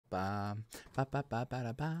ba ba ba ba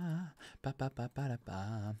ba ba ba ba ba ba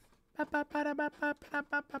ba.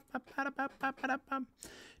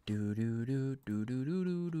 Do do do do do do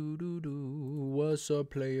do do do do. What's up,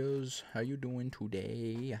 players? How you doing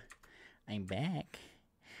today? I'm back.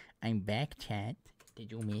 I'm back, chat.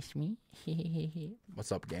 Did you miss me?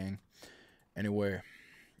 What's up, gang? Anyway,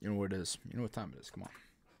 you know what it is. You know what time it is. Come on.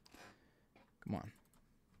 Come on.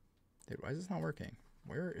 Dude, why is this not working?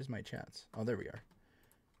 Where is my chats? Oh, there we are.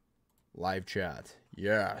 Live chat.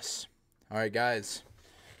 Yes. All right, guys.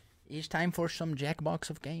 It's time for some Jackbox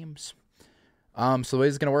of games. So the way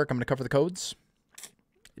this is going to work, I'm going to cover the codes.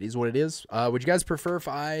 It is what it is. Would you guys prefer if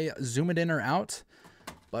I zoom it in or out?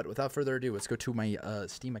 But without further ado, let's go to my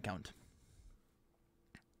Steam account.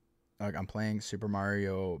 I'm playing Super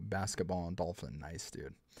Mario Basketball and Dolphin. Nice,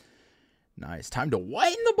 dude. Nice. Time to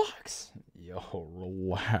whiten the box. Yo,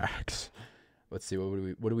 relax. Let's see.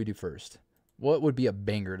 What do we do first? What would be a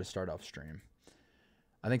banger to start off stream?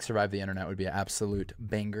 I think Survive the Internet would be an absolute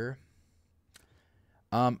banger.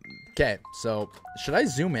 Okay, so should I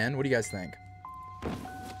zoom in? What do you guys think?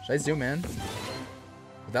 Should I zoom in?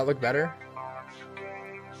 Would that look better? I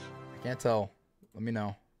can't tell. Let me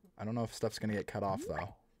know. I don't know if stuff's gonna get cut off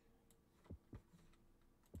though.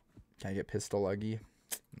 Can I get pistol luggy?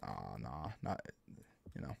 Nah, not,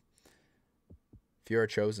 you know. If you are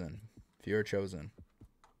chosen. If you are chosen.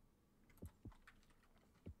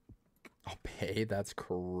 I'll pay? That's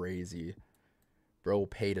crazy. Bro will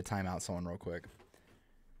pay to time out someone real quick.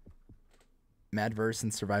 Madverse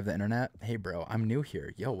and Survive the Internet. Hey, bro, I'm new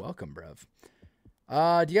here. Yo, welcome, bruv.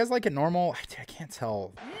 Do you guys like it normal? I can't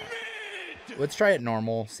tell. Let's try it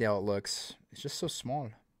normal. See how it looks. It's just so small.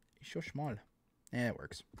 It's so small. Yeah, it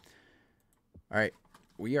works. All right.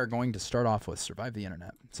 We are going to start off with Survive the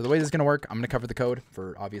Internet. So the way this is going to work, I'm going to cover the code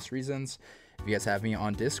for obvious reasons. If you guys have me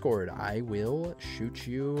on Discord, I will shoot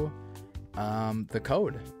you the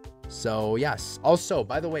code. So yes. Also,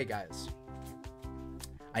 by the way, guys,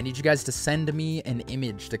 I need you guys to send me an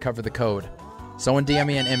image to cover the code. Someone DM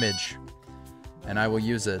me an image, and I will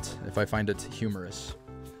use it if I find it humorous.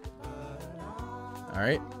 All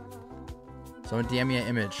right. Someone DM me an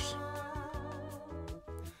image.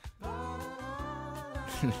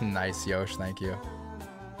 Nice, Yosh. Thank you.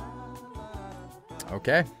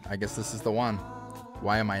 Okay. I guess this is the one.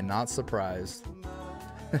 Why am I not surprised?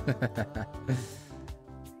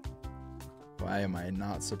 Why am I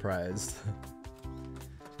not surprised?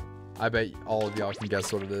 I bet all of y'all can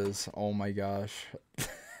guess what it is. Oh my gosh.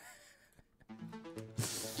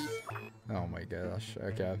 Oh my gosh.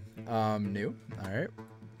 Okay. New. All right.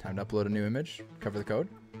 Time to upload a new image. Cover the code.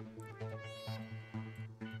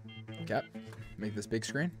 Okay. Make this big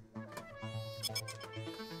screen. I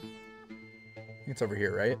think it's over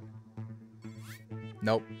here, right?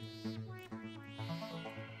 Nope.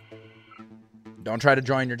 Don't try to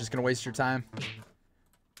join. You're just going to waste your time.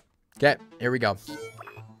 Okay. Here we go.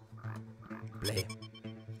 Play.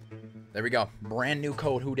 There we go. Brand new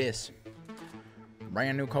code. Who dis?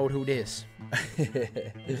 Brand new code. Who dis?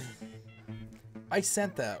 I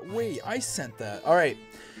sent that. Wait, I sent that. All right.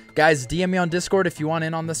 Guys, DM me on Discord if you want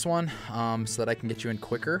in on this one, so that I can get you in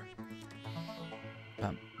quicker.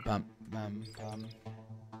 Bum, bum, bum, bum.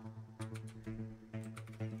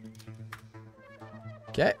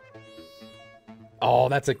 Okay. Oh,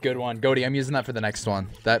 that's a good one. Goaty, I'm using that for the next one.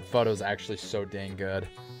 That photo is actually so dang good.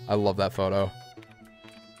 I love that photo.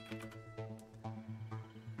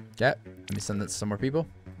 Okay. Let me send that to some more people.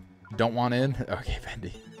 Don't want in? Okay,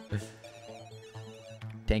 Bendy.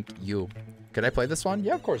 Thank you. Could I play this one?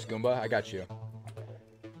 Yeah, of course, Goomba. I got you.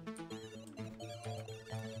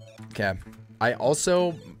 Okay. I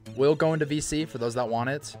also will go into VC for those that want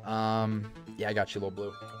it. Yeah, I got you, little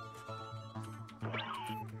blue.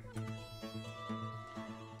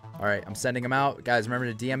 All right, I'm sending them out. Guys,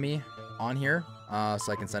 remember to DM me on here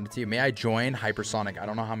so I can send it to you. May I join Hypersonic? I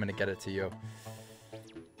don't know how I'm going to get it to you.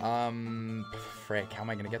 Frick, how am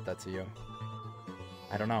I going to get that to you?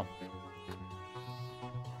 I don't know.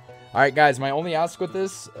 All right, guys, my only ask with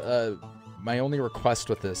this, my only request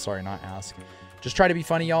with this, sorry, not ask. Just try to be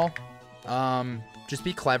funny, y'all. Just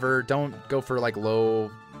be clever. Don't go for like low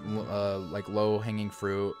hanging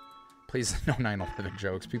fruit. Please, no 9/11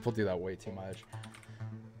 jokes. People do that way too much.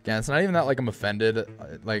 Yeah, it's not even that like I'm offended.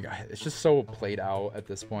 Like, it's just so played out at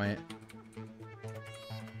this point.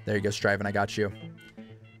 There you go, Strive, and I got you.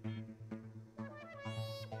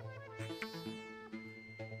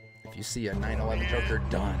 If you see a 9/11 Joker,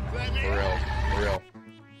 done. For real. For real.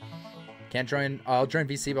 Can't join. I'll join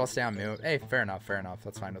VC, but I'll stay on mute. Hey, fair enough. Fair enough.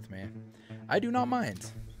 That's fine with me. I do not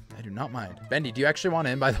mind. I do not mind. Bendy, do you actually want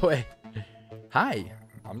in, by the way? Hi.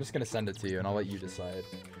 I'm just going to send it to you, and I'll let you decide.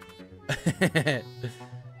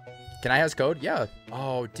 Can I has code? Yeah.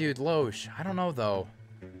 Oh, dude, Loesch. I don't know, though.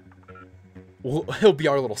 Well, he'll be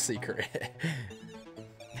our little secret.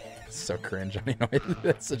 So cringe. I know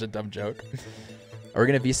that's such a dumb joke. Are we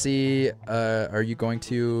going to VC? Are you going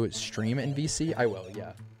to stream in VC? I will,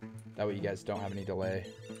 yeah. That way you guys don't have any delay.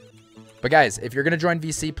 But guys, if you're going to join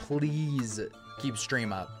VC, please keep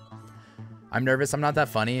stream up. I'm nervous. I'm not that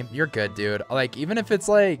funny. You're good, dude. Like, even if it's,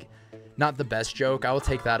 like, not the best joke, I will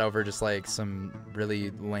take that over just, like, some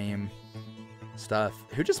really lame stuff.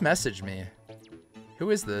 Who just messaged me?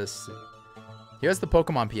 Who is this? He has the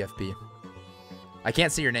Pokemon PFP. I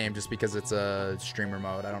can't see your name just because it's a streamer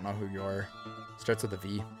mode. I don't know who you are. Starts with a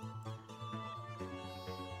V.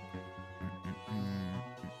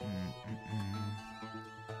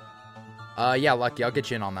 Yeah, Lucky. I'll get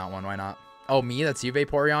you in on that one. Why not? Oh, me? That's you,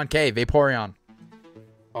 Vaporeon? Okay, Vaporeon.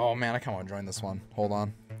 Oh, man. I kind of want to join this one. Hold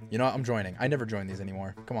on. You know what? I'm joining. I never join these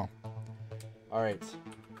anymore. Come on. All right.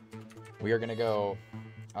 We are going to go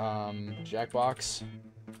Jackbox.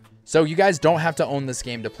 So you guys don't have to own this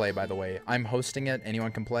game to play, by the way. I'm hosting it.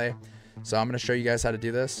 Anyone can play. So I'm going to show you guys how to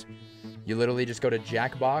do this. You literally just go to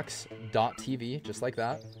jackbox.tv, just like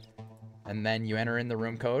that. And then you enter in the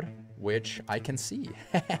room code, which I can see.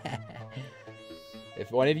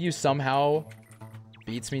 If one of you somehow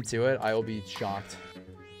beats me to it, I will be shocked.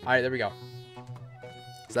 All right, there we go.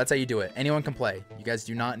 So that's how you do it. Anyone can play. You guys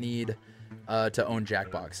do not need to own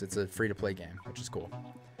Jackbox. It's a free-to-play game, which is cool.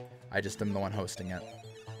 I just am the one hosting it.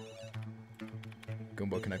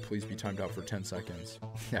 Goomba, can I please be timed out for 10 seconds?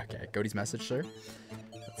 Okay, Cody's message, sir.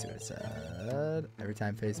 Let's see what it said. Every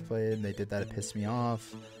time Faith played, they did that. It pissed me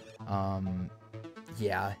off.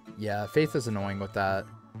 Yeah. Faith is annoying with that.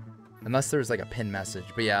 Unless there's like a pin message.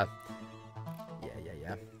 But yeah.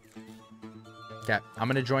 Yeah. Okay, I'm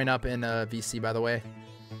going to join up in VC, by the way.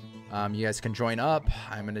 You guys can join up.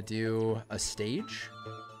 I'm going to do a stage.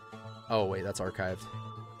 Oh, wait, that's archived.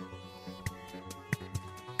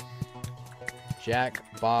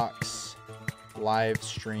 Jackbox live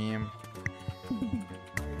stream.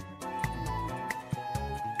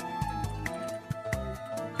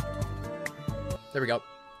 There we go.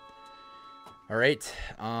 All right.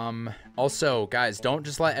 Also, guys, don't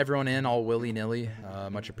just let everyone in all willy-nilly.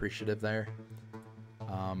 Much appreciative there.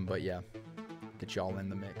 But yeah, get you all in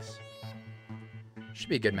the mix. Should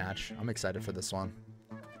be a good match. I'm excited for this one.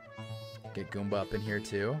 Get Goomba up in here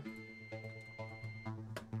too.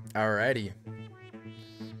 Alrighty.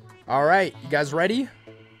 All right, you guys ready?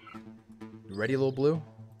 You ready, little blue?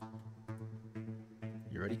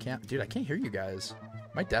 You ready, Camp? Dude, I can't hear you guys.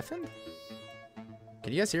 Am I deafened?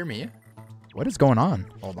 Can you guys hear me? What is going on?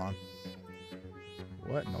 Hold on.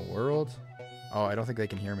 What in the world? Oh, I don't think they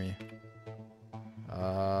can hear me.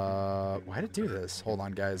 Why did it do this? Hold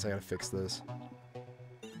on, guys. I gotta fix this.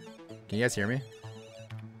 Can you guys hear me?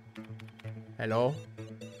 Hello?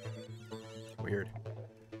 Weird.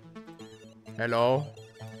 Hello?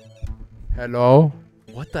 Hello?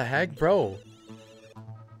 What the heck, bro?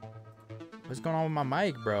 What's going on with my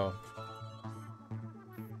mic, bro?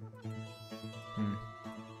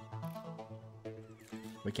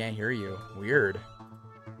 We can't hear you. Weird.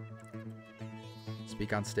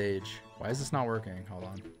 Speak on stage. Why is this not working? Hold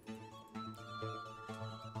on.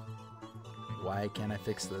 Why can't I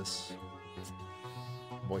fix this?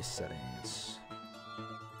 Voice settings.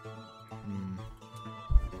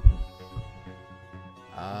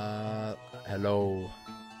 Hello.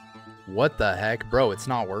 What the heck? Bro, it's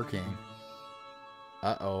not working.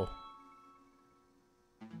 Uh-oh.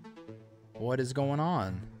 What is going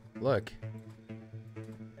on? Look.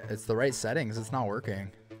 It's the right settings. It's not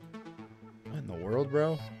working. What in the world,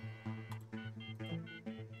 bro?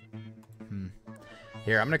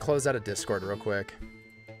 Here, I'm going to close out of Discord real quick.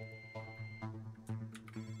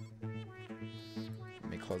 Let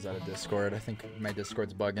me close out of Discord. I think my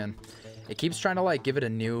Discord's bugging. It keeps trying to, like, give it a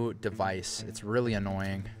new device. It's really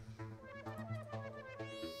annoying.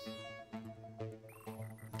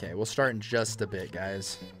 Okay, we'll start in just a bit,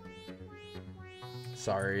 guys.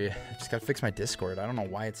 Sorry. I just gotta fix my Discord. I don't know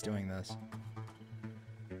why it's doing this.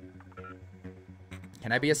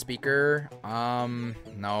 Can I be a speaker?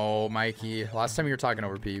 No, Mikey. Last time you were talking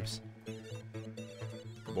over peeps.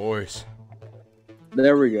 Boys.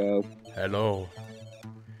 There we go. Hello.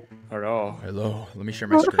 Hello. Hello. Let me share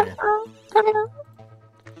my screen. Hello.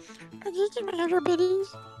 I just do my little bitties.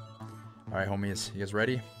 Alright, homies. You guys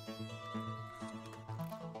ready?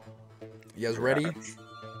 You guys ready?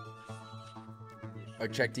 Oh,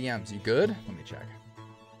 check DMs. You good? Let me check.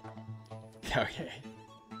 Okay.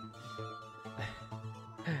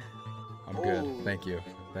 I'm good. Thank you.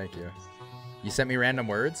 Thank you. You sent me random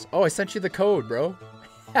words? Oh, I sent you the code, bro.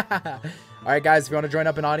 All right, guys, if you want to join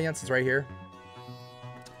up an audience, it's right here.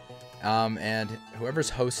 And whoever's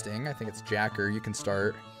hosting, I think it's Jacker, you can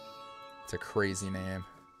start. It's a crazy name.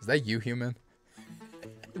 Is that you, human?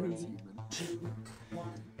 It's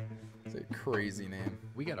a crazy name.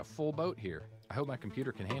 We got a full boat here. I hope my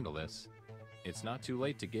computer can handle this. It's not too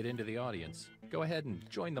late to get into the audience. Go ahead and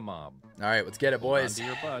join the mob. All right, let's get it, boys.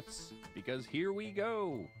 Hold on to your butts, because here we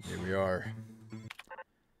go. Here we are.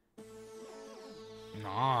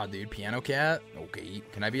 Nah, dude, Piano Cat. Okay,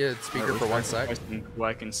 can I be a speaker for 1 sec? Who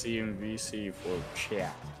I can see in VC for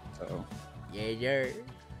chat. So. Yeah.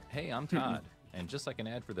 Hey, I'm Todd. And just like an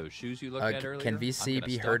ad for those shoes you looked at earlier, Can I'm VC gonna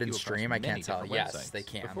be stalk heard you in across stream? I many can't tell. different Yes, websites. they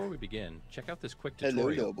can. Before we begin, check out this quick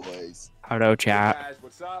tutorial. Hello, boys. Hello, chat. Hey guys,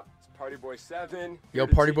 what's up? It's Party Boy 7. Yo, here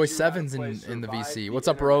to Party teach Boy you how to 7's play in the Survive VC. the What's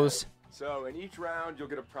up, Internet. Rose? So in each round, you'll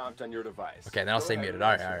get a prompt on your device. Okay, then I'll Go stay ahead muted. and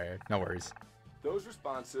All answer. right. No worries. Those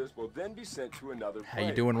responses will then be sent to another How you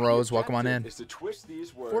player. doing, The Rose? Welcome on objective in. Is to twist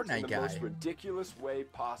these words Fortnite in the guy. most ridiculous way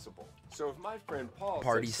possible. So if my friend Paul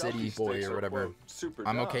Party says City selfie boy sticks or are, whatever. quote, super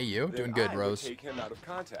I'm dumb, okay, you? then Doing good, I would Rose. take him out of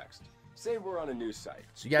context. Say we're on a news site.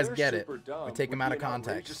 So you guys They're get it. super dumb We take them would out be of an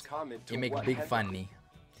outrageous context. comment to You make what big headline? funny.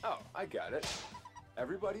 Oh, I got it.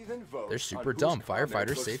 Everybody then votes. They're on super whose dumb. comment Firefighters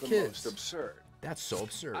looks save the kids. most absurd. That's so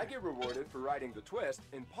absurd. I get rewarded for writing the twist,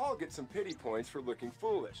 and Paul gets some pity points for looking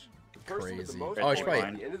foolish. The person with the Crazy. most Oh, I should points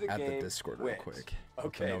probably at the end of the add the game Discord real wins. quick.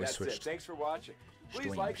 Okay, know we that's it. switched Thanks for watching.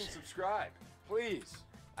 Please like and streams. subscribe. Please.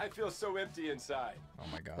 I feel so empty inside. Oh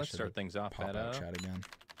my gosh. Let's did start it things off pop at out chat again.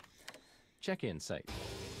 check-in site.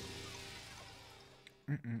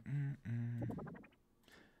 All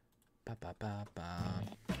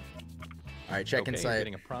right, check Okay, in you're site.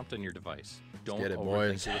 getting a prompt on your device. Don't get it, overthink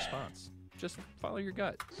boys. the response. Just follow your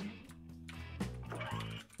gut.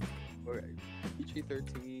 Okay.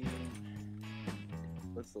 PG-13.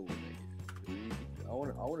 What's the limit? I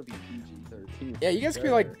want to be PG-13. Yeah, you guys can be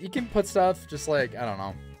like, you can put stuff just like, I don't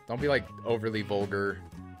know. Don't be like overly vulgar.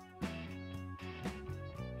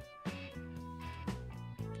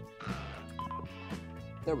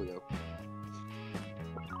 There we go.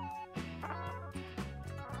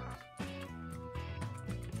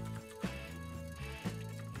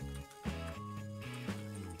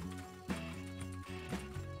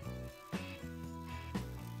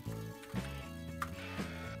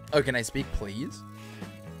 Oh, can I speak, please?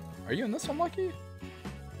 Are you in this one, Lucky?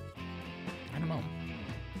 I don't know.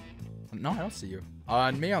 No, I don't see you.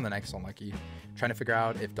 Me on the next one, Lucky. Trying to figure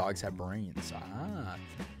out if dogs have brains.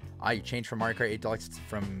 You changed from Mario Kart 8 Deluxe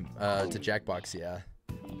from to Jackbox, yeah.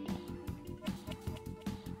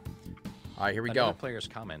 All right, here we Another go. player's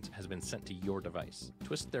comment has been sent to your device.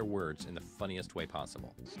 Twist their words in the funniest way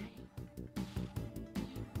possible.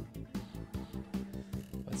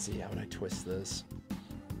 Let's see, how would I twist this?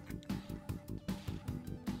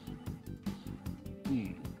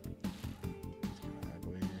 Ugly.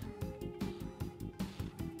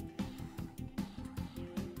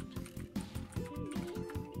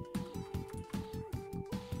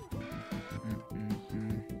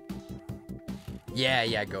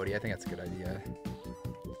 Yeah, Goaty. I think that's a good idea.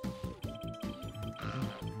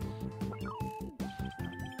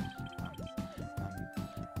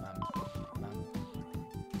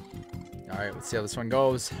 All right, let's see how this one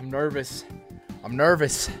goes. I'm nervous.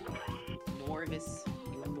 Norvis.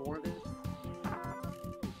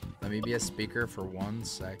 Let me be a speaker for 1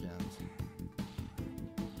 second.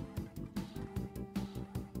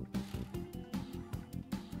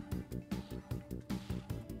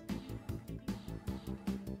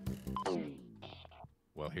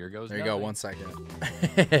 Well, here goes There you go, nothing. 1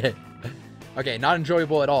 second. Okay, not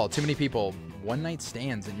enjoyable at all. Too many people. One night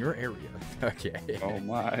stands in your area. Okay. Oh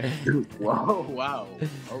my. Whoa, wow.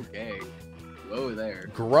 Okay. Whoa there.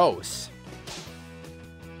 Gross.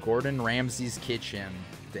 Gordon Ramsay's kitchen.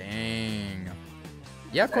 Dang.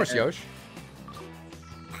 Yeah, of course, Yosh.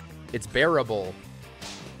 It's bearable.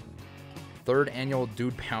 3rd annual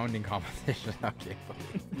dude pounding competition. Okay.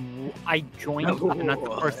 I joined. I'm not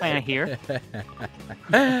the first thing I hear.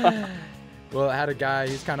 Well, it had a guy.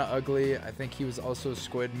 He's kind of ugly. I think he was also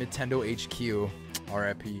Squid. Nintendo HQ.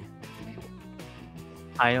 RIP.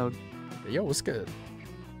 I don't. Yo, what's good?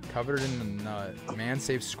 Covered in the nut. Man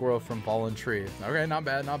saves squirrel from fallen tree. Okay, not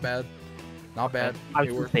bad, not bad. Not bad. I was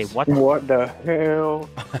It gonna say works. what? What the hell?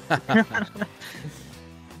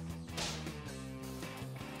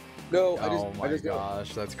 No, Oh I my just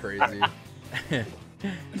gosh, that's crazy.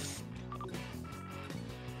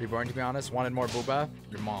 Be boring, to be honest. Wanted more booba?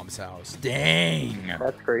 Your mom's house. Dang.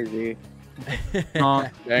 That's crazy. No,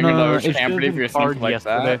 Dang, no, Lowe's it's can't just believe you're hard thinking like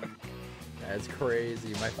that. yesterday. That's crazy.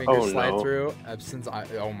 My fingers slide no. through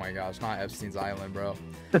oh my gosh, not Epstein's Island, bro.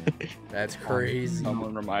 That's crazy.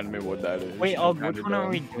 Someone remind me what that is. Wait, I'm which kinda one are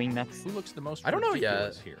dumb. we doing next? Who looks the most I don't know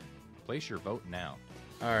ridiculous yet. here? Place your vote now.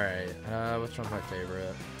 All right, which one's my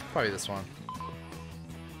favorite? Probably this one.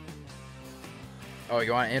 Oh,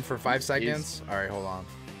 you want in for 5 seconds? All right, hold on.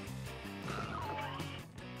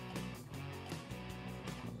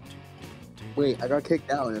 Wait, I got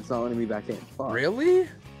kicked out and it's not letting me back in. Fuck. Really?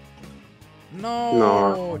 No.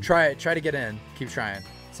 No. Try to get in. Keep trying.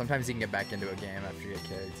 Sometimes you can get back into a game after you get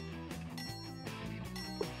kicked.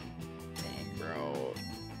 Dang, bro.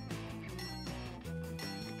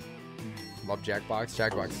 Love Jackbox.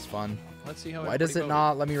 Jackbox is fun. Let's see how. Why does it everybody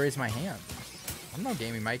not let me raise my hand? I'm no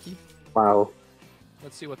gaming, Mikey. Wow. voted.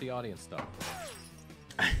 Let's see what the audience thought.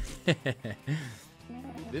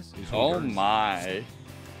 This is Oh yours. my.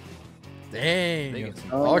 Dang. They get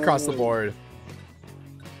some- All across the board.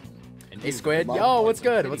 And Hey, you- Squid. Yo, what's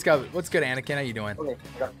good? What's good? What's good, Anakin? How you doing? Okay,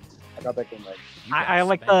 I got back in. Like, you got I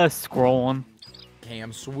like spanked. the scroll one.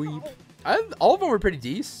 Cam sweep. All of them were pretty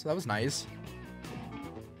decent. That was nice.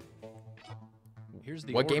 Here's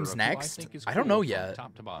the What order game's of who I next? think is I don't cool know from yet.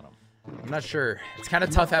 Top to bottom. I'm not sure. It's kind of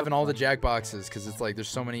tough having all the Jackboxes because it's like there's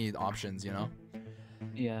so many options, you know?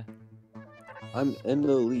 Yeah. I'm in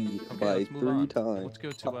the lead Okay, by let's move 3 on. times. Let's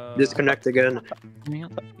go to Disconnect again.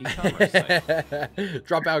 e-commerce site.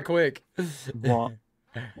 Drop out quick. What?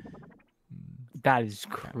 That is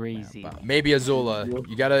crazy. Maybe Azula.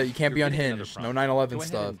 You can't be You're getting another unhinged. No prompt. 9/11 Go ahead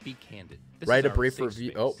stuff. and be candid. This Write is a our brief safe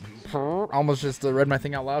review. space. Oh, almost just read my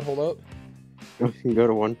thing out loud. Hold up. Go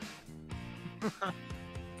to one.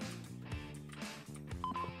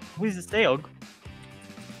 Who's the Steog?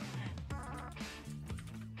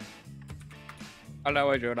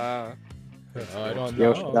 Hello, Jonah. I don't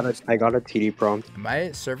Yo, know. I got a TD prompt. Am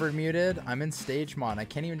I server muted? I'm in stage mod. I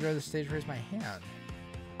can't even join the stage. Raise my hand.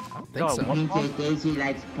 I don't think God, so.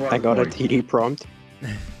 what- I got a TD prompt.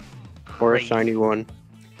 Or a shiny one.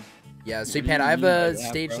 Yeah, Sweet Pan, I have the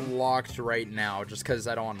stage locked right now just because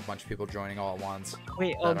I don't want a bunch of people joining all at once.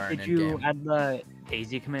 Wait, that aren't did you in-game. add the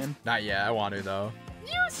Daisy command? Not yet. I want to, though.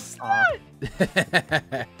 Uh,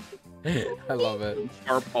 I love it.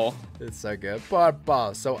 Purple. It's so good.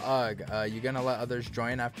 But, so, you gonna let others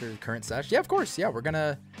join after the current sesh? Yeah, of course. Yeah, we're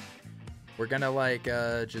gonna like,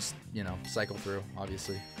 just, you know, cycle through,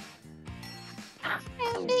 obviously.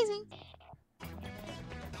 Amazing.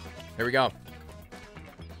 Here we go.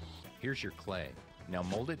 Here's your clay. Now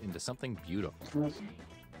mold it into something beautiful.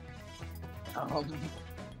 What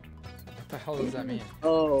the hell does that mean?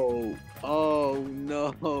 Oh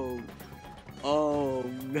no. Oh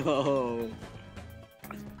no.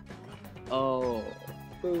 Oh,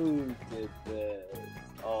 who did this?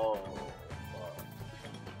 Oh, fuck.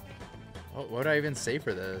 What would I even say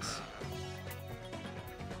for this?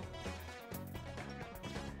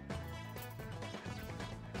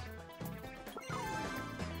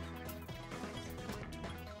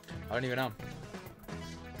 I don't even know.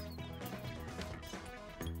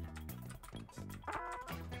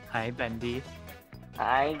 hi, Bendy.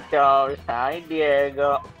 Hi, Charles. Hi,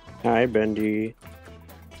 Diego. Hi, Benji.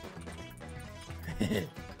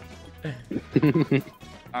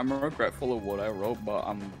 I'm regretful of what I wrote, but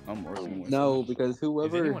I'm working with No, because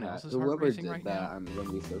whoever anyone else's heart whoever racing did right that, now? I'm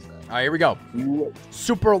gonna be so sad. All right, here we go.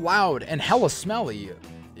 Super loud and hella smelly.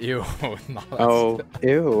 Ew. No, that's- Oh,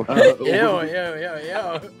 ew. Ew, ew,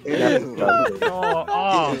 ew, That's Oh,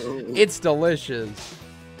 oh. Ew. It's delicious.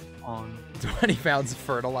 20 Oh. pounds of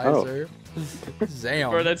fertilizer. Damn.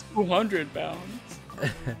 Bro, that's 200 pounds.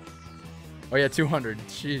 Oh yeah, 200.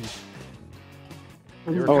 Sheesh.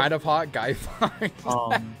 You were Oh. kind of hot, guy fine.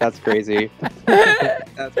 That's crazy.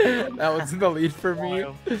 That was the lead for me.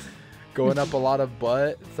 Wild. Going up a lot of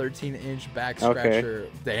butt, 13-inch back Okay. scratcher.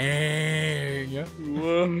 Dang.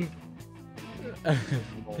 Whoa.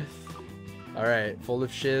 All right, full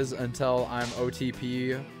of shiz until I'm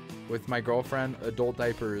OTP with my girlfriend. Adult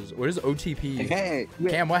diapers. What is OTP? Hey,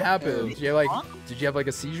 Cam, what happened? Did you have like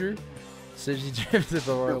a seizure? So you drifted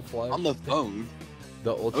the royal flush. on the phone.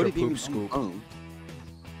 The ultra OTP poop means on the scoop. phone.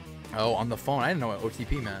 Oh, on the phone. I didn't know what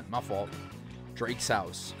OTP meant. My fault. Drake's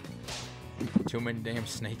house. Too many damn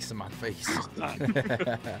snakes in my face.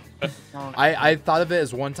 I thought of it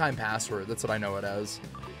as one-time password. That's what I know it as.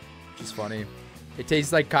 Which is funny. It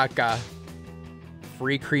tastes like caca.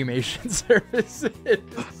 Free cremation services.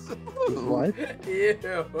 What?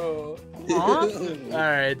 Ew. Huh?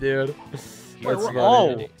 Alright, dude. Let's Wait, go.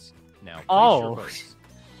 oh. Now place Oh. your votes.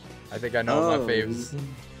 I think I know Oh. my faves.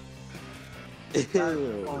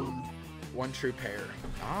 Ew. One true pair.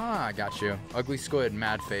 Ah, I got you. Ugly squid,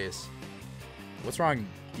 mad face. What's wrong,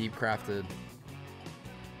 deep crafted?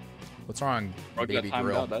 What's wrong, Bro, got baby timed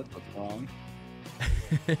girl? out, that's what's wrong.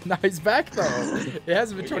 No, he's back though. It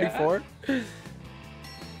hasn't been 24.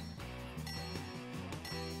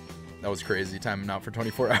 That was crazy timing out for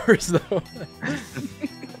 24 hours though.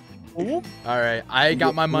 All right, I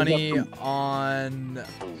got my money on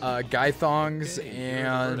guy thongs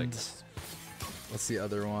and what's the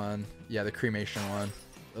other one? Yeah, the cremation one.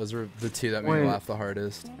 Those were the two that made me laugh the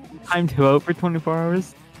hardest. Time to out for 24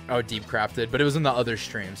 hours. Oh, deep crafted, but it was in the other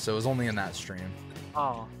stream, so it was only in that stream.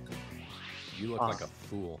 Oh. You look like a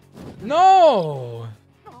fool. No!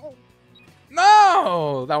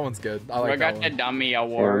 No! That one's good. I like I that got one. the dummy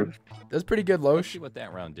award. That's pretty good, Let's see Loesch. what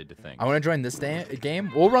that round did to things. I want to join this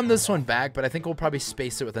game. We'll run this one back, but I think we'll probably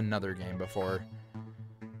space it with another game before.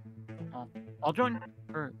 I'll join.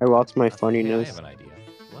 I lost my Okay, I funniness. have an idea.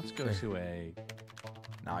 Let's go to a.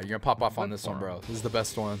 Nah, you're gonna pop off on this one, bro. This is the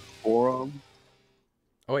best one. Forum.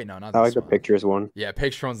 Oh wait, no, not I this like the one. pictures one. Yeah,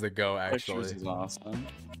 picture one's the go, actually. Pictures is awesome.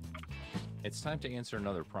 It's time to answer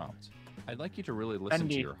another prompt. I'd like you to really listen to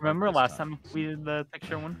Andy, your heart remember this last time we did the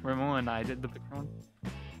picture one? Remember when I did the picture one?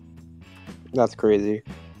 That's crazy.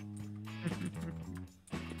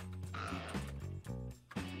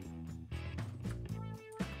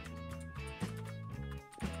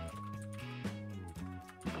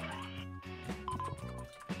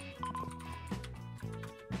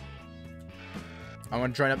 I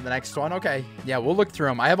want to join up the next one. Okay, yeah, we'll look through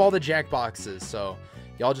them. I have all the Jackboxes, so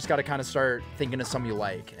y'all just got to kind of start thinking of some you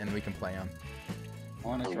like, and we can play them. I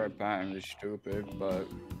want to try Patently Stupid, but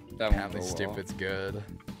that won't Apparently go well. Stupid's good.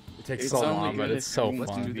 It takes It's so only long, but good it's if so you want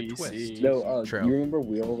to fun. do the twist. No, True. you remember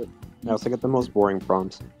Wheel? I also get the most boring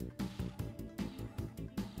prompts.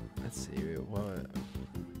 Let's see what.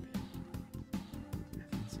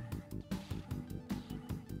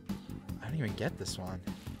 I don't even get this one.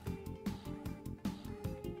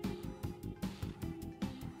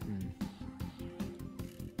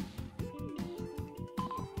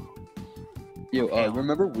 Yo,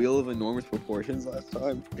 remember Wheel of Enormous Proportions last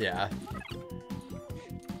time? Yeah.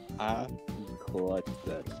 I clutched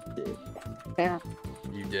that shit. Yeah.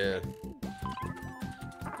 You did.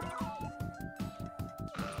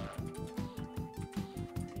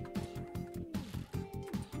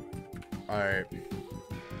 Alright.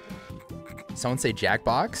 Someone say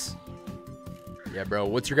Jackbox? Yeah, bro.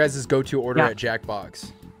 What's your guys' go-to order at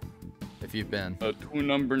Jackbox? If you've been. 2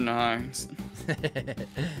 number 9s.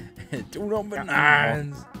 2 number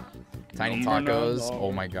 9s. Tiny Number tacos. 9.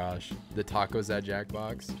 Oh my gosh. The tacos at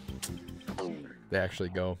Jackbox. They actually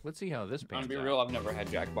go. Let's see how this I'm pans be out. real, I've never had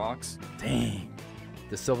Jackbox. Dang.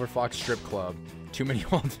 The Silver Fox Strip Club. Too many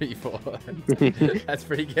old people. That's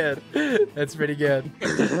pretty good. That's pretty good.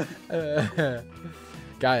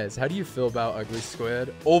 Guys, how do you feel about Ugly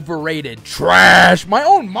Squid? Overrated. Trash. My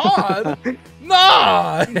own mod.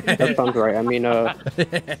 Nah. That sounds right. I mean,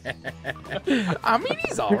 I mean,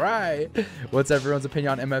 he's all right. What's everyone's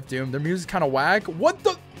opinion on MF Doom? Their music's kind of whack. What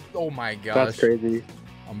the? Oh my gosh. that's crazy.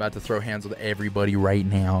 I'm about to throw hands with everybody right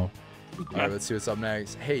now. All right, let's see what's up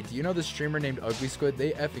next. Hey, do you know the streamer named Ugly Squid?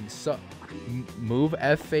 They effing suck. Move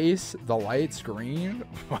F face, the lights green.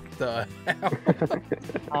 What the hell?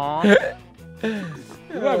 Aw.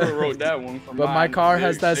 Whoever wrote that one for But my mine, car they-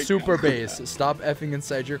 has that they super count. bass. Stop effing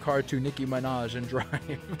inside your car to Nicki Minaj and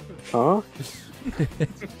drive. Huh?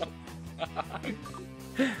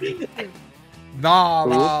 Nah,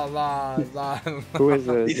 Who? nah. Who is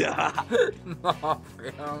this? Nah,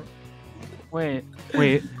 fam. Wait,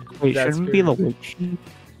 That's shouldn't be the crazy. witch?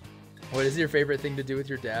 What is your favorite thing to do with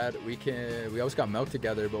your dad? We always got milk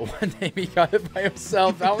together, but one day he got it by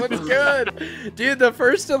himself. That one's good. Dude, the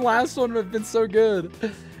first and last one have been so good.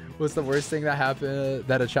 What's the worst thing that happened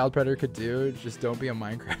that a child predator could do? Just don't be a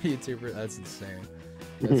Minecraft YouTuber. That's insane.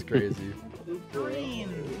 That's crazy.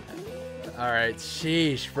 All right,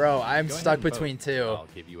 sheesh, bro. I'm Go ahead stuck and vote. between two. I'll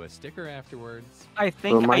give you a sticker afterwards. I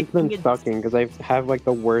think. Well, I mine's been think it's- sucking because I have like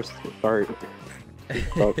the worst start.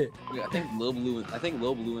 But Yeah, I think Lil Blue and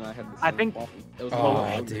I had the same I think- problem. It was Oh,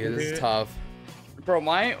 so dude, this is tough. Bro, I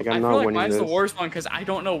Like, I'm feel not like winning mine's the this. worst one because I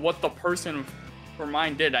don't know what the person for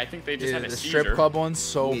mine did. I think they just Dude, had a the seizure. strip club one's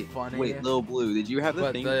so Wait, funny. Wait, Lil Blue, did you have the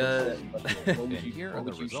But thing? the- what would And you, here what are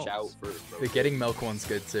the would you results. shout for? The getting milk one's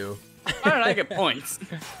good too. How did I get points?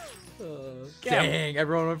 Dang,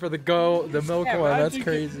 everyone went for the milk Yeah, one. how'd That's you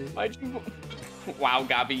crazy. get- why'd you... Wow,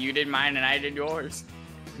 Gabi, you did mine and I did yours.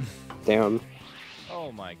 damn. Oh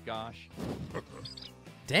my gosh.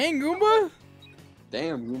 Dang, Goomba.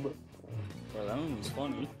 Damn, Goomba. Bro, that one was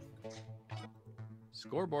funny.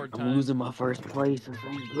 Scoreboard I'm time. losing my first place. This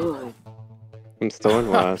ain't good. I'm still in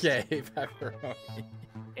last. Okay, pepperoni.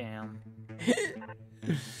 Damn.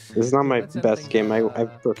 This is not my Let's have best things, game. I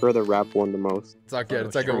prefer the rap one the most. It's not good.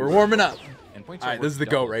 It's not Photo good. show. We're warming up. And points All are right, this is the worth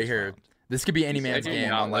GOAT double right this here. round. This could be any I man's do game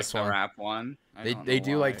not on like this the one. rap one. I They don't they know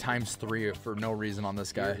do like why. ×3 for no reason on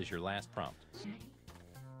this Here guy. is your last prompt.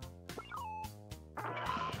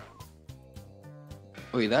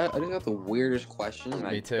 Wait, that I think that's the weirdest question. and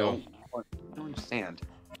Me I too. don't understand.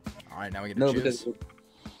 All right, now we get to No, choose. because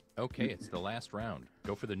Okay, it's the last round.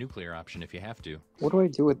 Go for the nuclear option if you have to. What do I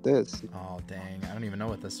do with this? Oh dang, I don't even know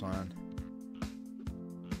what this one.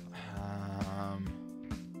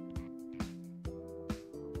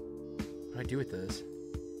 What do I do with this?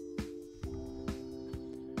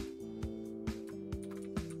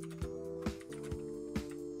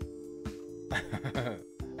 I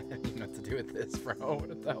don't even know what to do with this, bro.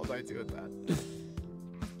 What the hell do I do with that?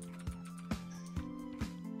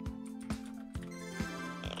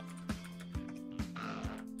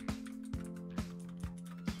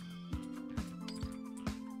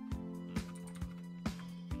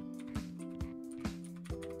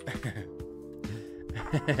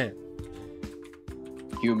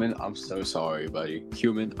 Human, I'm so sorry, buddy.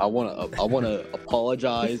 Human, I wanna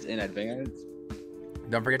apologize in advance.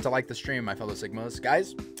 Don't forget to like the stream, my fellow Sigmas.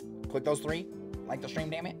 Guys, click those 3. Like the stream,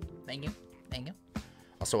 damn it. Thank you. Thank you.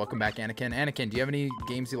 Also, welcome back, Anakin. Anakin, do you have any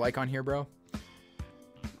games you like on here, bro?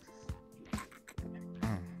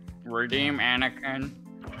 Redeem Anakin.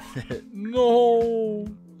 No.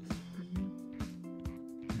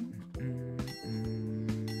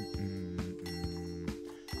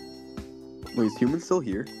 Wait, is Human still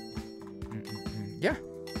here? Yeah.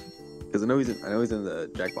 Because I know he's in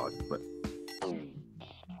the Jackbox, but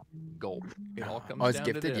Gulp. It all comes Oh, it's down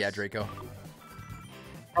to gifted? this. Yeah, Draco.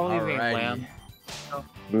 Probably being Alrighty. lamb.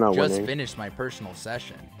 I'm not Just winning. finished my personal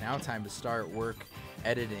session. Now time to start work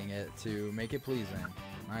editing it to make it pleasing.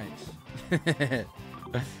 Nice.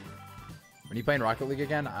 When you playing Rocket League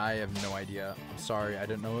again? I have no idea. I'm sorry. I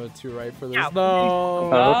didn't know what to write for this. Yeah. No.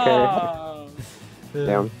 Oh, okay.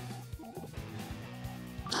 Damn.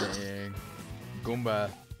 Dang. Goomba.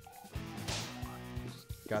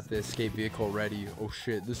 Got the escape vehicle ready. Oh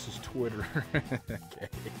shit, this is Twitter. Okay.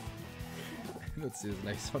 Let's see what the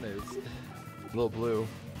next one is. Little Blue.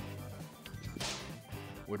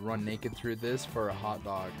 Would run naked through this for a hot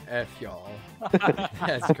dog. F y'all.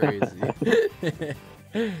 That's crazy.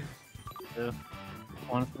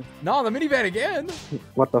 Honestly. No, the minivan again.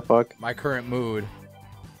 What the fuck? My current mood.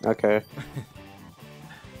 Okay.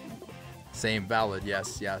 Same, valid.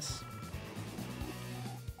 Yes, yes.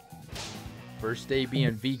 First day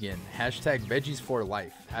being vegan. Hashtag veggies for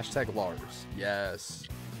life. Hashtag Lars. Yes.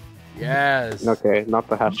 Yes. Okay, not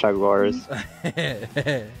the hashtag Lars.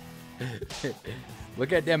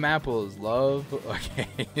 Look at them apples, love. Okay.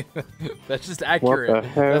 That's just accurate. What the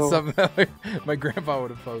hell? That's something my grandpa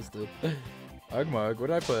would have posted. UGGMUGG, what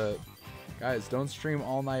did I put? Guys, don't stream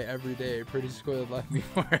all night every day. Pretty Squid left me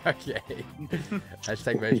for. Okay.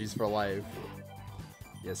 Hashtag veggies for life.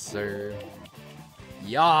 Yes, sir.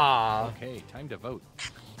 Yeah. Okay, time to vote.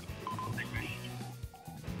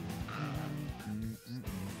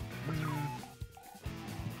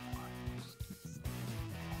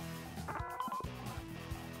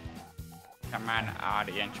 Come on,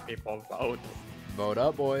 audience people, vote. Vote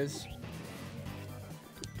up, boys.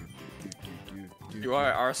 You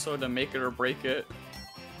are also to make it or break it.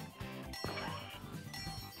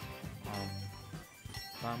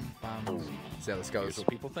 See how this Here's goes. what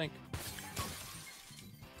people think.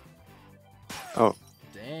 Oh,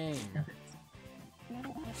 Dang.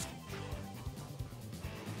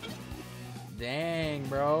 Dang,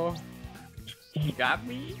 bro. You got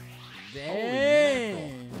me?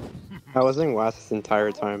 Dang. I was in last this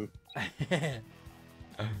entire time. Alright,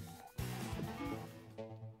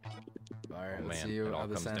 let's Man, see it all how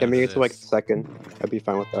this comes ends. Get me This. to like second. I'd be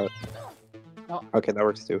fine with that. Okay, that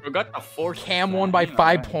works too. We got the fourth. Cam won by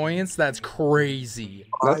 5 points? That's crazy.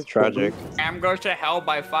 That's tragic. Cam goes to hell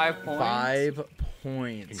by 5 points. 5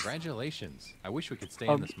 points. Congratulations. I wish we could stay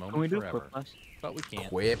in this Can we moment do forever, Quiplash? but we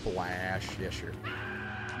can't. Whiplash. Yeah, sure.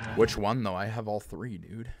 Which one, though? I have all 3,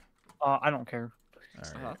 dude. I don't care. I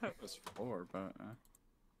Alright. thought it was 4, but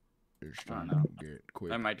Just I don't trying know. to get quick.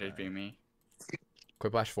 that might just be me.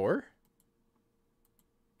 Quiplash 4?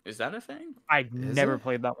 Is that a thing? I've Is never it?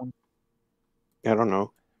 played that one. I don't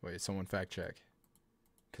know. Wait, someone fact check.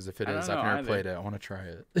 Because if it I is, don't I've know never either. played it. I want to try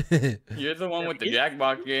it. You're the one with the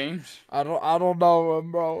Jackbox games. I don't know,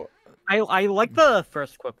 bro. I like the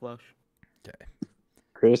first Quiplash.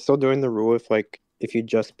 Chris still doing the rule if if you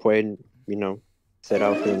just played, set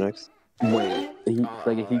out for the next. wait, he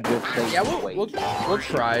just said Yeah, wait. we'll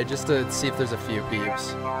try just to see if there's a few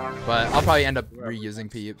peeps. But I'll probably end up reusing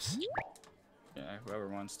peeps. Yeah, whoever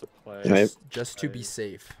wants to play. Yeah. Just to be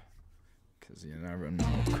safe. Because you never know.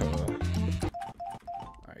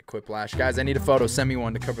 Alright, Quiplash. Guys, I need a photo. Send me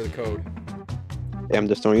one to cover the code. Damn,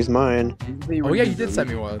 just don't use mine. Oh, yeah, you did send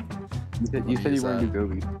me one. You said you weren't do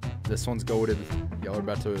Gobi. This one's goated. Y'all are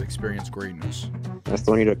about to experience greatness. I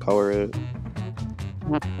still need to color it.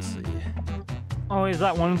 Let's see. Oh, is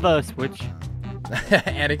that one of the Switch?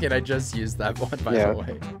 Anakin, I just used that one, by Yeah. the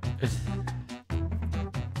way.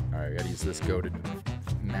 Alright, gotta use this goated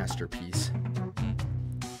masterpiece.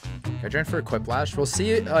 Can I join for a Quiplash? We'll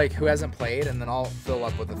see like who hasn't played, and then I'll fill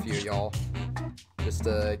up with a few y'all. Just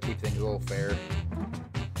to keep things a little fair.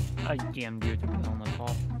 I DM'd you to put on the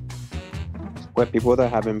call. What people that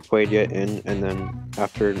haven't played yet in, and then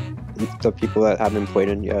after the people that haven't played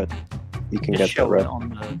in yet, you can Just get the show it rep. on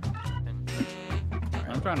the.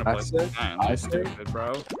 I'm trying to I play said- Fortnite. I That's said- stupid,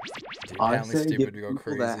 bro. Dude, I apparently say stupid give to go people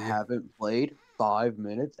crazy. that haven't played 5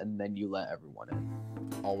 minutes, and then you let everyone in.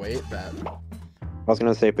 I'll wait, bet. I was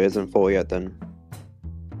gonna say if it isn't full yet, then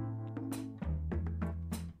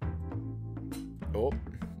Oh.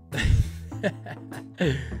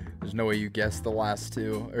 There's no way you guessed the last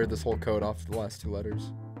two, or this whole code off the last 2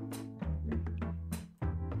 letters.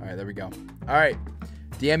 Alright, there we go. Alright.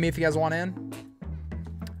 DM me if you guys want in.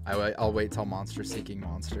 I'll wait till Monster Seeking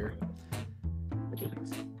Monster.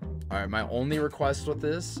 Alright, my only request with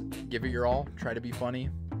this, give it your all. Try to be funny.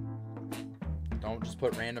 Don't just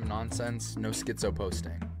put random nonsense. No schizo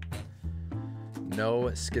posting. No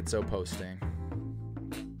schizo posting.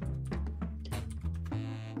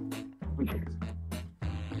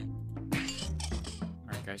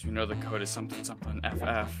 Alright, guys, you know the code is something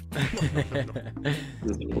FF.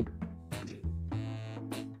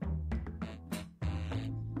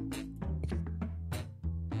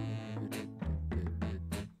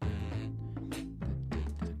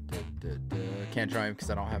 Can't join because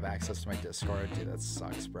I don't have access to my Discord. Dude, that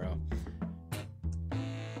sucks, bro.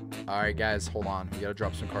 Alright, guys, hold on. We gotta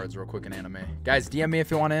drop some cards real quick in anime. Guys, DM me if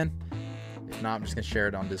you want in. If not, I'm just gonna share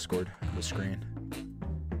it on Discord, the screen.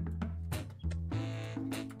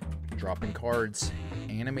 Dropping cards.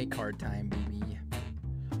 Anime card time, baby.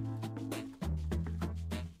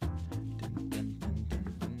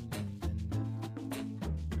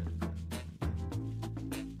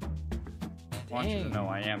 I want you to know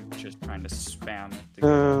I am just trying to spam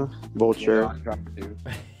the vulture. Yeah, I dropped 2.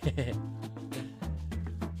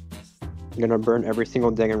 I'm gonna burn every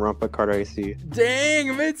single Danganronpa card I see. Dang,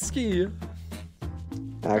 Mitsuki!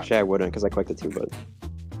 Actually, I wouldn't because I collected 2, but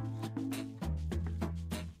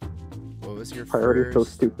What was your priority's so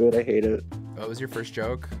first? stupid. I hate it. What was your first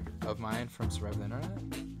joke of mine from Survive the Internet?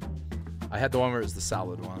 I had the one where it was the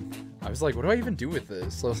salad one. I was like, what do I even do with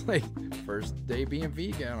this? So I was like, first day being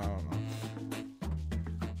vegan? I don't know.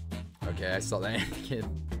 Okay, I saw that kid.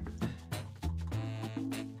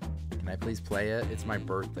 Can I please play it? It's my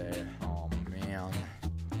birthday. Oh, man.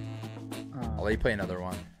 I'll let you play another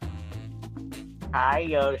one. Hi,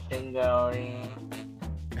 Yoshingori.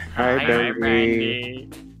 Hi, Hi,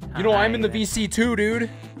 Benry. You know, I'm in the VC too, dude.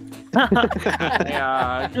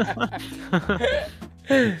 Yeah.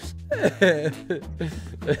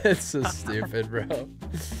 It's so stupid, bro.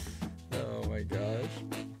 Oh my gosh.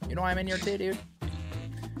 You know I'm in here too, dude.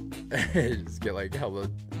 Just get like hella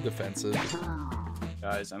defensive.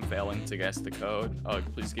 Guys, I'm failing to guess the code. Oh,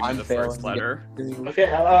 please give me I'm the failing first to letter.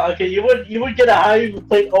 Okay, okay. You would get a how you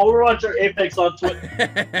played Overwatch or Apex on Twitch.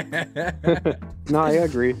 No, I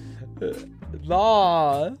agree.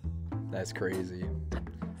 Nah. That's crazy.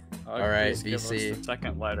 Oh, All right, please give us VC. the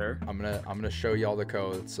second letter. I'm gonna show y'all the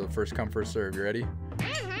code. So first come, first serve. You ready?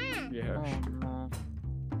 Yeah.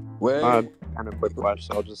 Wait. Kind of quick watch,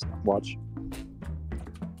 so I'll just watch.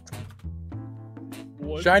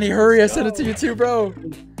 What? Shiny, hurry! I sent it to you too, bro.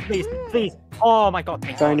 Please, please. Oh my god.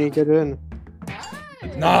 Thank Shiny, get in.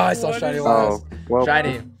 Nah, I saw What Shiny is last. Oh, well.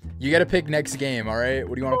 Shiny, you gotta pick next game. All right.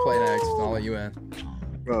 What do you want to play next? And I'll let you in.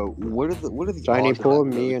 Bro, what are the Shiny, odds of pull that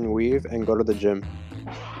me code? and weave and go to the gym.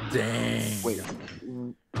 Dang. Wait.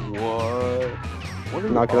 What? What are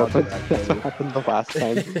the Not gonna odds put of that that's what code? happened the last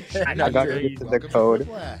time. I Not got good. into the code.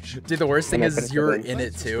 Dude, the worst thing And I is finished you were it. in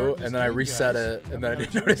it too, and then I reset it, and then I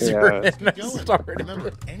didn't notice you were in. I started.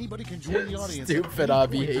 Remember, anybody can join the audience. at Stupid any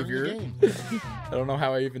point during behavior. the game. I don't know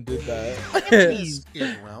how I even did that. This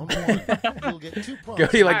is round 1. You'll get 2 prompts.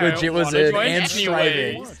 Goaty like I don't legit was wanna in, join and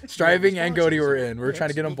anyways. Striving and Goaty were in. We were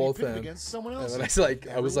trying to get them Next will both be pitted in. against someone And else. then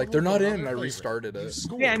I was like, they're not in. And I restarted You it.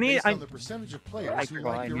 score Yeah, I mean, based I- on the percentage of players I who forgot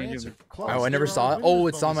like I your needed answer. to- Plus, Oh, I never there saw are it. Oh,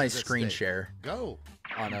 winners it's on my bonuses at screen stake. share Go.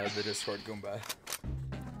 on the Discord Goomba.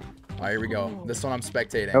 All right, here we go. This one I'm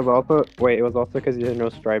spectating. It was also because you didn't know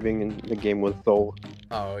striving in the game was soul.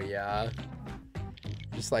 Oh yeah.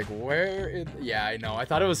 Just like, where in... Yeah, I know. I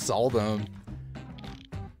thought it was seldom.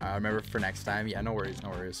 I remember for next time. Yeah, no worries, no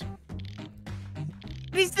worries.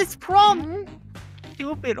 What is this prom?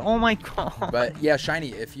 Stupid. Oh my god. But yeah, Shiny,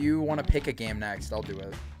 if you want to pick a game next, I'll do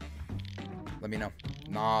it. Let me know.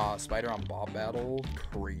 Nah, Spider on Bob Battle.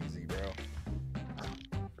 Crazy, bro.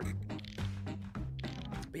 But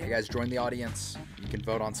yeah, guys, join the audience. You can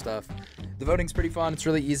vote on stuff. The voting's pretty fun. It's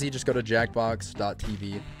really easy. Just go to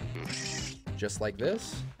jackbox.tv. Just like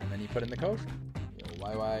this. And then you put in the code.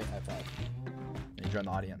 YYFF. And you join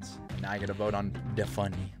the audience. And now I get to vote on the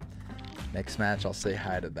funny. Next match, I'll say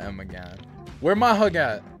hi to them again. Where my hug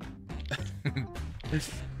at?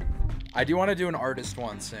 I do want to do an artist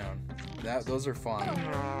one soon. Those are fun.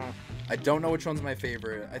 I don't know which one's my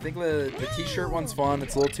favorite. I think the t-shirt one's fun.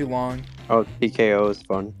 It's a little too long. Oh, TKO is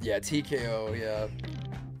fun. Yeah, TKO, yeah.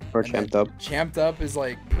 Or Champed Up. Champed Up is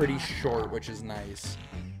like pretty short, which is nice.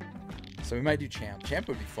 So we might do Champ. Champ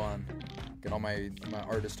would be fun. Get all my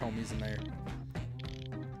artist homies in there.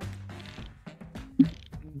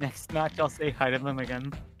 Next match, I'll say hi to them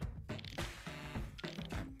again.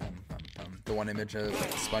 The one image of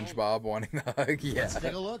SpongeBob wanting the hug. Yeah. Let's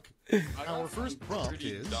take a look. Our first prompt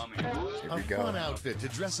is a fun outfit to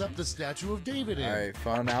dress up the statue of David in. All right,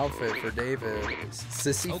 fun outfit for David.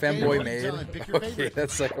 Sissy Okay, femboy ready, made. time. Pick your Okay, favorite. that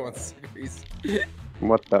second one's crazy.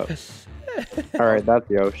 What the? Alright, that's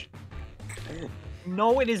Yosh.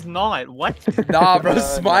 No, it is not. What? Nah, bro,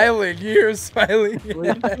 smiling. You're smiling.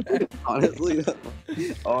 Honestly,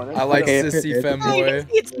 I like Sissy femboy.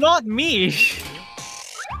 It's not me.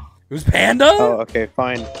 It was Panda? Oh, okay,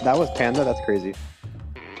 fine. That was Panda? That's crazy.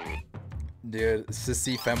 Dude,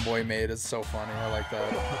 Sissy femboy made is so funny. I like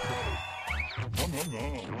that.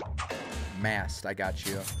 Masked, I got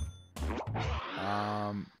you.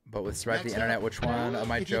 But with Survive the Internet, which one of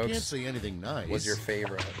my If you can't jokes say anything nice, was your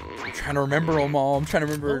favorite? I'm trying to remember them all. I'm trying to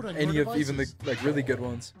remember Vote on any your of even the devices. like really good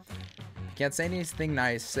ones. Can't say anything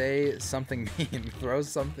nice. Say something mean. Throw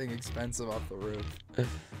something expensive off the roof.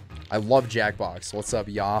 I love Jackbox. What's up,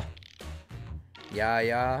 y'all? Yeah.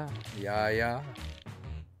 Yeah, yeah.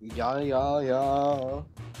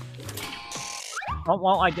 Oh,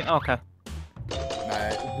 well, I did. Okay.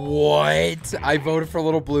 What? I voted for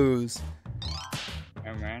Little Blues.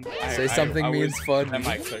 Oh, man. Say something means fun. That's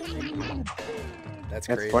That's It's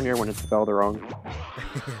crazy. funnier when it's spelled wrong.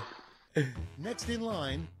 Next in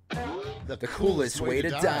line, The coolest way to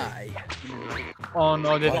die. Oh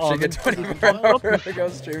no, this Watching a 24-hour ago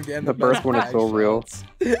stream again. The first one is so real.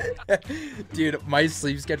 Dude, my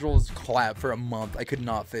sleep schedule was clapped for a month. I could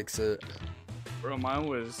not fix it. Bro, mine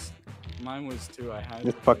was too. I had.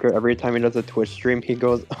 This fucker, every time he does a Twitch stream, he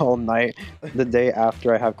goes all night the day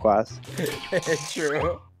after I have class.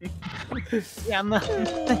 True. Yeah, I'm not.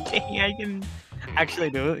 I can actually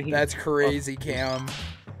do it. That's crazy, Cam.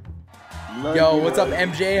 Yo, what's up,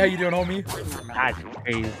 MJ? How you doing, homie? That's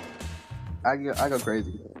crazy. I go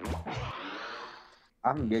crazy.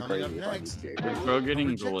 I'm gonna get Coming crazy up if I next, get Bro, getting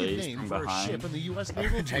projected glazed name from for a ship behind. in the U.S.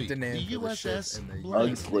 Naval Check the Fleet, name the for the ship USS in the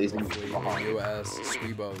Blank. Glazing U.S.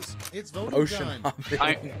 Squeebos. It's voting Ocean time.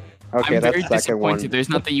 hopping. Okay, I'm that's very second disappointed. one. There's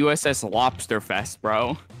not the USS Lobster Fest,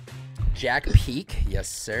 bro. Jack Peak, yes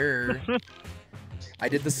sir. I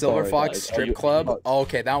did the Silver Sorry, Fox guys. strip club. Oh,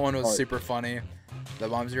 okay, that one was super funny. The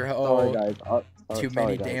bombs your Sorry, guys. too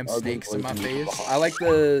many damn snakes in my face. I like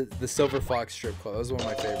the Silver Fox strip club. That was one of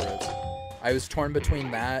my favorites. I was torn between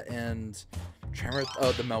that and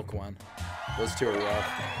the milk one. Those two are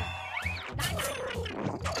rough.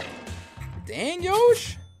 Dang,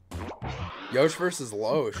 Yosh! Yosh versus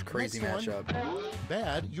Losh. Crazy Next one. matchup.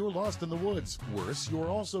 Bad, you're lost in the woods. Worse, you're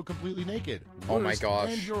also completely naked. Oh my Worst, gosh.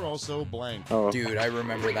 And you're also blank. Oh, Dude, I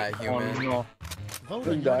remember that Oh human. no. Vote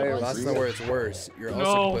on your That's devices. not where it's worse. You're also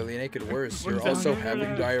No. completely naked. Worse, What you're is that? also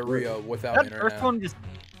having diarrhea without That internet. first one just.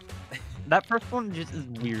 That first one just is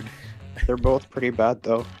weird. they're both pretty bad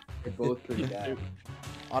though. They're both pretty bad.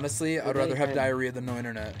 Honestly, I'd rather have diarrhea than no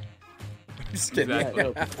internet. I'm just kidding.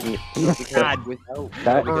 Exactly. God. Without,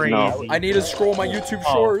 That Crazy. no. I need to scroll my YouTube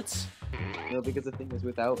Oh. shorts. no, because the thing is,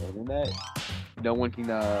 without internet, no one can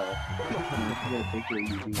get a picture of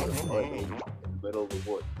you being in the middle of the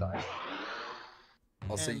woods.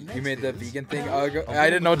 Also, And you next made the is vegan thing. a I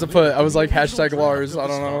didn't know what to put. I was like original hashtag Lars. draft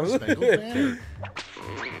I of the don't Star-Spangled know. Banner.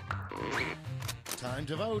 Time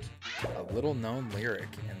to vote. A little known lyric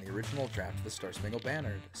in the original draft of the Star Spangled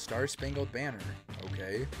Banner. Star Spangled Banner.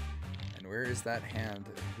 Okay. And where is that hand?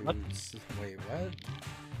 What? Wait, what?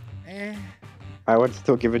 Eh. I would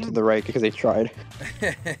still give it to the right because they tried.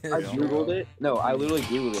 I googled it. No, I literally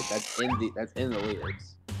googled it. That's in the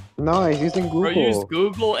lyrics. No, he's using Google. Bro, use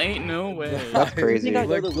Google? Ain't no way. That's crazy.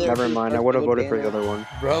 Never mind. I would have voted for the other one.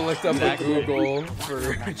 Bro looked up at Google for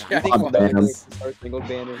Jackbox. Single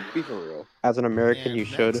banner. Be for real. As an American, you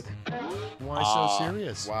should. Why so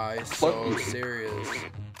serious? Why so serious?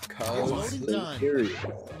 Cause Serious.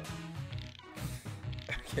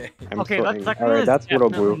 okay. Okay, Alright, that's Little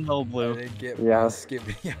Blue. No blue. I didn't get Yeah.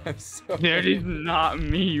 Skippy. I'm so That is not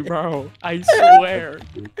me, bro. I swear.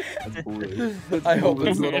 I hope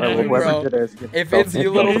it's Little Alright, Blue, whoever bro. did it, If it's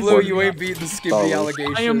you, Little Blue, you ain't beating the Skippy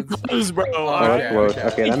allegations. I am close, bro. Oh, that's Okay, close. okay.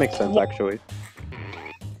 Okay, that makes sense actually.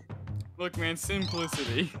 Look, man,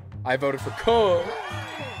 simplicity. I voted for Cole.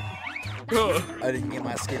 I didn't get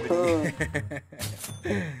my Skippy.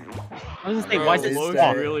 I was gonna say, Bro, why is it Logan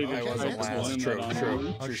swap? really I wasn't decided to last. blame True, that on true.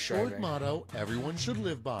 me. A True short striving. motto everyone should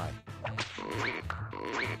live by.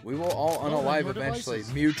 We will all unalive your eventually.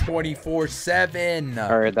 devices. Mew 24/7.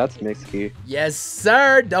 Alright, that's Mixkey. Yes,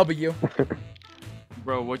 sir. W.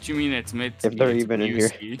 Bro, what you mean it's mid? If they're even in here.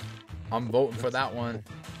 Mewski? I'm voting for that one.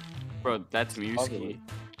 Bro, that's Mewski.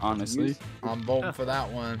 Honestly. I'm voting for that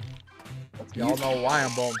one. Y'all know why I'm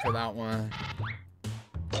voting for that one.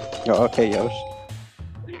 Yo, okay, Yosh.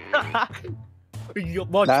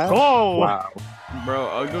 Let's That- go! Wow. Bro,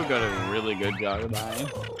 Uggo got a really good job of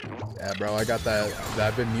that. Yeah, bro, I got that.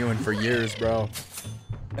 I've been mewing for years, bro.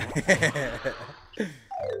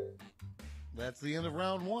 That's the end of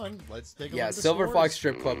round one. Let's take a Yeah, look at the Silver scores. Fox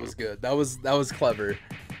Strip Club was good. That was clever.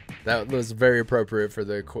 That was very appropriate for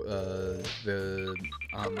the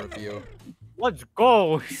review. Let's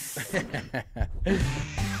go! Dude, the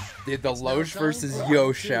It's now Loesch time versus for Yo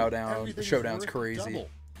round two. showdown. Everything's Showdown's worth crazy. double,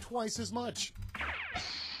 twice as much.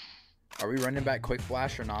 Are we running back Quick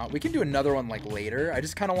Flash or not? We can do another one like later. I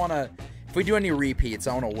just kind of want to. If we do any repeats,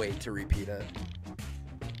 I want to wait to repeat it.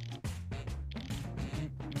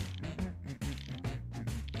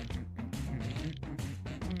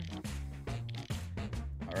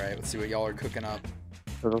 All right, let's see what y'all are cooking up.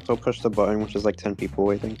 But also push the button, which is like 10 people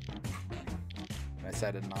waiting. I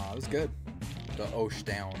said it. Nah, it was good. The Osh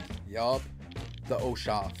down. Yup. The Osh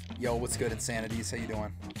off. Yo, what's good, Insanities? How you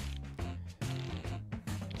doing?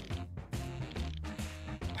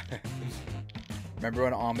 Remember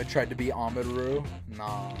when Ahmed tried to be Ahmedru?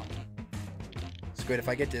 Nah. Squid, if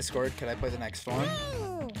I get Discord, could I play the next one?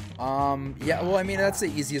 Yeah, well, I mean, that's the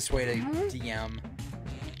easiest way to DM.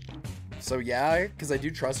 So yeah, because I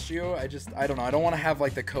do trust you. I don't know. I don't want to have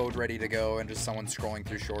like the code ready to go and just someone scrolling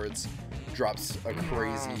through shorts drops a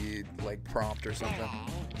crazy like prompt or something.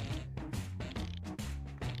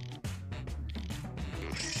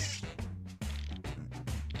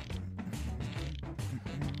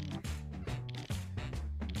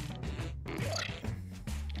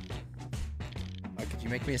 Could you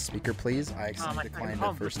make me a speaker, please? I accidentally declined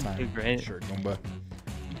it first time. Great. Sure, Goomba.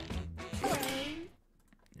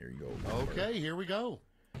 Here you go. Okay, here we go.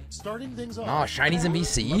 Starting things off. Nah, Shiny's in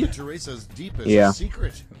VC? Mother Teresa's deepest Yeah.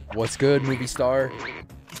 secret. What's good, movie star?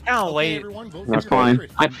 Can't Okay, wait. everyone, vote for That's your fine.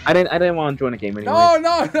 favorite. I didn't want to join a game anyway.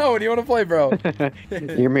 No. What do you want to play, bro?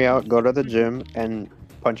 Hear me out. Go to the gym and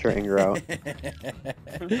punch your anger out.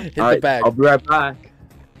 Hit All right, the bag. I'll be right back.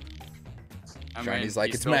 I Shiny's mean, like,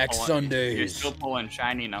 you're it's still Max You're Sundays. still pulling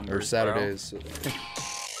shiny numbers, Or Saturdays.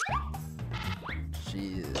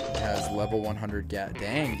 She has level 100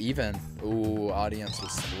 Dang, even. Ooh, audience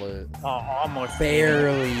was split. Oh, almost.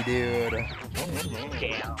 Barely, dude.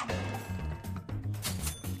 Damn.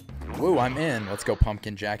 Woo, I'm in. Let's go,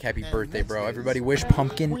 Pumpkin Jack. Happy And birthday, next bro. is Everybody wish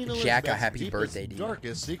Pumpkin Queen Jack a Elizabeth's happy deepest, birthday, dude.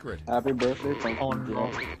 Darkest secret. Happy birthday, Pumpkin Oh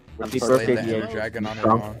no. Jack. Happy Slay birthday, the Diego. Ender Dragon on her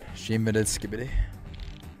Trump. own. She admitted skibbity.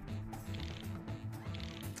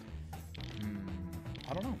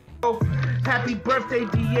 I don't know. Happy birthday,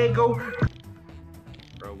 Diego.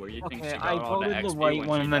 Bro, where you think Okay, she got I all the voted the XP right when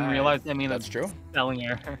one she and then died? realized I mean That's true. spelling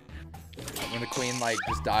error. When the queen like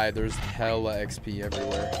just died, there's hella XP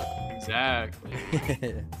everywhere. Exactly.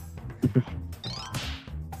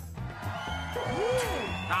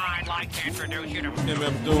 I'd like to introduce you to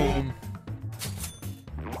MM Doom.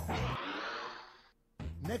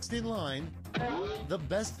 Next in line, the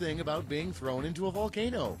best thing about being thrown into a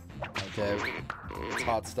volcano. Okay, it's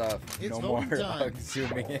hot stuff. It's No more voting time.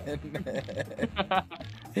 zooming in.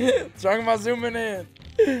 Talking about zooming in.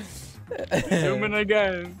 Zooming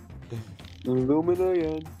again. Zooming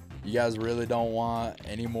again. You guys really don't want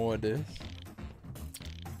any more of this?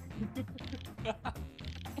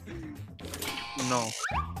 No.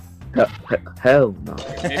 Hell no.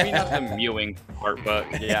 Maybe not the mewing part,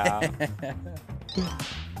 but yeah.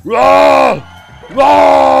 Roar!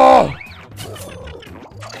 Roar!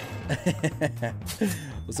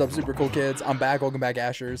 What's up, super cool kids? I'm back. Welcome back,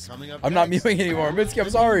 Ashers. Coming up I'm not next, muting anymore. Mitski, I'm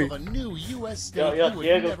sorry. A new U.S. state Yo, you would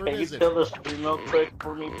Diego, never can you visit. kill the stream real quick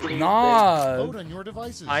for me, please? Nah. Vote on your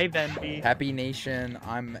devices. Hi, Benby. Happy Nation.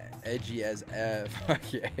 I'm edgy as F.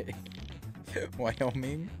 Okay.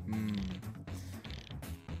 Wyoming.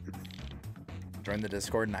 Join the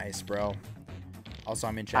Discord. Nice, bro. Also,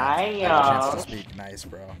 I'm in chat. Hi, I have a y'all. chance to speak. Nice,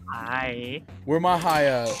 bro. Hi. Where my high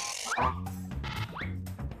at?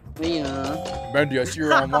 Yeah. Bendy, I see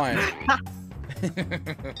you're online.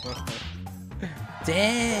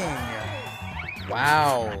 Dang.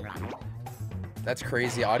 Wow. That's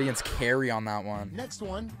crazy. Audience carry on that one. Next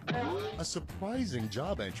one, a surprising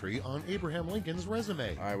job entry on Abraham Lincoln's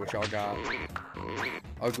resume. All right, what y'all got?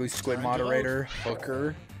 Ugly Squid moderator.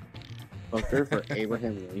 Hooker. Hooker for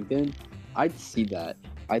Abraham Lincoln? I'd see that.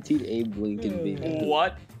 I'd see Abe Lincoln being.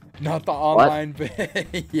 What? Not the online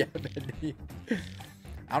bit. Yeah, Bendy.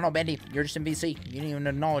 I don't know, Bendy. You're just in BC. You didn't even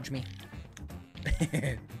acknowledge me.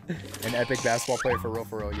 An epic basketball player for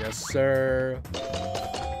real. Yes, sir.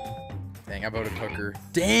 Dang, I voted Hooker.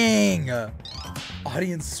 Dang!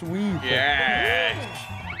 Audience sweep. Yeah.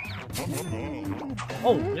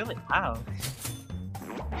 Oh, really? Wow.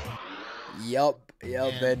 Yup,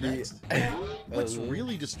 And Bendy. next, what's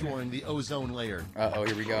really destroying the ozone layer? Uh-oh,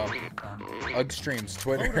 here we go. Ugg streams,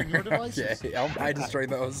 Twitter. Vote on your devices. Okay, how am I destroying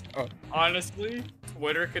the ozone? Honestly,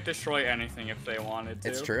 Twitter could destroy anything if they wanted to.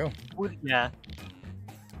 It's true. Yeah.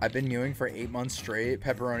 I've been mewing for 8 months straight.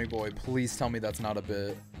 Pepperoni boy, please tell me that's not a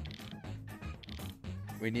bit.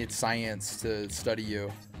 We need science to study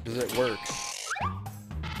you. Does it work?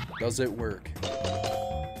 Does it work?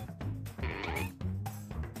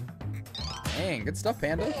 Dang, good stuff,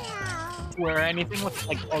 Panda. Where anything with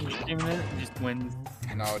like Ugg stream in it just wins.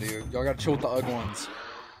 No, dude. Y'all gotta chill with the Ugg ones.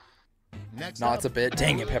 Next No, up, it's a bit.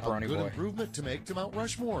 Dang it, a Pepperoni good boy. improvement to make to Mount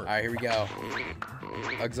Rushmore. Alright, here we go.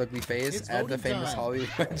 Ugg's ugly face. It's Add the voting famous time.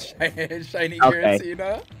 Hollywood shiny Okay.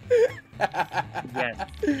 Cena. Yes.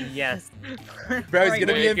 Yes. Bro, he's Right,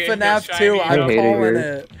 gonna be in make it FNAF shiny. 2. I'm I hate it calling here.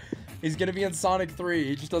 it. He's gonna be in Sonic 3.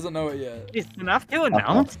 He just doesn't know it yet. Is enough to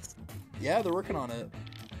announce? Yeah, they're working on it.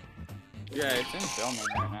 Yeah, it's in filming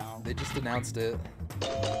right now. They just announced it.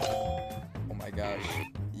 Oh my gosh.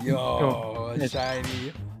 Yo, Oh,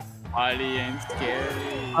 shiny. Audience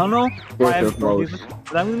scary. I don't know why I've Worth of told you most. this,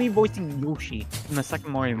 but I'm gonna be voicing Yoshi in the second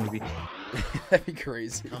Mario movie. That'd be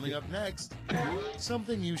crazy. Coming up next,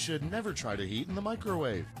 something you should never try to heat in the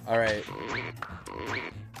microwave. Alright.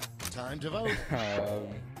 Time to vote.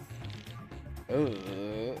 Ew.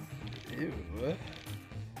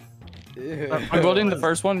 I'm voting the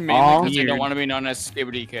first one mainly Aw. because I Weird. don't want to be known as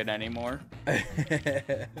Skibbity Kid anymore. I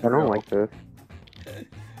don't like this.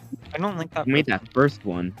 I don't like that. Who made that first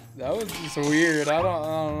one? That was just weird. I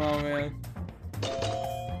don't know, man.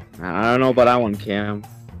 I don't know about that one, Cam.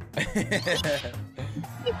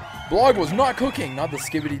 Blog was not cooking, not the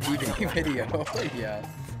Skibbity DVD video. Yeah.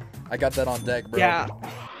 I got that on deck, bro. Yeah.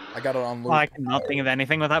 I got it on loop. Well, I cannot think of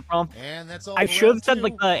anything with that problem. And that's all. I for should have round said two.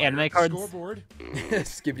 like the anime cards. Scoreboard.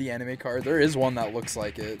 Skibbity anime card. There is one that looks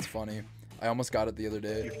like it. It's funny. I almost got it the other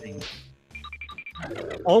day.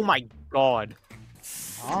 Oh my god.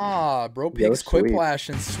 Ah, bro Yo, pigs sweet. Quiplash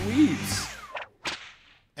and sweeps.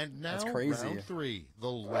 And now That's crazy. round three,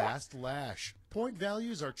 the last lash. Point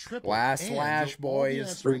values are triple. Last and lash, you'll all be boys.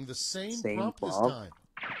 answering the same prompt this prompt. time.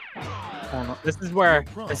 Oh no. This is where I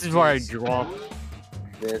draw. This is The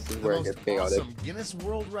where it most gets chaotic. awesome Guinness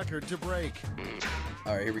World Record to break.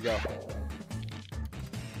 Alright, here we go.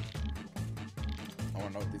 I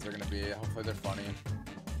wanna know what these are gonna be. Hopefully they're funny.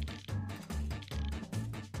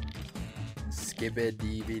 Skibbit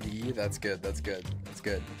DVD. That's good. That's good. That's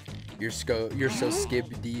good. You're so skib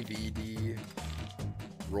DVD.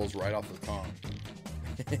 Rolls right off the tongue.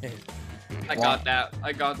 I got that.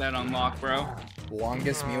 I got that on lock, bro.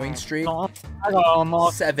 Longest mewing streak. I got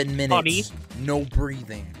unlocked. 7 minutes. Buddy. No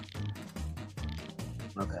breathing.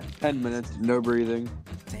 Okay. 10 minutes, no breathing.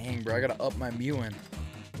 Dang, bro. I gotta up my mewing.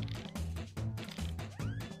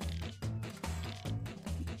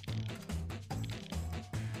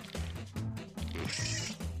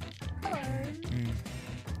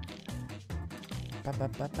 Ba, ba,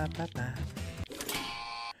 ba, ba, ba, ba.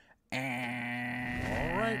 All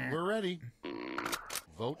right, we're ready.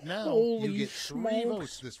 Vote now. Holy you get 3 smokes.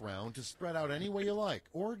 votes this round to spread out any way you like,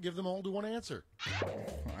 or give them all to one answer.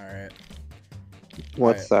 Alright.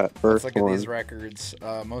 What's Alright, that first Let's look one? at these records.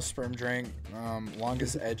 Most sperm drink,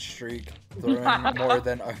 longest edge streak, throwing more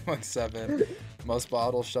than UGGMUGG 7, most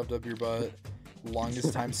bottles shoved up your butt,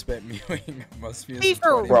 Longest time spent mewing must be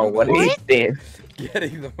Bro, what is this?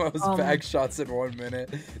 Getting the most bag shots in 1 minute.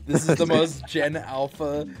 This is the most Gen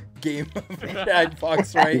Alpha game of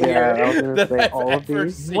Jackbox right Yeah, I was here gonna that say I've all of ever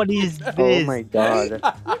these. seen. What is this? Oh my god.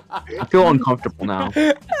 I feel uncomfortable now.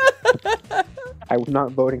 I was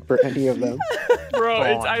not voting for any of them. Bro,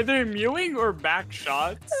 it's either mewing or back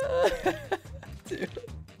shots. Dude,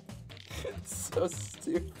 it's so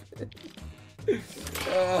stupid.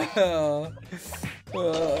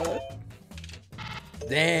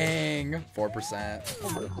 Dang,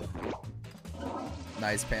 4%.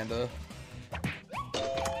 Nice, Panda.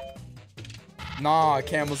 Nah,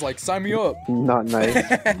 Cam was like, sign me up. Not nice.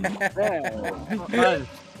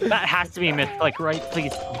 That has to be a myth. Like, right?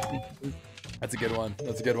 Please. That's a good one.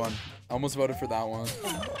 That's a good one. I almost voted for that one.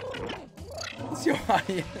 It's your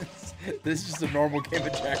audience. This is just a normal game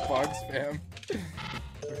of Jackbox, fam.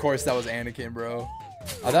 Of course, that was Anakin, bro.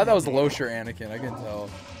 I thought that was Losher Anakin. I can tell.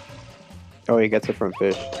 Oh, he gets it from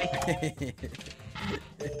fish.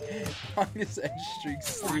 Longest edge streak,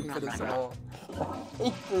 stupid as hell.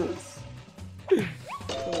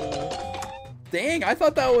 Dang, I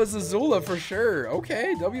thought that was Azula for sure.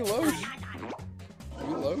 Okay, W Losh.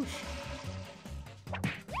 W Losh.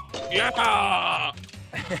 Yeah!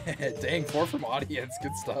 Dang, 4 from audience.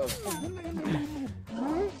 Good stuff.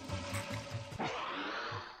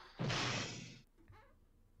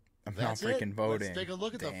 I'm not freaking voting. Let's take a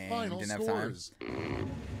look at Dang, the final didn't have scores. time.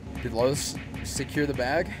 Did Los secure the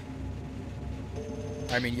bag?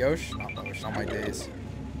 I mean, Yosh? Not Yosh, not my days.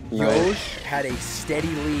 Yosh had a steady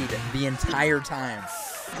lead the entire time.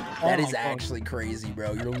 That is actually crazy,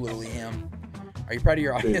 bro. You're literally him. Are you proud of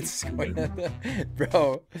your audience?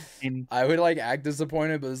 Bro, I would like act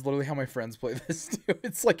disappointed, but it's literally how my friends play this too.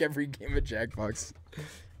 It's like every game of Jackbox.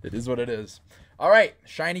 It is what it is. All right,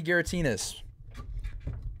 Shiny Giratinus.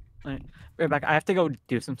 Right back. I have to go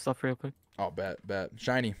do some stuff real quick. Oh, bet.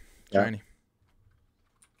 Shiny. Yeah. Shiny.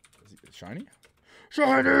 Is it shiny?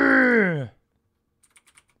 Shiny!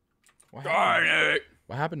 What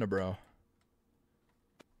happened to bro?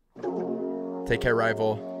 Take care,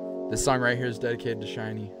 rival. This song right here is dedicated to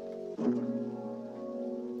Shiny.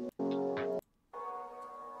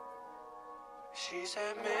 She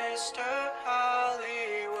said, Mr.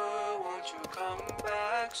 Hollywood, won't you come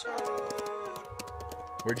back soon?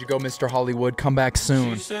 Where'd you go, Mr. Hollywood? Come back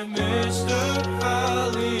soon. She said, Mr.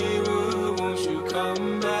 Hollywood, won't you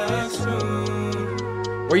come back soon?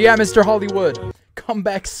 Where you at, Mr. Hollywood? Come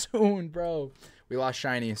back soon, bro. We lost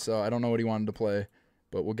Shiny, so I don't know what he wanted to play,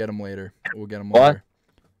 but we'll get him later. We'll get him later.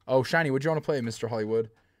 Oh, Shiny, what'd you want to play, Mr. Hollywood?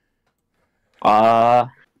 Yeah,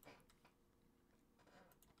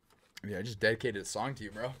 I just dedicated a song to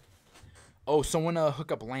you, bro. Oh, someone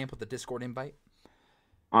hook up Lamp with the Discord invite?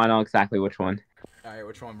 I know exactly which one. Alright,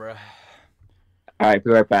 which one, bro? Alright,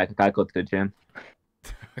 be right back. I gotta go to the gym.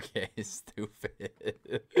 Okay, stupid.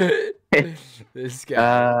 This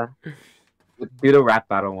guy. Do the rap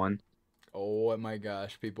battle one. Oh my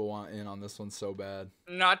gosh, people want in on this one so bad.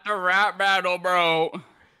 Not the rap battle, bro.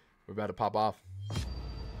 We're about to pop off.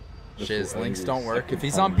 Shiz, links don't work. If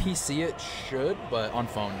he's on PC, it should, but on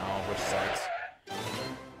phone, no, which sucks.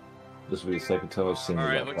 This will be the second time I've seen.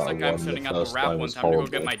 Alright, looks like I'm setting up the rap one. Time to go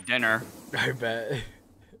get my dinner. I bet.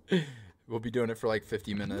 We'll be doing it for like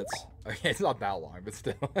 50 minutes. Okay, it's not that long, but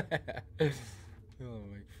still. Oh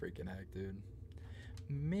my freaking heck, dude.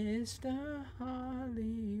 Mr.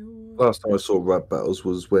 Hollywood. Last time I saw rap battles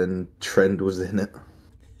was when Trend was in it.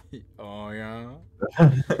 Oh yeah.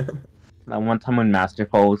 That one time when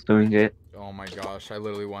Masterfall was doing it. Oh my gosh, I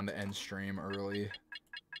literally wanted to end stream early.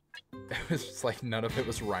 It was just like none of it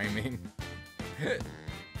was rhyming.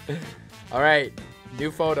 Alright,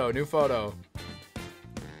 new photo.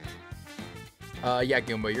 Yeah,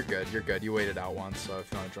 Goomba, you're good. You waited out once, so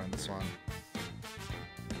if you want to join this one.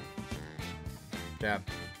 Yeah,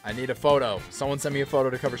 I need a photo. Someone send me a photo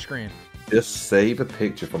to cover screen. Just save a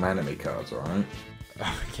picture from anime cards, alright?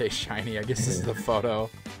 Okay, Shiny, I guess this is the photo.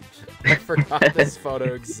 I forgot this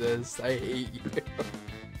photo exists. I hate you.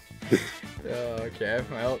 Okay,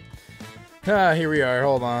 well. Here we are.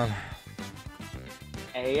 Hold on.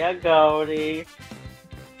 Hey, ya goaty.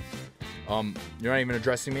 You're not even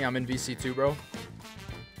addressing me. I'm in VC2, bro.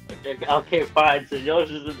 Okay, fine. So Yosh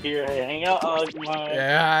isn't here. Hey, hang out, Ugma.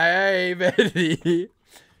 Yeah, hey, Betty.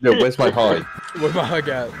 Yo, where's my hug? Where's my hug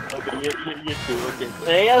at? Okay, you too. Okay.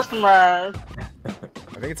 Hey, yes, man. I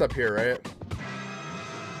think it's up here, right?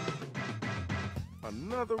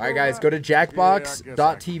 Alright, guys, go to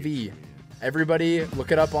jackbox.tv. Everybody,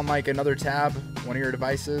 look it up on like another tab, one of your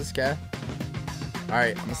devices, okay?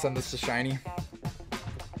 Alright, I'm gonna send this to Shiny.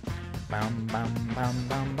 Bam, bam, bam,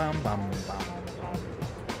 bam, bam, bam, bam.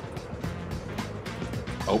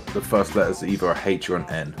 Oh, the first letter's either a H or an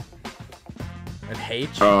N. An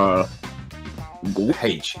H?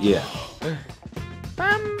 H, yeah.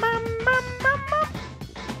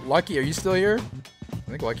 Lucky, are you still here? I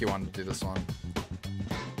think Lucky wanted to do this one.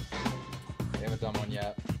 They haven't done one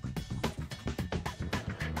yet.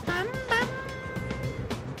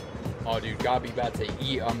 Oh, dude, gotta be about to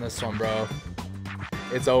eat on this one, bro.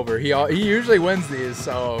 It's over. He usually wins these,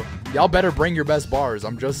 so y'all better bring your best bars.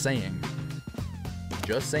 I'm just saying.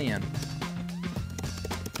 Just saying.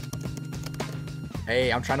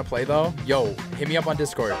 Hey, I'm trying to play, though. Yo, hit me up on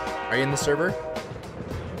Discord. Are you in the server?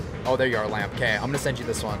 Oh, there you are, Lamp. Okay, I'm gonna send you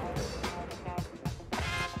this one.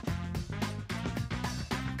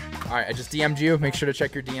 Alright, I just DM'd you. Make sure to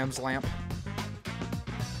check your DMs, Lamp.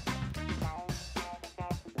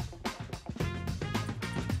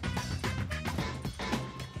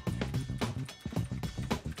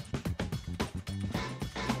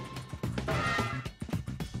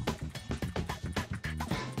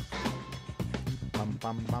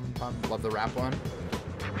 Love the rap one.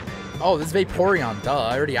 Oh, this is Vaporeon. Duh,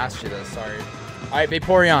 I already asked you this. Sorry. All right,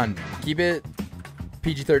 Vaporeon. Keep it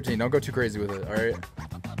PG-13. Don't go too crazy with it. All right.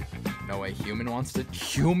 No way. Human wants to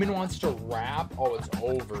rap. Oh, it's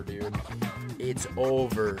over, dude. It's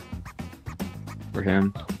over. For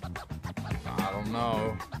him. I don't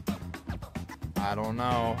know. I don't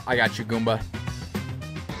know. I got you, Goomba.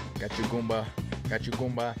 Got you, Goomba. Got you,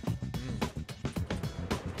 Goomba.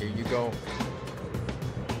 Here you go.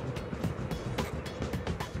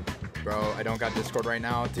 Bro, I don't got Discord right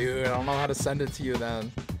now. Dude, I don't know how to send it to you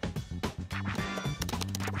then.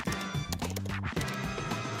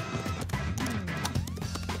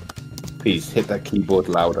 Please hit that keyboard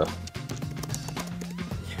louder.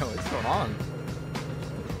 Yo, what's going on?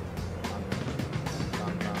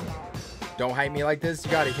 Don't hype me like this. You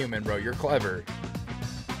got a human, bro. You're clever.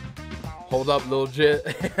 Hold up, little Jit.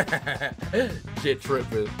 Jit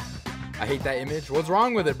tripping. I hate that image. What's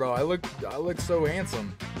wrong with it, bro? I look so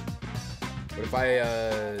handsome. What if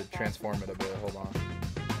I transform it a bit? Hold on. Can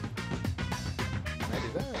I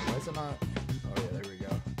do that? Why is it not? Oh yeah, there we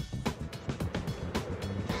go.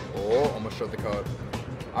 Oh, almost showed the code.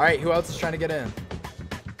 All right, who else is trying to get in?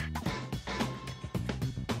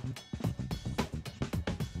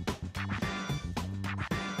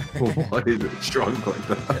 Why is it strong like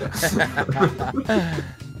that?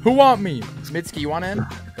 Who want me? Mitski, you want in?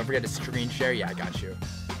 Don't forget to screen share. Yeah, I got you.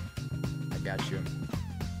 I got you.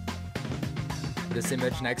 This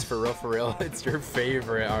image next for real. It's your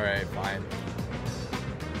favorite. All right, fine.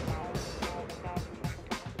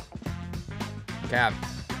 Cap.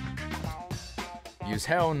 Use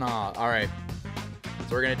hell nah. All right. That's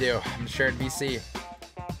what we're gonna do. I'm gonna share it in VC.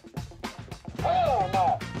 Hell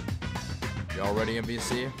no. Y'all ready in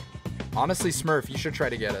VC? Honestly, Smurf, you should try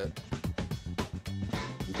to get it.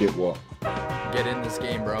 Get what? Get in this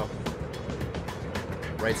game, bro.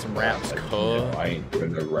 Write some raps, Yeah, I ain't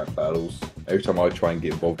doing no rap battles. Every time I try and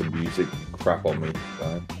get involved in music, you crap on me.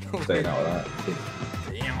 So I'm staying out of that.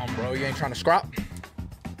 Damn, bro, you ain't trying to scrap.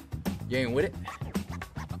 You ain't with it.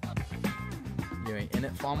 You ain't in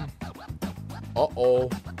it, fam. Uh-oh.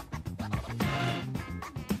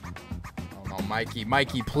 Oh no, Mikey.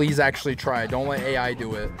 Mikey, please actually try. Don't let AI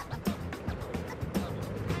do it.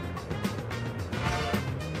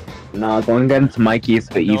 No, going against Mikey is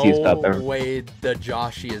the easiest stuff ever. No way the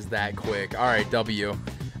Joshi is that quick. All right, W.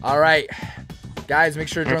 All right. Guys, make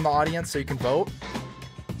sure to join the audience so you can vote.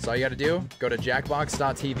 That's all you got to do. Go to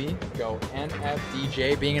jackbox.tv. Go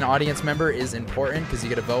NFDJ. Being an audience member is important because you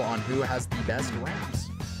get to vote on who has the best raps.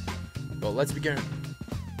 Well, let's begin.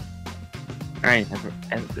 All right.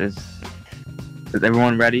 Is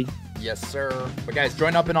everyone ready? Yes, sir. But guys,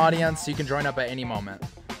 join up in audience so you can join up at any moment.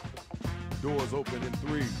 Doors open in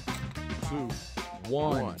 3, 2,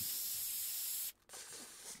 1.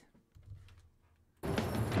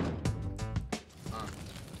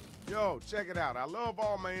 Yo, check it out. I love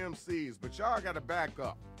all my MCs, but y'all gotta back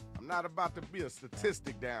up. I'm not about to be a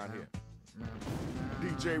statistic down here.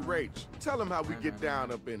 DJ Rach, tell him how we get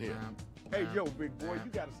down up in here. Hey, yo, big boy, you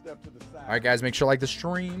gotta step to the side. All right, guys, make sure to like the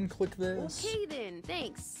stream. Click this. Okay, then.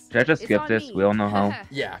 Thanks. Should I just skip this? Me. We all know how.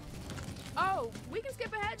 Yeah. Oh, we can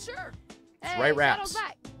skip ahead, sure. Right raps.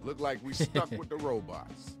 Look like we stuck with the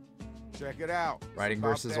robots. Check it out. Writing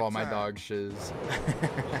versus all my dog shiz.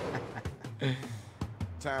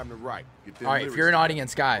 Time to write. All right, if you're an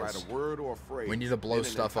audience, guys, write a word or a phrase, we need to blow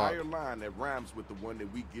stuff up. An entire line that rhymes with the one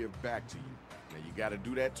that we give back to you. Now you got to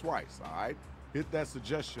do that twice, all right? Hit that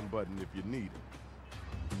suggestion button if you need it.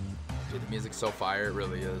 Dude, the music's so fire, it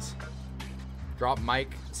really is. Drop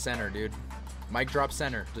mic center, dude. Mic drop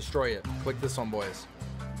center. Destroy it. Click this one, boys.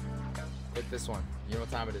 Click this one. You know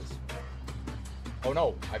what time it is. Oh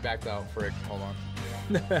no, I backed out. Frick. Hold on.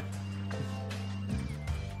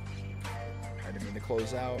 I didn't mean to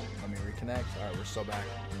close out. Let me reconnect. Alright, we're still back.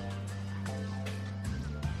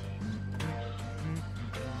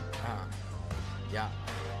 Yeah.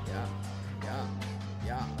 Yeah. Yeah.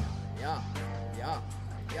 Yeah. Yeah. Yeah.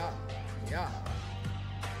 Yeah. Yeah.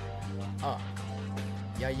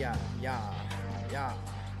 Yeah, yeah, yeah, yeah.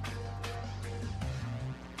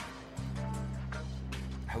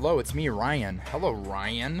 Hello, it's me, Ryan. Hello,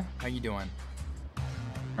 Ryan. How you doing?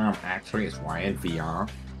 Actually, it's Ryan VR.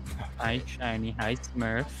 Hi, Shiny. Hi,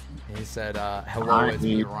 Smurf. He said, hello, it's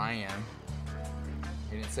me, Ryan.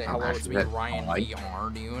 He didn't say, hello, it's me, Ryan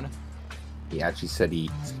VR, dude. He actually said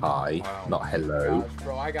he's hi, not hello. Gosh,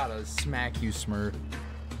 bro, I gotta smack you, Smurf.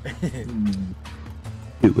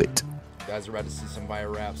 Do it. You guys are about to see some fire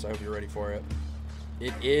raps. I hope you're ready for it.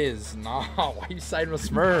 It is. Nah, why are you siding with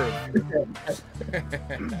Smurf?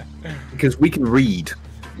 Because we can read.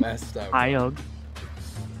 Messed up. Hi, Ugg.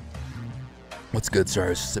 What's good, sir? I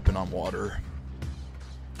was sipping on water.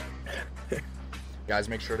 Guys,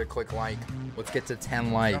 make sure to click like. Let's get to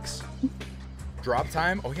 10 likes. Drop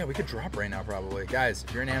time? Oh, yeah, we could drop right now, probably. Guys,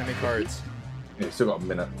 if you're in anime cards. Yeah, still got a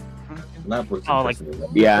minute. Oh, like,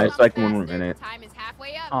 yeah, it's like 1 more minute. Time is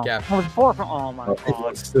halfway up. Oh, yeah. Oh my god.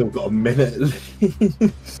 I've still got a minute. You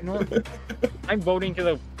know what? I'm voting to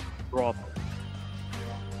the drop.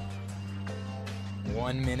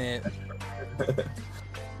 1 minute.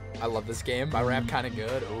 I love this game. My rap kind of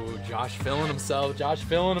good. Ooh, Josh feeling himself. Josh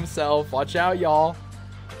feeling himself. Watch out, y'all.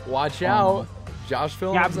 Watch out. Josh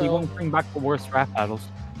feeling Yeah, himself. we won't bring back the worst rap battles.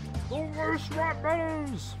 The worst rap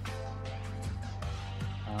battles.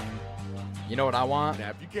 You know what I want? Now,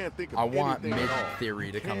 if you can't think of I want anything mid at all,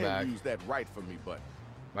 theory to you come can back. Use that right for me button.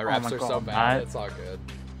 My raps my are so God, bad. It's all good.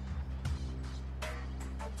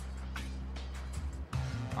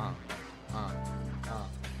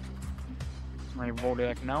 My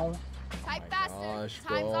vote now. Type faster. Gosh,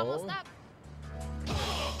 Time's bro. almost up.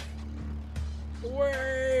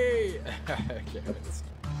 Wait. Okay,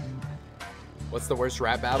 what's the worst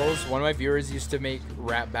rap battles? One of my viewers used to make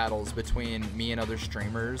rap battles between me and other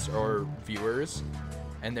streamers or viewers,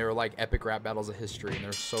 and they were like epic rap battles of history, and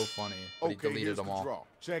they're so funny. But he deleted here's them the all. draw.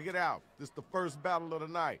 Check it out. This is the first battle of the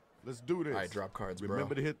night. Let's do this. All right, drop cards, bro.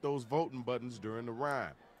 Remember to hit those voting buttons during the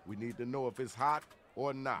rhyme. We need to know if it's hot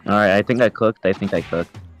or not. Alright, I think I cooked.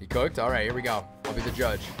 He cooked? All right, here we go. I'll be the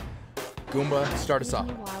judge. Goomba, start us off.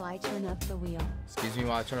 Excuse me while I turn up the wheel. Excuse me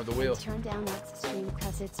while I turn up the wheel. Turn down that stream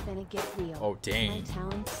cause it's gonna get real. Oh, dang. My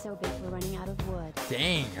talent's so big we're running out of wood.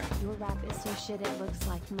 Dang. Your rap is so shit it looks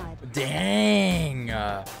like mud. Dang.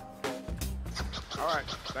 All right,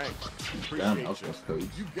 thanks. Damn, Appreciate that was you. close.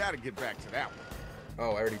 You gotta get back to that one.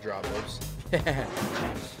 Oh, I already dropped those.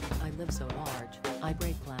 I live so large, I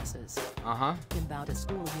break glasses. Uh-huh. About a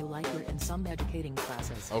school you like we're in some educating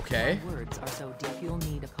classes. Okay. My words are so deep you'll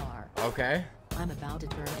need a car. Okay. I'm about to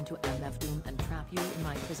turn into MF Doom and trap you in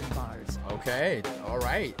my prison bars. Okay. All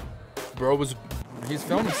right. Bro was... He's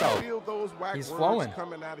filming himself. Feel those whack He's words flowing.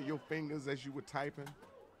 coming out of your fingers as you were typing.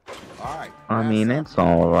 All right. I mean, it's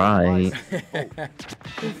alright.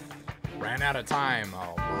 Ran out of time.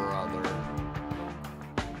 Oh, brother.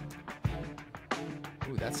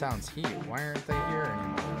 Ooh, that sounds heat. Why aren't they here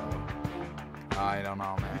anymore, bro? I don't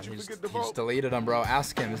know, man. He's deleted him, bro.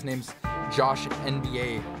 Ask him. His name's Josh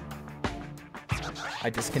NBA. I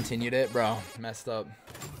discontinued it, bro. Messed up.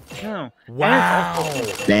 No. Wow.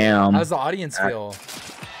 Damn. How's the audience feel?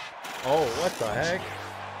 Oh, what the heck?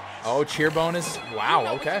 Oh, cheer bonus.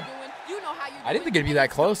 Wow, okay. I didn't think it'd be that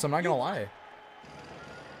close. I'm not going to lie.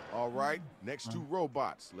 All right, next two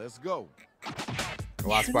robots. Let's go. The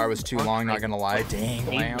last bar was too long, not going to lie. Dang,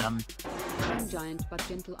 lamb. I'm giant but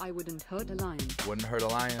gentle, I wouldn't hurt a lion. Wouldn't hurt a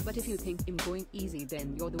lion. But if you think I'm going easy,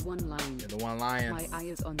 then you're the one lion. You're the one lion. My eye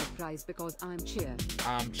is on the prize because I'm cheer.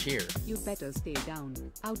 I'm cheer. You better stay down,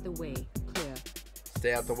 out the way, clear.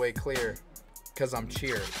 Stay out the way clear, because I'm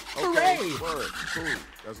cheer. Okay, Hooray! word, cool.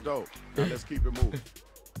 That's dope. Now let's keep it moving.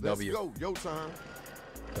 Let's W. go, your turn.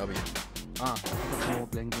 W. More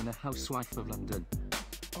bling than a housewife of London.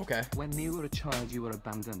 Okay. When you were a child, you were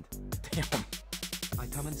abandoned. Damn. I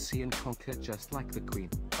come and see and conquer just like the queen.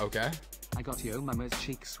 Okay. I got your mama's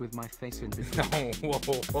cheeks with my face in between. No,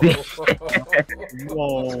 Whoa,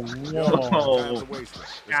 Whoa.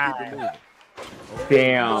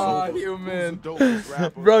 Damn. Oh, human.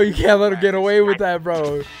 Bro, you can't let him get away with that,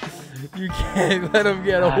 bro. You can't let him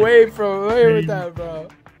get away with that, bro.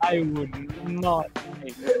 I would not.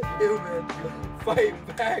 Human,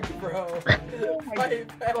 fight back, bro. Fight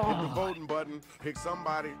back. Hit the voting button. Pick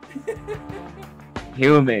somebody.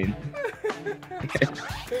 human.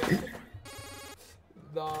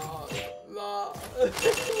 Nah.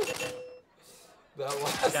 That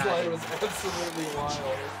last line was absolutely wild.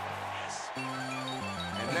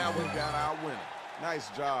 And now we got our winner. Nice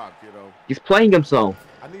job, kiddo. He's playing himself.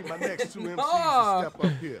 I need my next two MCs to step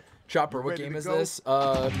up here. Chopper, You what ready game to is go? this?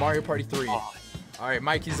 Mario Party 3. Oh. Alright,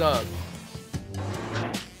 Mikey's up.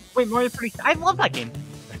 Wait, Mario Party. I love that game.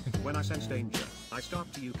 When I sense danger, I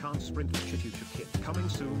start to you can't sprint with shit you should kit. Coming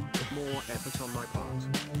soon, more effort on my part.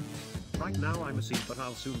 Right now I'm a seed, but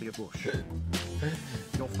I'll soon be a bush.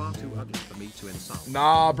 You're far too ugly for me to insult.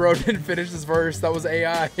 Nah, bro, didn't finish this verse. That was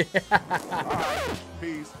AI. Alright,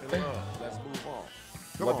 peace and love. Let's move on.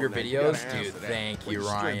 Come Love on your now, you videos, gotta answer dude. that. Thank Where you,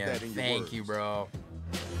 strip Ryan. that in your Thank words. you, bro.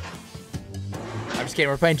 I'm just kidding.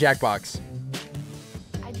 We're playing Jackbox.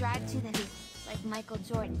 I drive to the hoop like Michael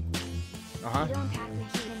Jordan. Uh-huh. You don't pack the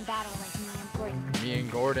heat in battle like me and Gordon. Me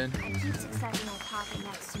and Gordon. I keep success in my pocket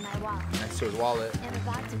next to my wallet. Next to his wallet. I'm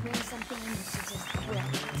about to bring something in you should just quit.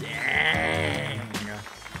 Dang.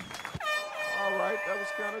 Alright, that was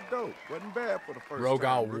kind of dope. Wasn't bad for the first Bro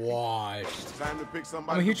got time. washed. It's time to pick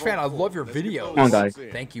somebody I'm a huge to fan. I vote love for. your Let's get videos. those Come on, guys. votes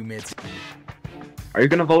in. Thank you, Mitz. Are you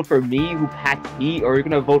gonna vote for me who packed heat, or are you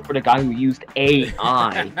gonna vote for the guy who used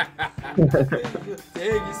AI?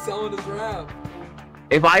 Dang, he's selling his rap.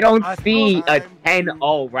 If I don't see a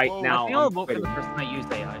 10-0 right now, I feel I'll I'm vote for the quitting. person that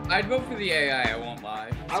used AI. I'd vote for the AI, I won't lie.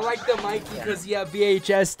 I like the Mikey because he had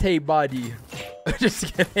VHS tape body.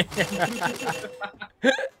 Just kidding.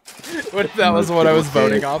 What if that was what I was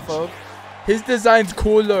voting off of? His design's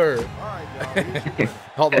cooler.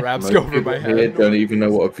 All the raps go over my Here head. don't even know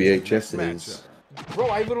what a VHS is. Bro,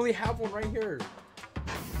 I literally have one right here.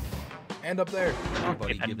 And up there.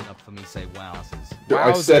 Everybody giving up for me say wowzers.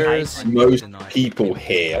 I said Trousers. most people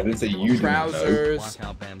here. I didn't say you didn't know. Trousers. Like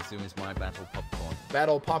how Bamzoo is my battle popcorn.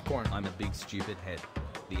 Battle popcorn. I'm a big stupid head.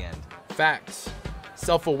 The end. Facts.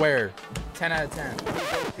 Self-aware. 10 out of 10.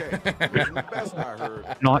 Okay. Wasn't the best I heard.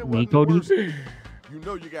 Not It me, wasn't Cody. worse. You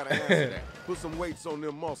know you gotta answer that. Put some weights on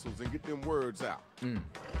them muscles and get them words out.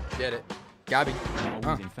 Get it. Gabby. I'm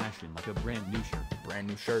always in fashion, like a brand new shirt. Brand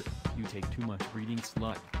new shirt. You take too much breeding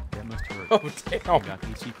slut. That must hurt. Oh, damn. I got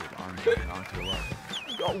a secret arm onto the love.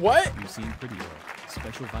 What? You seem pretty well.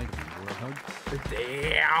 Special vitamin or a hug?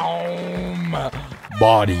 Damn.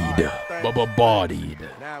 Bodied. Bubba bodied.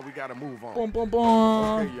 Now we gotta move on. Boom, boom,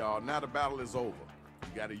 boom. Okay, y'all. Now the battle is over.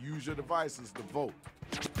 You gotta use your devices to vote.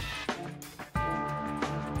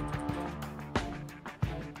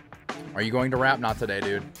 Are you going to rap? Not today,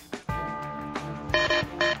 dude.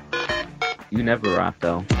 You never rap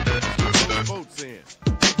though. Votes in.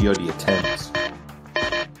 You're the attempts.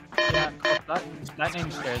 Yeah, that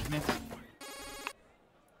name scares me.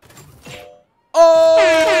 Oh!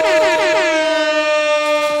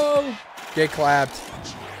 Get clapped.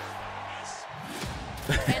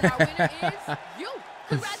 And our winner is you.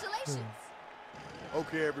 Congratulations.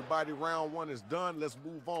 Okay, everybody, round one is done. Let's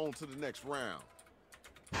move on to the next round.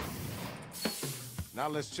 Now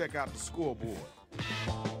let's check out the scoreboard.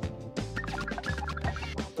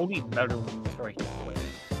 Only better choice.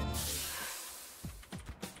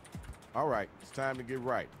 All right, it's time to get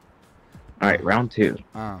right. Alright, round 2.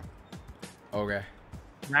 Okay.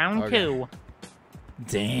 Round Okay. 2.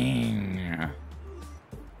 Dang.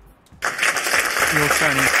 Yo,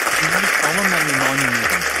 Sonny, you gotta tell them that you're mourning me.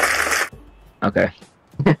 Okay.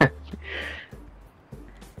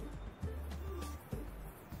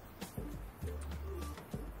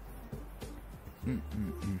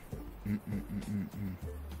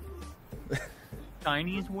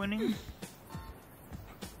 Chinese winning?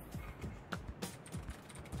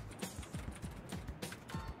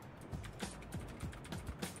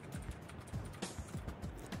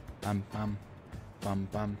 Bum,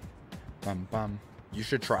 bum. You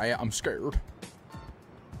should try it. I'm scared.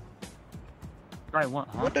 Right, what?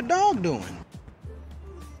 Huh? What the dog doing?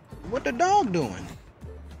 What the dog doing?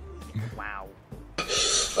 Wow.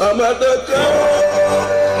 I'm at the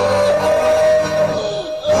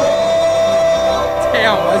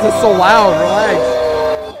Damn, why is it so loud? Relax.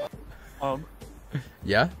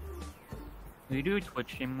 Yeah? We do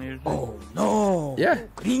Twitch stream music. Oh no! Yeah.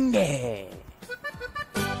 Gringe!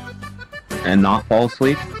 And not fall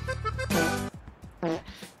asleep?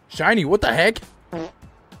 Shiny, what the heck?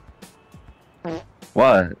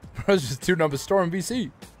 What? I was just tuning up a store in BC.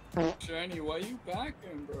 Shiny, why you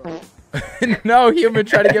backing, bro? No, human,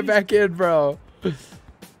 try to get back in, bro.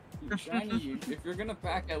 Shiny, if you're gonna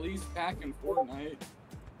pack, at least pack in Fortnite.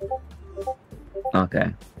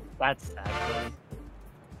 Okay. That's sad, buddy.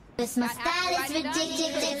 He's doing it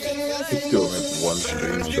one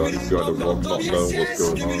stream, Shiny got the one not knowing what's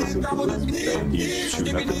going on until and he's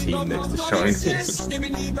shooting at the team next to Shiny.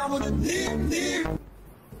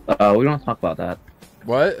 We don't talk about that.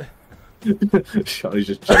 What? Shiny's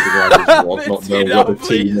just checking around his wall, not knowing what the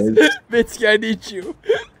team is. Mitski, I need you.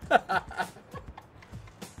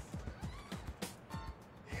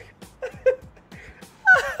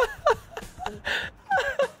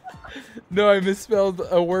 No, I misspelled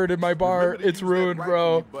a word in my bar. It's ruined,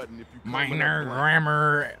 bro. Minor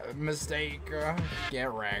grammar mistake. Get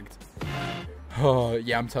wrecked. Oh,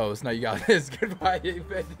 yeah, I'm toast. Now you got this. Goodbye, baby.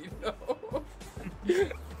 No.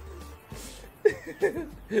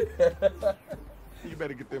 You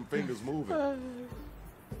better get them fingers moving.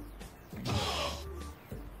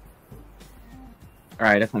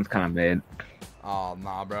 Alright, this one's kind of mid. Oh,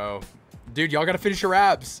 nah, bro. Dude, y'all gotta finish your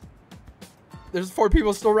raps. There's 4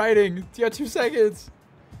 people still writing. You got 2 seconds.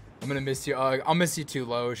 I'm gonna miss you. I'll miss you too,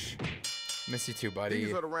 Loesch. Miss you too, buddy.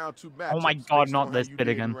 These are the round 2 matchups. Oh my god, based not on this how you bit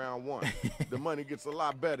did in again. Round 1. The money gets a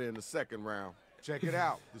lot better in the second round. Check it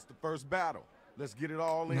out. This is the first battle. Let's get it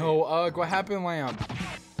all in. No, what happened, Lamp?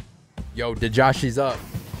 Yo, did Joshy's up?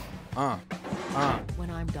 When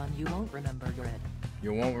I'm done, you won't remember your ed.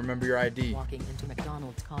 You won't remember your ID. Walking into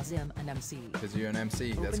McDonald's cause him an MC. Because you're an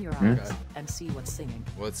MC. Open That's your okay. eyes and see what's singing.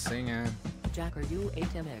 What's singing? Jack, are you 8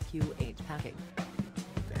 you 8 packing?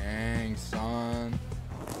 Dang, son.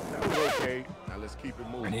 That was okay. Now let's keep it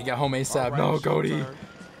moving. I need to get home ASAP. All right, No, it's your Cody. turn.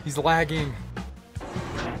 He's lagging.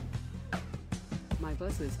 My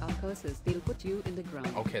verses are curses, they'll put you in the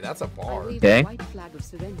ground. Okay, that's a bar. I wave Okay. a white flag of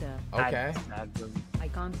surrender. Okay. I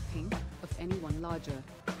can't think of anyone larger.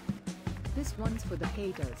 This one's for the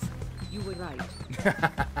haters. You were right.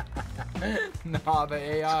 Nah, the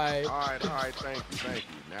AI. All right, thank you.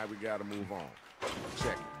 Now we gotta move on.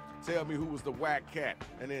 Check it. Tell me who was the whack cat,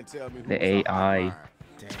 and then tell me who The was the AI. hot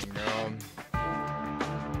Dang, bro.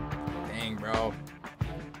 Dang, bro.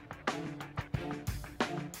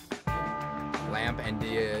 Lamp and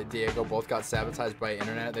Diego both got sabotaged by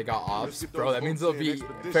internet. They got offs. Bro, that means it'll be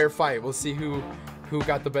fair fight. We'll see who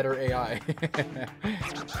got the better AI.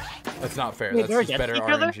 That's not fair. Wait, That's they're just better against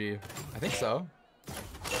each other? RNG. I think so.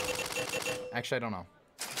 Actually, I don't know.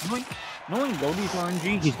 Knowing Goldie's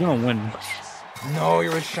RNG, he's gonna win. No,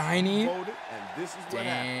 you're a shiny. voted, and this is what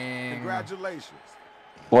happened. Congratulations.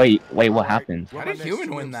 Wait, what happened? How did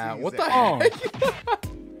Human win that? What the Oh. heck?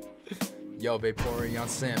 Yo, Vapor, you on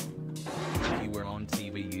simp. If you were on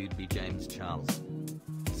TV, you'd be James Charles.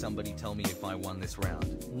 Somebody tell me if I won this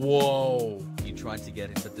round. Whoa. You tried to get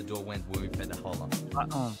it, but the door went whoop and a holler.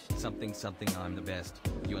 Something, I'm the best.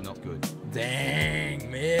 You're not good. Dang,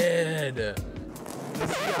 mid.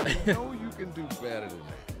 I know you can do better than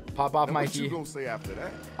that. Pop off, Now, Mikey. What you gonna say after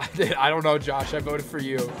that? I don't know, Josh. I voted for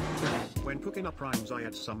you. When cooking up rhymes, I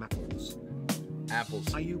add some apples.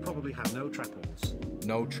 Apples. You probably have no trapples.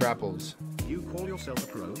 No trapples. You call yourself a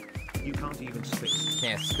pro? You can't even spit.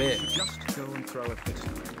 Can't spit. You just go and throw a fist.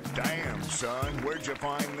 Damn, son, where'd you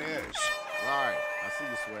find this? All right, I see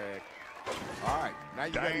you, swag. All right, now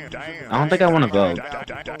you I don't think I want to vote.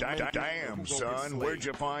 Damn, son, where'd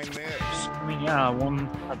you find this? I mean, yeah, one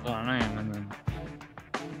has a name and then.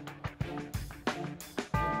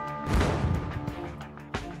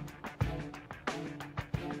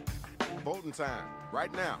 Voting time,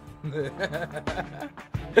 right now.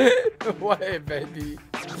 What, baby?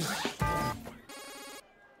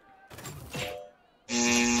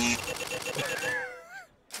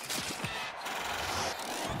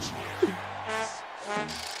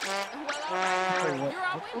 You're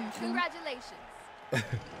all winning. Congratulations. I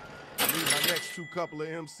need my next 2 couple of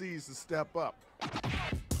MCs to step up.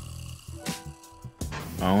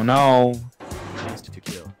 Oh no. Dressed to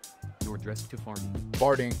kill. You're dressed to farting.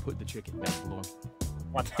 Farting. Put the chicken back below.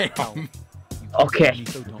 What the hell? Okay.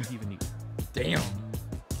 So don't even eat. Damn.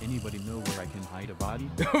 Anybody know where I can hide a body?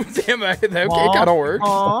 Damn, that kind of works.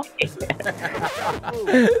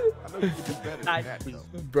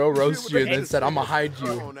 Bro roasted you and then said, I'm gonna hide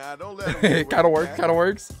you. Kind of works, kind of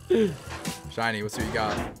works. Shiny, what's what you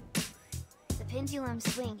got? The pendulum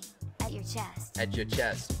swinging at your chest. At your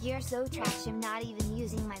chest. You're so trash, I'm not even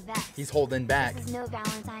using my best. He's holding back. This is no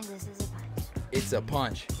Valentine's, this is a punch. It's a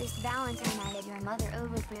punch. This Valentine I had your mother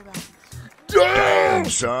over for lunch. Damn,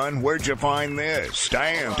 son, where'd you find this?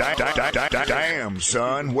 Damn,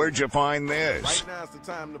 son, where'd you find this? Right now's the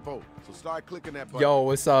time to vote, so start clicking that button. Yo,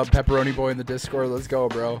 what's up, Pepperoni Boy in the Discord? Let's go,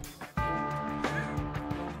 bro. I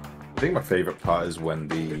think my favorite part is when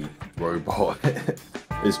the robot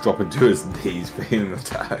is dropping to his knees being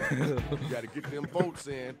attacked. You gotta get them votes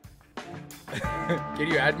in. Can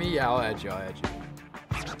you add me? Yeah, I'll add you.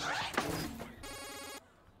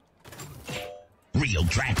 Real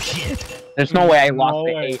trap shit. There's no way I lost No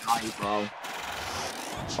the way. AI, bro.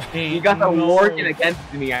 You guys are working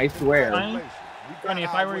against me, I swear. Funny,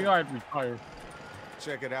 if I were you, I'd retire.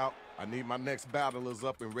 Check it out. I need my next battlers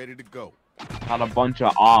up and ready to go. Not a bunch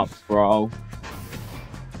of ops, bro.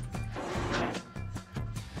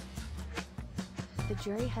 The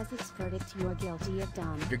jury has its verdict. You are guilty of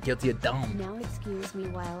dumb. You're guilty of dumb. Now excuse me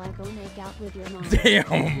while I go make out with your mom.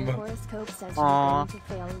 Damn. Your horoscope says Aw. you're going to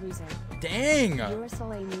fail, loser. Dang. Your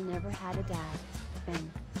Salami never had a dad.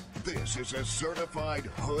 Finn. This is a certified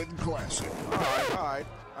hood classic. All right.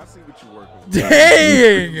 I see what you're working with.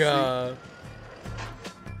 Dang.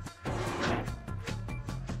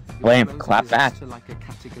 Blame, clap back. To like a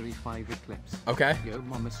category 5 eclipse. Okay. Your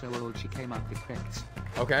mom is so old she came out with cricks.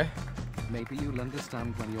 Okay. Maybe you'll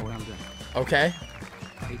understand when you're older. Okay.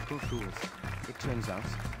 April Fools. It turns out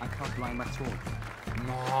I can't rhyme at all.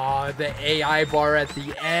 No, the AI bar at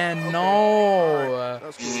the end. No.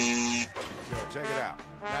 That's cool. Yo, check it out.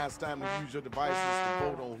 Now it's time to use your devices to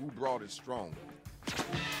vote on who brought it strong.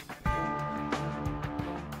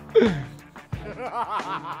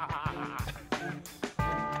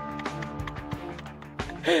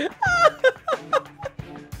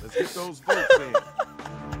 Let's get those votes in.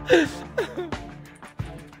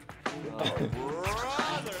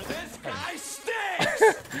 Brother, this guy stinks!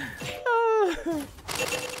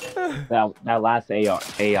 That last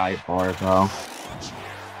AI bar, bro. All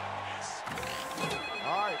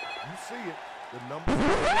right, you see it. The numbers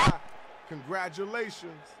are high.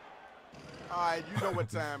 Congratulations. All right, you know what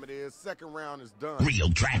time it is. Second round is done.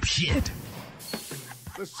 Real trap shit.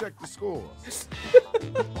 Let's check the scores.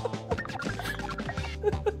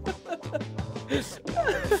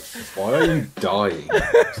 Why are you dying?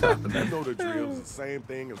 What's You happening? know the drill is the same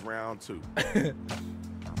thing as round 2.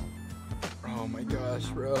 Oh my gosh,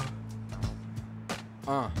 bro.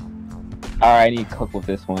 Alright, I need to cook with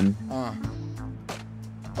this one.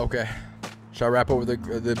 Okay. Should I rap over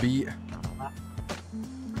the beat?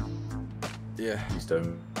 Yeah. Please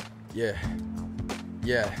don't. Yeah.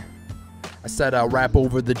 Yeah. I said I'll rap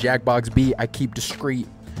over the Jackbox beat. I keep discreet.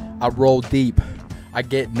 I roll deep. I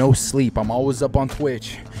get no sleep. I'm always up on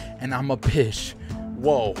Twitch. And I'm a pish.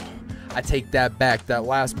 Whoa. I take that back. That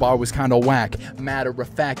last bar was kind of whack. Matter of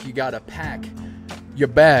fact, you gotta pack your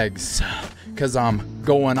bags. Cause I'm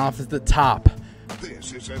going off at the top.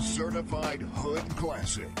 This is a certified hood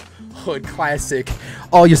classic. Hood classic.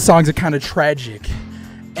 All your songs are kind of tragic.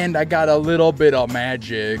 And I got a little bit of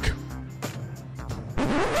magic.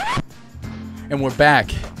 And we're back.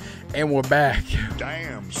 And we're back.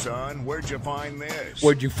 Damn, son, where'd you find this?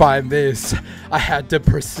 Where'd you find this? I had to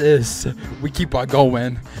persist. We keep on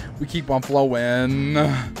going. We keep on flowing.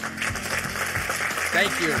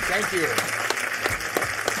 Thank you. Thank you.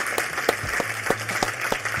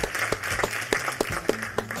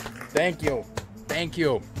 Thank you. Thank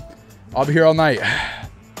you. I'll be here all night.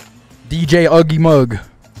 DJ UGGMUGG.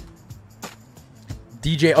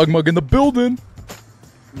 DJ UGGMUGG in the building.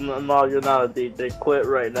 No, you're not a DJ. Quit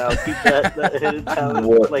right now. Keep that hidden talent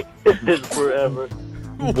What? like hidden forever.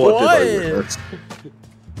 What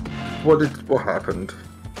happened?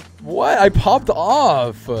 What? I popped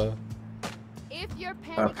off.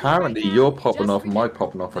 Apparently, you're popping off and my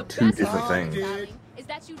popping off are two different things. Is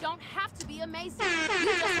that you don't have to be amazing. You just have to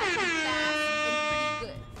be fast and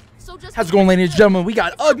pretty good. So just How's it going, ladies and gentlemen? We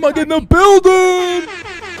got UGGMUGG in the building.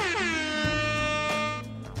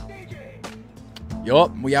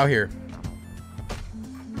 Yup, we out here.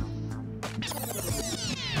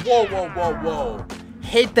 Whoa, whoa, whoa, whoa.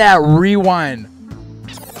 Hit that rewind.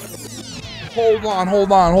 Hold on,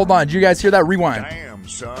 hold on, hold on. Did you guys hear that rewind? Damn,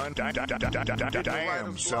 son.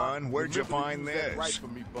 Damn, son, where'd you find this? Right for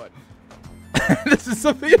me, bud. This is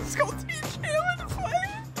something a school teacher would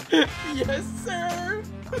play. Yes, sir.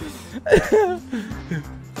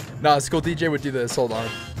 Nah, school DJ would do this. Hold on.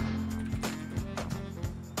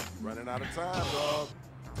 Running out of time, dog.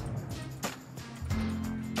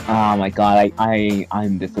 Oh my god,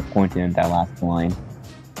 I'm disappointed in that last line.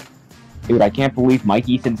 Dude, I can't believe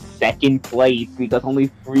Mikey's in second place because only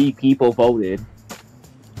 3 people voted.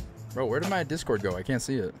 Bro, where did my Discord go? I can't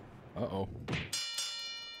see it. Uh-oh.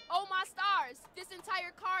 oh my stars, this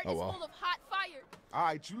entire card Oh, is well. full of hot fire. All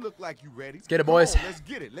right, you look like you ready. Let's get it, Come boys. on, let's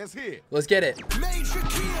get it. Let's hear it. Let's get it.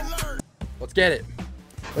 Let's get it.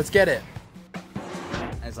 Let's get it.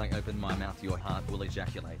 As I open my mouth, your heart will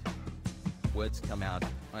ejaculate. Words come out.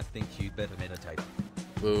 I think you'd better meditate.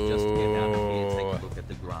 Just get out of here and take a look at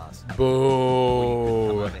the grass.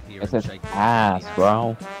 Boo. This is ass,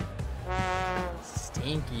 bro.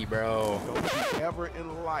 Stinky, bro. Don't you ever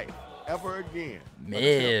in life, ever again,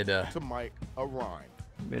 Mid. attempt to mic a rhyme.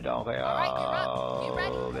 Video Why don't you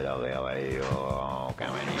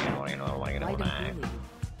leave?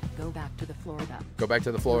 Go back to the Florida. Go back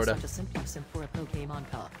to the Florida. You're such a simp for a Pokemon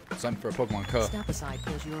cup. Simp for a Pokemon cup. Step aside,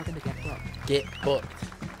 cause you're gonna get booked. Get booked.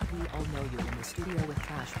 We all know you in the studio with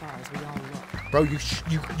cash bars. We all look. Bro,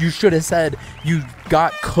 you should have said you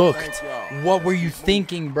got cooked. What were you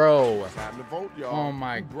thinking, bro? Oh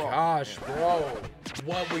my gosh, bro.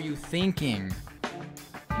 What were you thinking?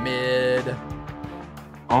 Mid.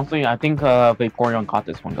 Honestly, I think Vaporeon caught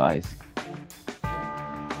this one, guys.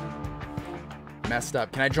 Messed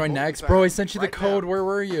up. Can I join next? Bro, I sent you the code. Where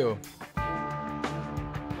were you?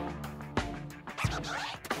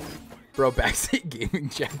 Bro, backseat gaming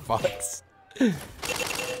Jackbox.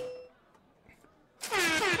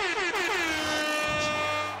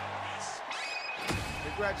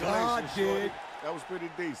 Congratulations, shorty. That was pretty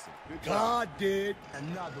decent. Good job. God did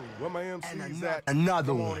another one. Where my MC's at?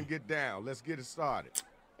 Another Come one. on and get down. Let's get it started.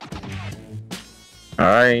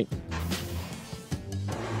 Alright.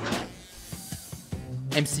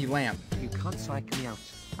 MC Lamp. You can't psych me out.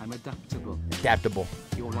 I'm adaptable. Adaptable.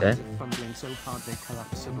 Your lines are fumbling so hard they're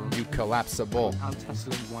collapsible. You collapsible. Out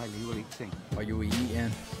hustling while you were eating. While you were eating.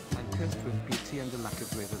 I'm cursed with PT and a lack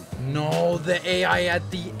of rhythm. No, the AI at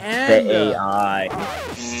the end. The AI.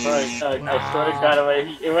 Sorry, I swear to God,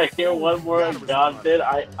 if I hear one more God did,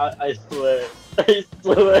 I swear. I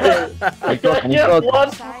swear. I get one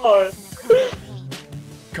more.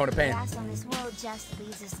 Cone of pain. Grass on this world just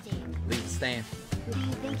leaves a stain. Leave the stain. Who do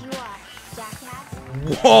you think you are? Jackass?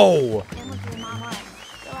 Whoa! And look your mom arm.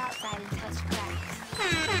 Go outside and touch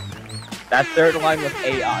grass. That third line was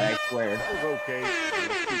AI, I swear. That was okay.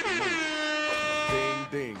 Let's keep it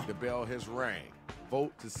moving. Ding, ding. The bell has rang.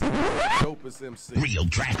 Vote to see dopest MC. Real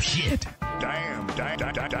trap shit. Damn,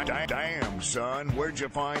 son. Where'd you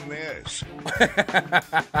find this?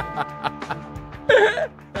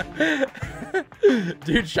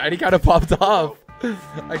 Dude, Shiny kind of popped off.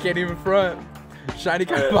 I can't even front. Shiny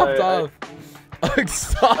kind of popped off.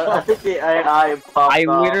 Stop. I think the AI popped off. I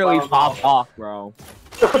literally popped off, bro.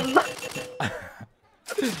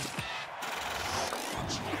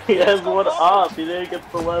 He has one up. He didn't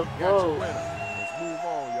get the left blow.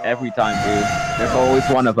 Every time, dude. There's always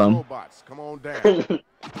one of them. Come on down.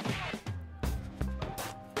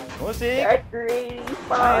 What's it? Factory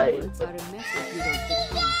 5.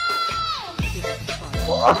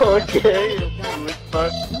 Okay.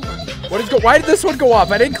 What is why did this one go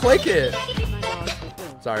off? I didn't click it.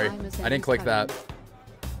 Sorry, I didn't click that.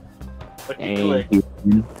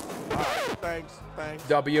 Thanks.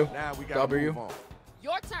 W. Now we gotta W. move on.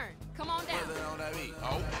 Your turn. Come on down.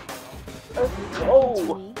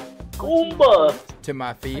 Oh, Goomba. To my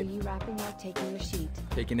Are feet. you rapping or taking a sheet?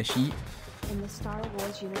 Taking a sheet. In the Star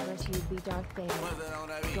Wars universe, you'd be Darth Vader.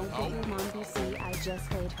 Don't get your mom BC, I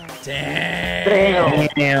just laid her. Damn.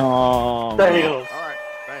 Damn. All right,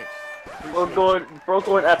 thanks. Bro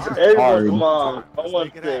going after everyone's mom. I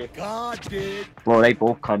want to say. God did Bro, they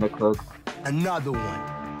both kind of cook. another one.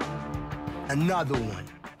 Another one.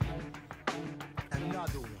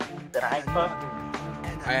 Another one. Did I fuck?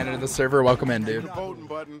 I entered the server. Welcome in, dude. The voting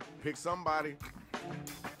button. Pick somebody.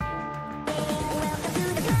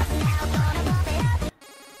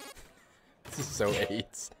 This is so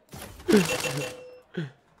AIDS.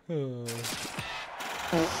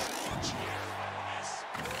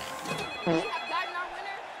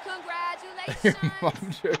 Your mom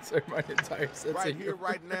jokes are my entire sense Right of here, humor.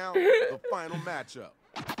 right now, the final matchup.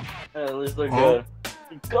 At least they're good.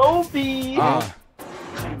 Go B!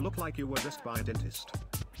 You look like you were just by a dentist.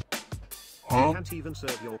 You can't even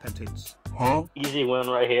serve your penitents. Easy win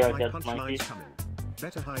right here My against Mikey. punchline's coming.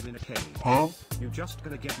 Better hide in a cave. You're just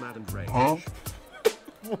gonna get mad and rage.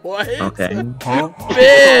 What? Okay. Mid!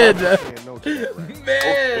 Mid!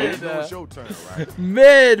 Mid! It's your turn, right?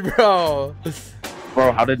 Mid, bro!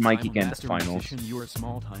 Bro, how did Mikey I'm a get in the master finals? musician, you're a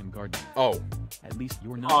small-time gardener. Oh. At least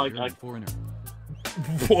you're not Oh, a dirty foreigner.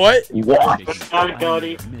 What? What? I'm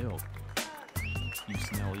Cody. milk. You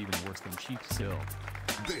smell even worse than cheap silk.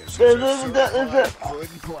 This Cody,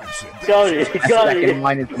 Second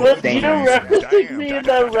line is what, you insane. referencing me in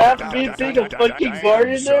that rap me being a fucking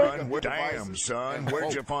gardener? Damn, son.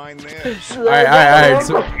 Where'd you find this? Alright.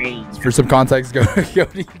 So, for some context, go. No.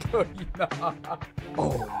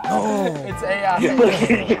 Oh. It's AI. You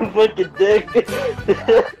fucking dick.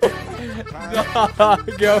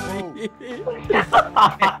 Go.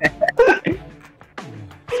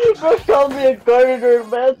 Bro called me a gardener,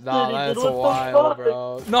 man. Nah, that's what a the while, fuck?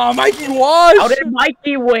 bro. No, Mikey won! How did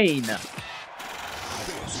Mikey win?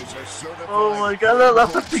 Oh my god,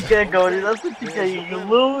 that's what you get, Cody. That's what you get. You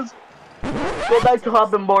lose. Go back to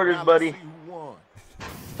hopping borders, buddy.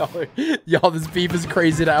 Y'all, this beef is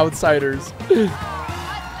crazy to outsiders.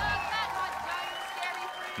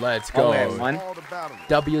 Let's go.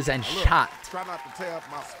 W's and shot.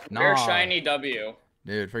 Rare shiny W.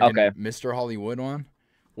 Dude, freaking Mr. Hollywood one.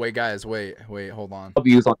 Wait, guys, wait, hold on.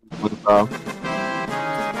 W's on bro.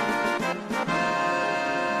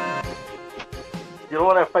 You know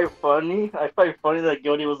what I find funny? I find funny that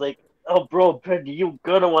Yoni was like, "Oh, bro, Brandy, you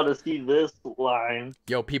gonna want to see this line."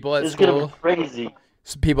 Yo, people at it's school. Gonna be crazy.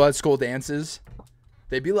 People at school dances.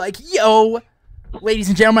 They'd be like, "Yo, ladies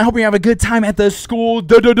and gentlemen, I hope you have a good time at the school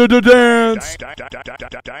dance.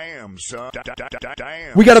 Damn, son.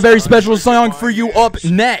 Damn. We got a very special song for you up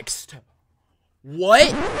next."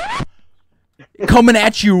 What? Coming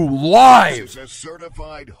at you live. A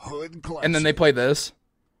certified hood classic. And then they play this.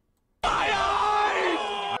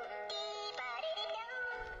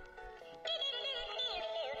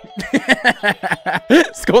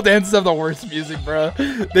 School dances have the worst music, bro.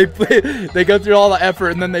 They go through all the effort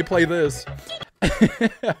and then they play this.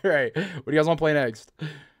 Alright, what do you guys want to play next?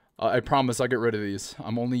 I promise I'll get rid of these.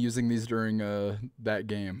 I'm only using these during that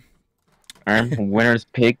game. Alright, winner's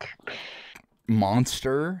pick.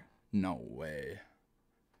 Monster? No way.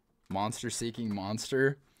 Monster seeking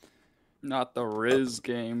monster? Not the Riz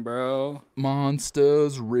game, bro.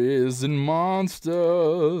 Monsters, Riz, and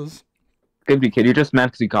monsters. Could be kid, you're just mad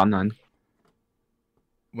because you got none.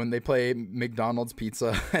 When they play McDonald's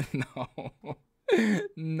pizza, no.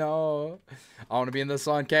 No. I want to be in this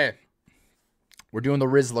song. Okay. We're doing the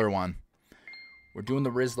Rizzler one.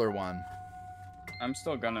 I'm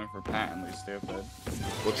still gunning for patently stupid.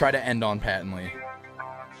 We'll try to end on patently.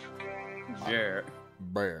 Yeah.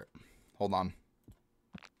 Brr. Hold on.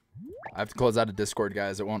 I have to close out of Discord,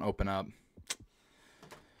 guys. It won't open up.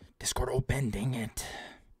 Discord open, dang it.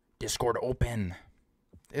 Discord open.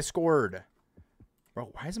 Discord. Bro,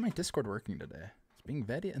 why isn't my Discord working today? It's being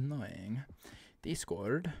very annoying.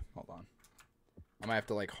 Discord. Hold on. I might have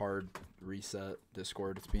to like hard reset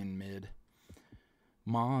Discord. It's being mid.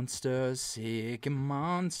 Monster seeking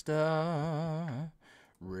monster.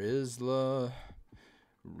 Rizzler.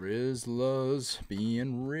 Rizzlers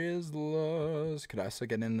being Rizzlers. Could I still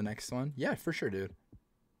get in the next one? Yeah, for sure, dude.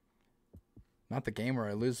 Not the game where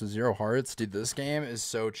I lose to 0 hearts. Dude, this game is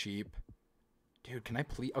so cheap. Dude, can I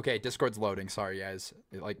please? Okay, Discord's loading. Sorry, guys.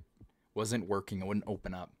 It, like, wasn't working. It wouldn't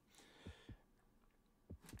open up.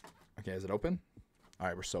 Okay, is it open? All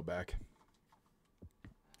right, we're so back.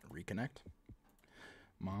 Reconnect.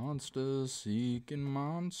 Monsters seeking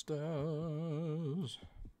monsters.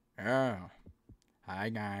 Yeah. Hi,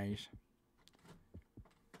 guys.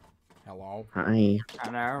 Hello. Hi.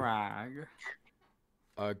 Hello, Rag.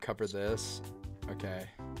 Cover this. Okay.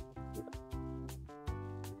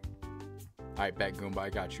 Alright, bet Goomba, I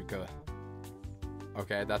got you, cuh.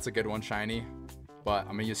 Okay, that's a good one, Shiny. But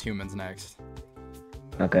I'm gonna use humans next.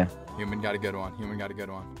 Okay. Human got a good one. Human got a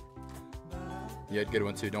good one. You had a good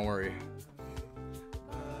one too, don't worry.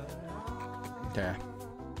 Okay.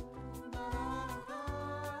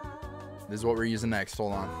 This is what we're using next.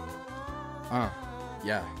 Hold on.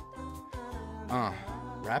 Yeah.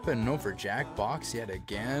 Rapping no for Jackbox yet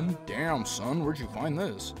again. Damn, son, where'd you find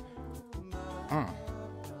this?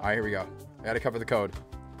 Alright, here we go. I gotta cover the code.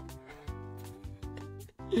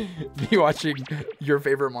 Me watching your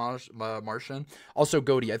favorite Martian. Also,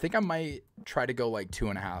 Goaty, I think I might try to go like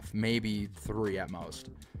 2.5, maybe 3 at most.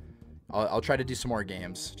 I'll try to do some more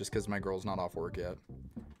games, just because my girl's not off work yet.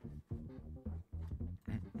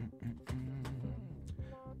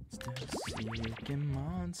 Seeking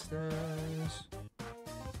monsters.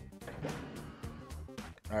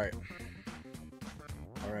 Alright.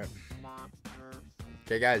 Alright.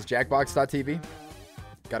 Okay, guys, Jackbox.tv.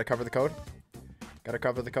 Gotta cover the code. Gotta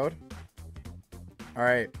cover the code.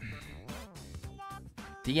 Alright.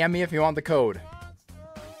 DM me if you want the code.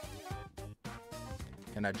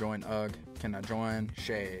 Can I join UGG? Can I join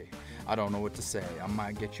Shay? I don't know what to say. I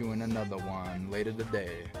might get you in another one later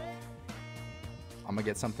today. I'm gonna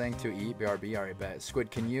get something to eat. BRB. Alright, bet.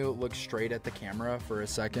 Squid, can you look straight at the camera for a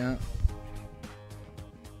second?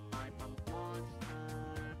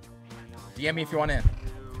 DM me if you want in.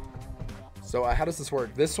 So how does this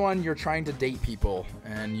work? This one, you're trying to date people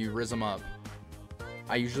and you rizz them up.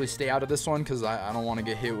 I usually stay out of this one because I don't want to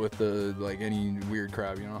get hit with the like any weird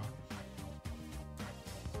crap, you know.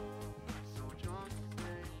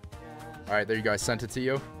 All right, there you go. I sent it to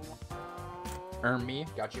you. Earn me.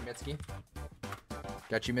 Got you, Mitski.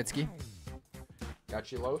 Got you, Mitski.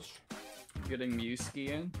 Got you, Loesch. Getting Muski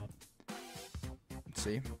in. Let's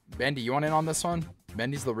see. Bendy, you want in on this one?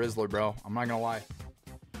 Bendy's the Rizzler, bro. I'm not gonna lie.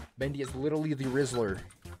 Bendy is literally the Rizzler.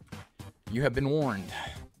 You have been warned.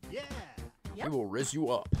 He will riz you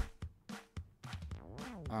up.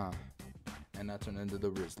 And I turn into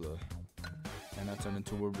the Rizzler. And I turn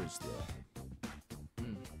into a Rizzler.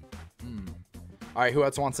 Alright, who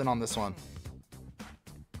else wants in on this one?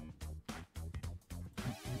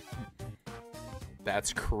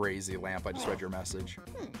 That's crazy, Lamp. I just read your message.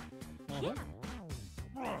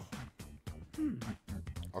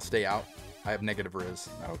 I'll stay out. I have negative Riz.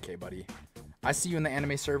 Okay, buddy. I see you in the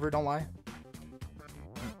anime server, don't lie.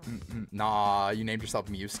 Nah, you named yourself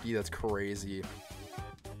Muski. That's crazy.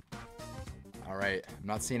 Alright, I'm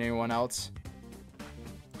not seeing anyone else.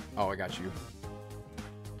 Oh, I got you.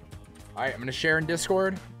 Alright, I'm gonna share in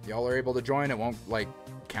Discord. Y'all are able to join. It won't, like,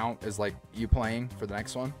 count as, like, you playing for the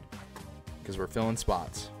next one. Because we're filling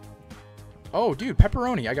spots. Oh, dude,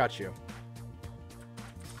 pepperoni. I got you.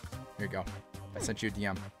 Here you go. I sent you a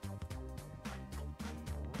DM.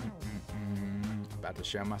 About to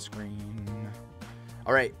share my screen.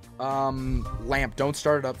 All right. Lamp, don't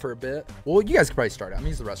start it up for a bit. Well, you guys can probably start it. I'm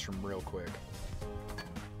going to use the restroom real quick.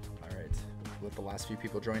 All right. Let the last few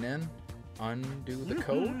people join in. Undo the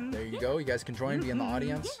code. There you go. You guys can join. Be in the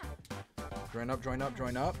audience. Join up, join up,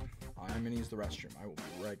 join up. I'm going to use the restroom. I will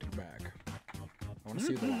be right back. I want to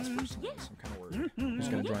see who the last person is. I'm kind of worried. Who's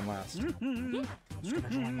going to join last? Who's going to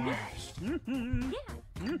join last?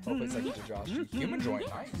 Hopefully it's like it's a Josh. Human join.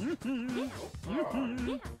 Nice.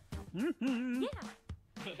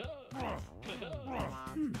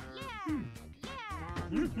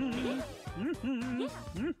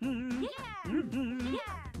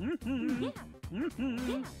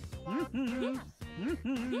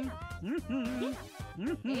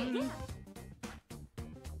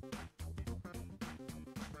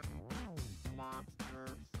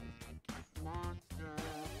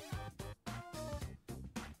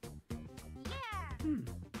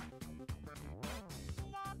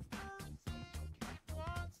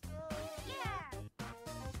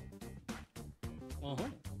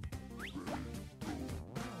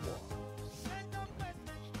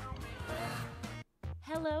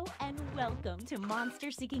 Hello and welcome to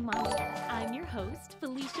Monster Seeking Monster. I'm your host,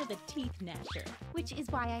 Felicia the Teeth Gnasher, which is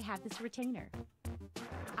why I have this retainer.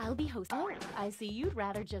 I'll be hosting. Oh, I see you'd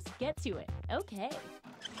rather just get to it. Okay.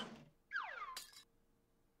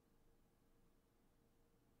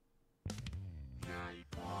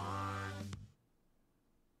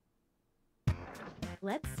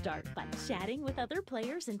 Let's start by chatting with other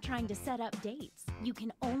players and trying to set up dates. You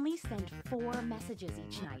can only send 4 messages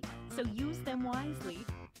each night, so use them wisely.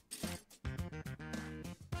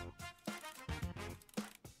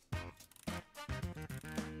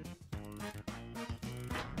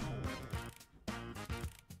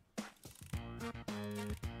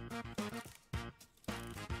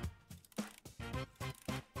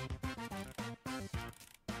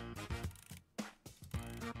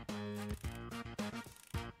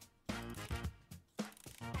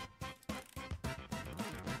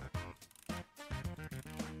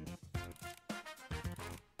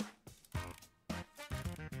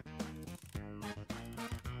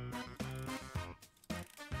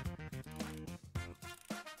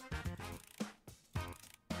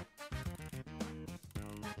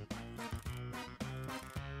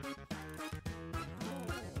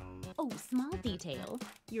 Oh, small detail.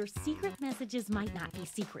 Your secret messages might not be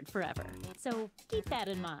secret forever, so keep that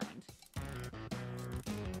in mind.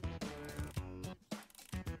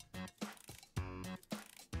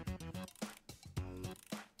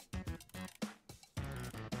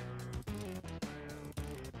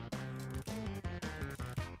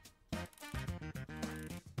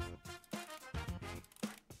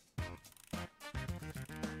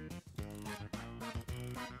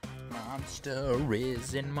 Monster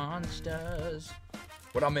risen monsters.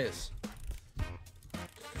 What I miss?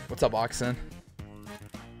 What's up, Oxen?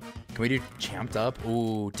 Can we do Champed Up?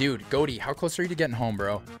 Ooh, dude, Goaty, how close are you to getting home,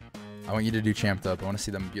 bro? I want you to do Champed Up. I want to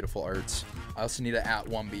see them beautiful arts. I also need to at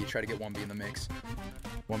 1B. Try to get 1B in the mix.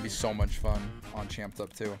 1B's so much fun on Champed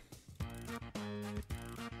Up, too.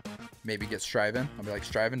 Maybe get Striven. I'll be like,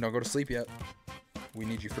 Striven, don't go to sleep yet. We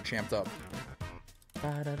need you for Champed Up.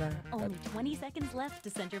 Only 20 seconds left to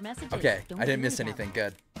send your messages. Okay, Don't I didn't miss worry anything.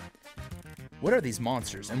 about Good. What are these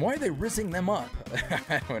monsters, and why are they rizzing them up?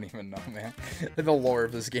 I don't even know, man. The lore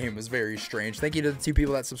of this game is very strange. Thank you to the 2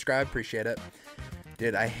 people that subscribed. Appreciate it.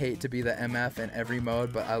 Dude, I hate to be the MF in every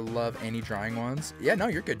mode, but I love any drawing ones. Yeah, no,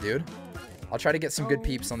 you're good, dude. I'll try to get some good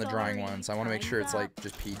peeps on the drawing ones. I want to make sure it's, like,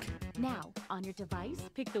 just peak. Now, on your device,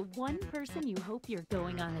 pick the one person you hope you're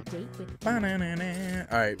going on a date with.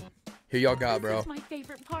 Alright, here y'all go, bro. This is my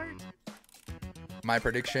favorite part. My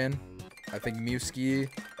prediction, I think Muski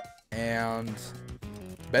and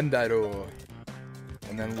Bendairo.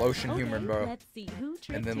 And then Lotion Humor, bro. Let's see who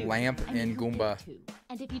And then tripped who, Lamp and and who gave Goomba. who.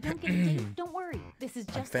 And if you don't get a date, don't worry. This is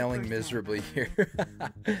just I'm the failing first miserably here.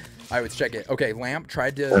 Alright, let's check it. Okay, Lamp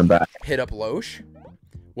tried I'm to back. hit up Loesch.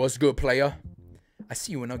 What's good, player? I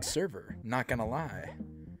see you in UGG server. Not gonna lie.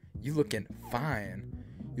 You looking fine.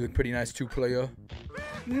 You look pretty nice too, player.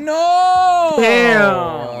 No!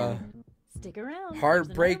 Damn. Stick around.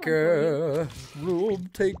 Heartbreaker. Rule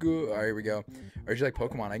taker. Alright, here we go. Or you like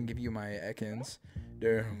Pokemon? I can give you my Ekans.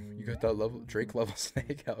 Damn, you got that level Drake level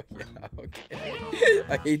snake? Hell yeah, okay.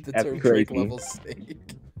 I hate the term crazy. Drake level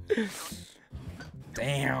snake.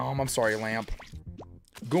 Damn, I'm sorry, Lamp.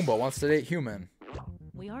 Goomba wants to date human.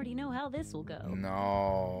 We already know how this will go.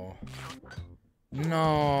 No.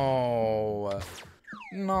 No.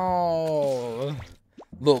 No.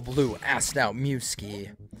 Little Blue asked out Mewski.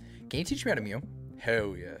 Can you teach me how to mew?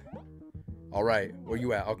 Hell yeah. Alright, where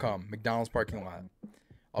you at? I'll come. McDonald's parking lot.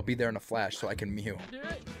 I'll be there in a flash so I can mew.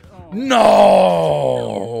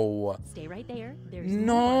 No! Stay right there. There's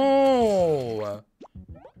No!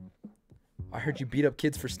 I heard you beat up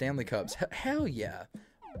kids for Stanley Cups. Hell yeah.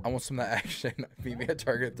 I want some of that action. Meet me at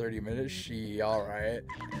Target 30 minutes. She, alright.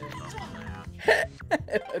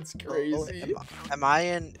 That's crazy. Am I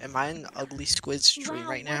in Ugly Squid's stream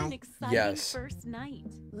right now? Yes. First night.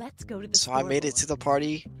 Let's go to the So I made it to the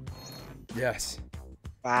party. Yes.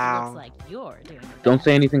 Wow. Looks like you're doing Don't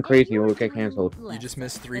say anything crazy or we'll get canceled. You just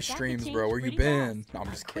missed 3 streams, bro. Where you been? No,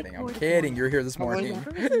 I'm just kidding. I'm kidding. You're here this morning.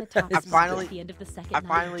 I finally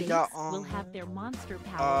got will have their monster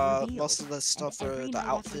power revealed. most of the stuff for the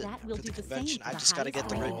outfit for the convention. I just gotta get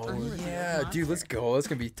the red. Oh, yeah, dude, let's go. That's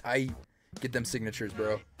gonna be tight. Get them signatures,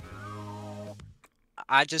 bro.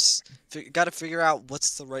 I just gotta figure out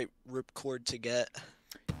what's the right ripcord to get.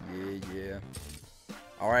 Yeah.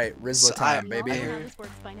 All right, Rizzler time, baby. This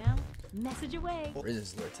works by now. Message away.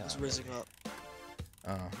 Rizzler time. It's rizzing up.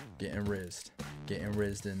 Getting rizzed. Getting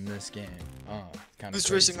rizzed in this game. Kind of.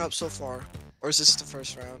 Who's rizzing up so far? Or is this the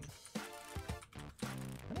first round?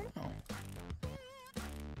 I don't know.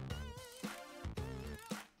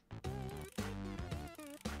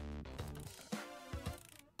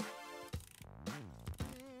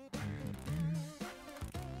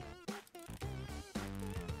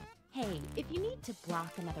 Hey, if you need to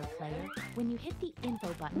block another player, when you hit the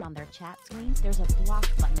info button on their chat screen, there's a block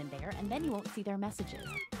button in there, and then you won't see their messages.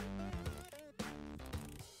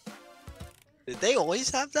 Did they always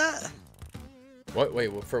have that? What? Wait,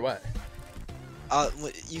 for what?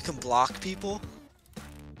 You can block people?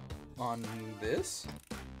 On this?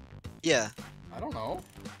 Yeah. I don't know.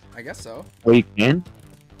 I guess so. Oh, you can?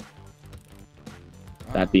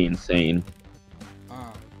 That'd be insane.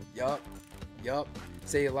 Yup.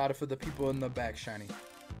 Say it louder for the people in the back, Shiny.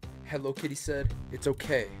 Hello Kitty said, it's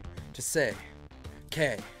okay to say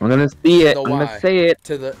K. I'm gonna see it. The I'm gonna Y say it.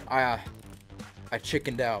 To the I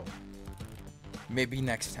chickened out. Maybe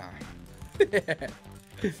next time.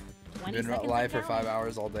 Been live for 5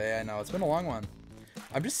 hours all day. I know it's been a long one.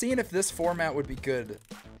 I'm just seeing if this format would be good,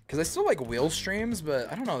 because I still like wheel streams,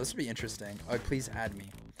 but I don't know. This would be interesting. Oh, please add me.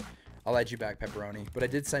 I'll add you back, Pepperoni. But I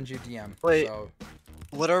did send you a DM. Wait. So.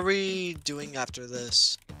 What are we doing after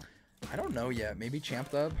this? I don't know yet. Maybe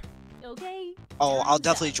Champ Dub. Okay. Oh, I'll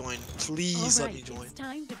definitely join. Please let me join. It's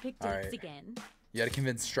time to pick dates again. You gotta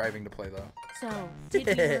convince Striving to play though. So, did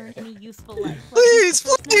you learn any useful life Please,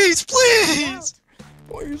 please, please!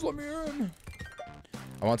 Please let me in.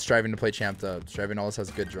 I want Striving to play Champ Dub. Striving always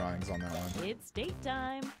has good drawings on that one. It's date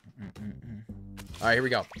time. Alright, here we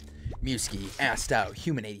go. Mewski asked out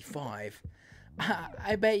Human 85.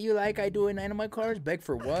 I bet you like I do in Animal Cars. Beg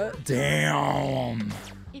for what? Damn.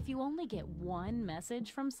 If you only get one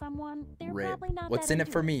message from someone, they're Rip. probably not What's that in it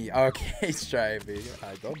into for me? Okay, Striving.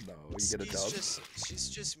 I don't know. You get a dub. She's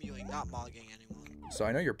just mewing, not mogging anyone. So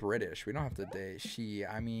I know you're British. We don't have to date.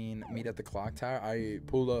 I mean, meet at the clock tower. I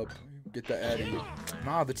pull up, get the Eddie.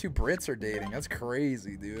 Nah, the 2 Brits are dating. That's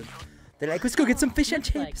crazy, dude. They're like, let's go get some fish and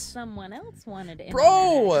chips. Like someone else wanted to.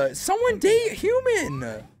 Bro, someone date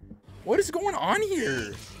Human. What is going on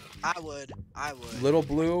here? I would. Little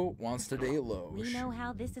Blue wants to date Loesch. We know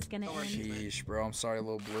how this is gonna end. Sheesh, bro. I'm sorry,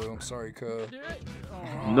 Little Blue. I'm sorry, cuh.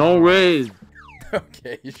 No raise.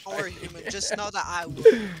 Okay. Or Human, just know that I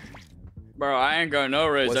would. Bro, I ain't got no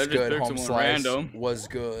raise. I What's just good, picked home someone slice? random. Was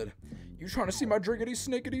good. You trying to see my driggity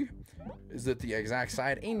snickety? Is it the exact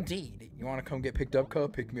side? Indeed. You want to come get picked up, cuh?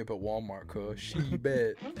 Pick me up at Walmart, cuh. She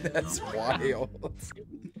bet. That's wild.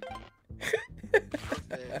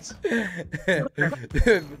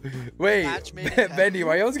 Wait, Bendy,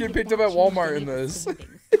 why else get picked up at Walmart in this?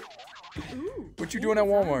 What you doing at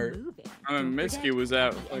Walmart? I mean, Misty was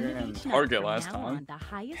at fucking Target last time.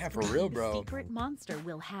 Yeah, for real, bro. Secret monster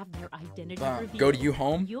will have their identity revealed. Go to you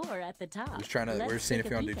home. You're at the top. Just trying to. We're seeing if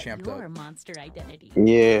you want to do champed your up. monster identity.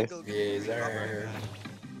 Yeah. Yeah, sir.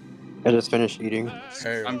 I just finished eating.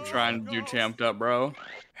 I'm trying to do champed up, bro.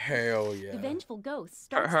 Hell yeah. The vengeful ghost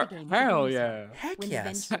starts the game. Hell yeah. Heck when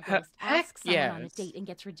yes. the vengeful ghost asks someone on a yes. date and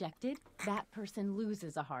gets rejected, that person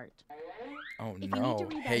loses a heart. Oh If you need to no. read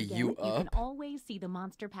that Hey, again, you can up? always see the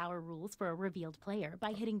monster power rules for a revealed player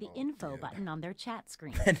by hitting the info button on their chat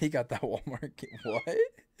screen. And he got that Walmart.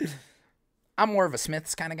 What? I'm more of a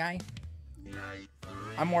Smith's kind of guy.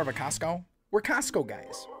 I'm more of a Costco. We're Costco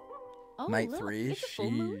guys. Oh, Night look, 3. it's a full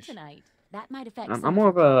moon Sheesh. tonight. That might affect I'm more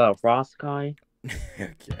of a Ross guy.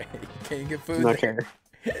 Okay. Can't get food. Okay.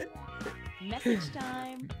 Message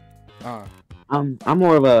time. I'm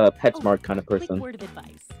more of a PetSmart kind of Quick person. word of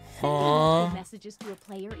advice. Huh? Sending messages to a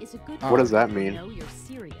player is a good What does way that to mean? know you're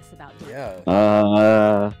serious about dating.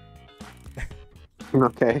 Yeah.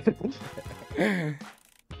 Okay.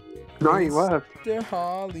 No, he left. To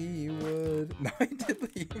Hollywood. No, I did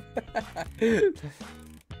leave.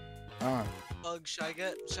 Should I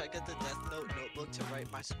get the Death Note notebook to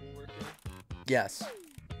write my schoolwork in? Yes.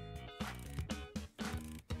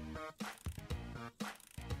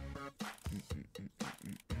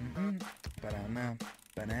 Banana,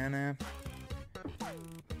 banana.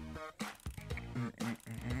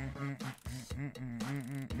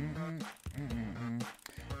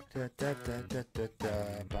 Da da da da da da.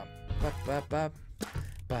 Ba ba ba ba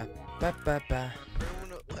ba ba ba ba.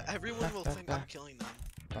 Everyone will think I'm killing them.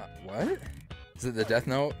 What? Is it the Death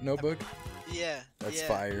Note notebook? Yeah. That's yeah.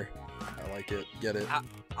 fire. I like it. Get it.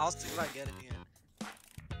 I'll see if I get it yet.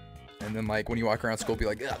 And then like when you walk around school, be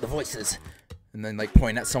like, the voices. And then like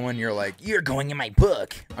point at someone, you're like, you're going in my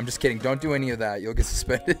book. I'm just kidding. Don't do any of that. You'll get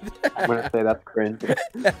suspended. I'm gonna say that's cringe.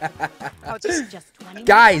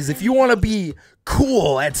 Guys, if you want to be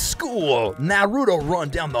cool at school, Naruto run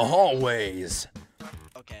down the hallways.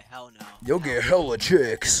 Okay, hell no. You'll get hella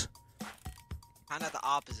chicks. Kinda the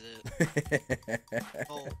opposite.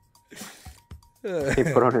 Oh. He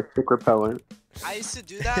put on his stick repellent. I used to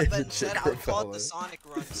do that, but instead I would call it the repellent. Sonic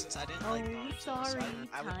run since I didn't like Naruto. Sorry, So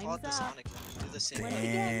I would call it the Sonic run. Do the same Once thing.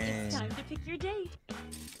 again, it's time to pick your date.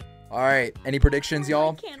 All right. Any predictions,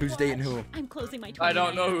 y'all? Who's dating who? I'm closing my I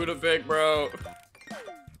don't know who to pick, bro.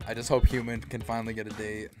 I just hope Human can finally get a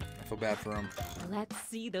date. I feel bad for him. Let's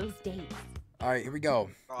see those dates. All right, here we go.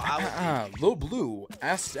 Lil Blue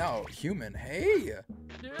asked out Human. Hey.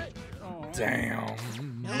 Damn.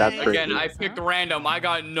 That's Again, I picked random. I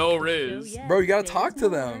got no riz. Bro, you gotta talk to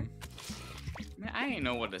them. Man, I ain't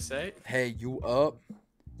know what to say. Hey, you up?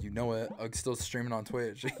 You know it. I'm still streaming on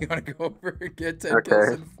Twitch. You wanna go over and get 10 Okay.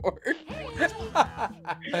 kills in 4?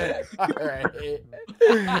 Alright.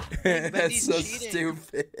 That's so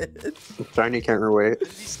stupid. Shiny can't wait.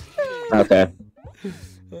 Okay.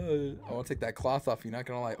 I want to take that cloth off. You're not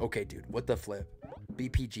gonna lie. Okay, dude. What the flip?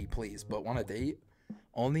 BPG, please. But want a date?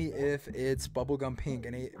 Only if it's bubblegum pink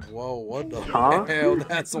and it. Whoa, what the Huh? hell?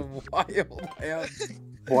 That's wild, man.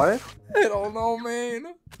 What? I don't know,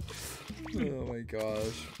 man. Oh my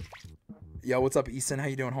gosh. Yo, what's up, Easton? How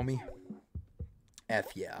you doing, homie? F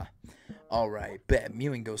yeah. All right, bet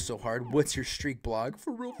mewing goes so hard. What's your streak blog?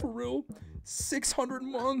 For real, for real. 600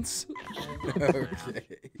 months. Okay.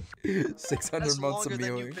 600 That's months of longer than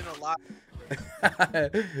mewing. you've been alive.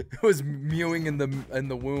 It was mewing in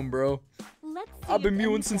the womb, bro. Let's see I've been if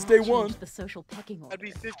mewing any since stat day changed one. The social pecking order.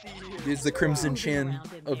 That'd be 50 years. It's the crimson Moving chin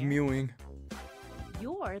around in of there. mewing.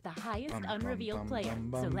 You're the highest Bum, bum, unrevealed bum, player,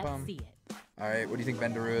 bum, so bum, let's bum. see it. All right, what do you think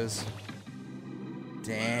Bender is?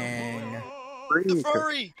 Dang. The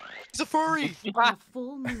furry! He's a furry! On a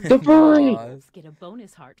full moon, The furry! players get a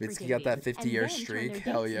bonus heart for Mitsuki got that dating, 50-year and then turn streak. their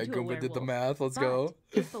Hell dates yeah, into a Goomba did the werewolf. math. Let's But go.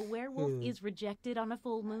 if a werewolf is rejected on a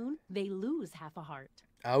full moon, they lose half a heart.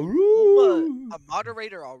 Ow. A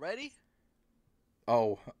moderator already?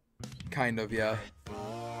 Oh, kind of, yeah.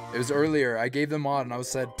 It was earlier. I gave them on and I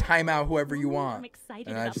said, time out whoever you want. I'm excited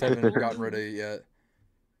And I about just that haven't full gotten moon. rid of it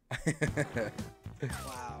yet.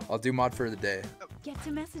 Wow. I'll do mod for the day. Get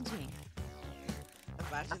to message me.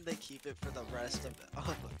 Imagine they keep it for the rest of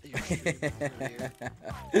your stream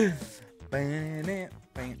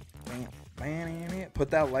career. Put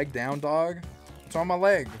that leg down, dog. What's on my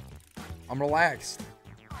leg? I'm relaxed.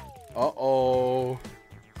 Uh-oh.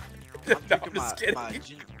 No, I'm just kidding.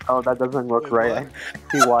 Oh, that doesn't look right. I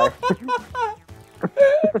see why.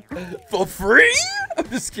 For free? I'm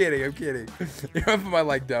just kidding. I'm kidding. You're gonna put my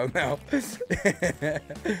leg down now.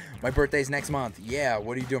 My birthday's next month. Yeah.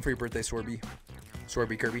 What are you doing for your birthday, Swarby?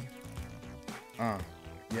 Swarby Kirby?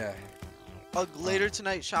 Yeah. Later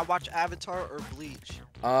tonight, shall I watch Avatar or Bleach?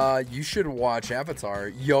 You should watch Avatar.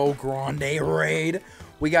 Yo, Grande raid.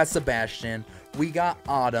 We got Sebastian. We got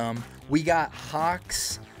Autumn. We got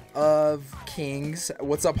Hawks of Kings.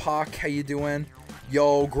 What's up, Hawk? How you doing?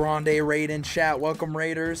 Yo, Grande raid in chat. Welcome,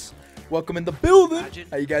 Raiders. Welcome in the building.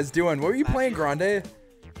 How you guys doing? What were you playing, Grande?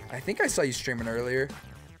 I think I saw you streaming earlier.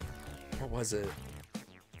 What was it?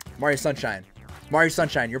 Mario Sunshine. Mario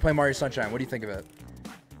Sunshine. You're playing Mario Sunshine. What do you think of it?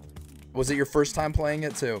 Was it your first time playing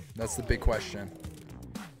it too? That's the big question.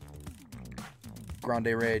 Grande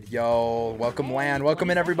raid. Yo, welcome LAN.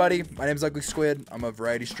 Welcome in everybody. My name is Ugly Squid. I'm a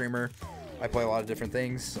variety streamer. I play a lot of different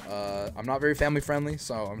things. I'm not very family friendly,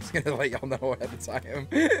 so I'm just gonna let y'all know ahead of time.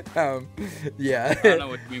 Yeah. I don't know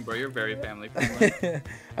what you mean, bro. You're very family friendly.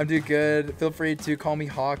 I'm doing good. Feel free to call me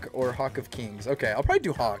Hawk or Hawk of Kings. Okay, I'll probably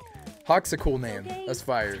do Hawk. Hawk's a cool name. Okay, that's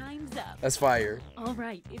fire. time's up. That's fire. All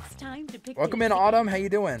right, it's time to pick. Welcome in, Autumn. How you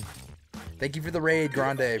doing? Thank you for the raid,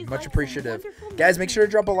 Grande. Much appreciative. Guys, make sure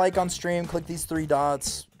to drop a like on stream. Click these 3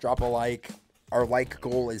 dots. Drop a like. Our like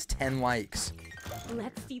goal is 10 likes.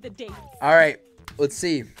 Let's see the dates. All right, let's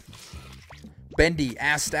see. Bendy,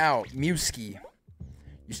 asked out. Musky.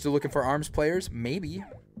 You still looking for ARMS players? Maybe.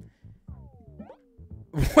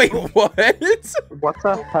 Wait, what? What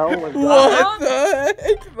the hell was that? What the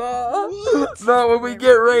heck, Not when we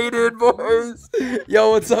get raided, boys.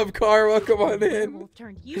 Yo, what's up, Car? Welcome on in. Werewolf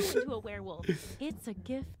turned you into a werewolf. It's a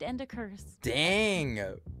gift and a curse. Dang.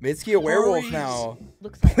 Mitsuki a werewolf now.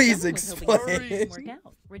 Looks like Please someone was hoping explain. it didn't work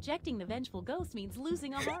out. Rejecting the vengeful ghost means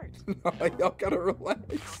losing a heart. No, y'all gotta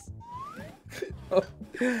relax.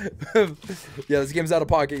 Yeah, this game's out of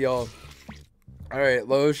pocket, y'all. All right,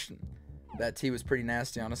 Loesch. That tea was pretty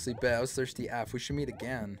nasty, honestly. Bet. I was thirsty AF. We should meet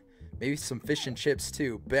again. Maybe some fish and chips,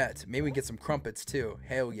 too. Bet. Maybe we can get some crumpets, too.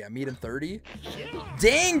 Hell yeah. Meet in 30.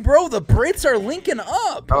 Dang, bro. The Brits are linking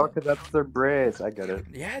up. Oh, because that's their Brits. I get it.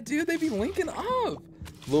 Yeah, dude. They be linking up.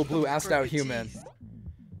 Lil Blue asked out human.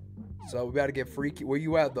 So we gotta get freaky. Where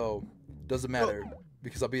you at, though? Doesn't matter.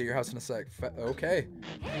 Because I'll be at your house in a sec. Okay.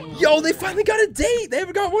 Yo, they finally got a date. They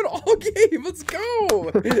haven't got one all game. Let's go.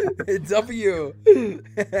 W.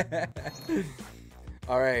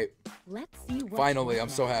 All right. Let's see what Finally, I'm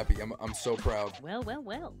so happy. I'm so proud. Well, well,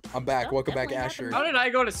 well. I'm back. Oh, Welcome back, definitely Asher. How did I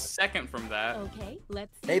go to second from that? Okay,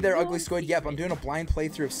 let's see. Hey there, your Ugly Squid. Yep, I'm doing a blind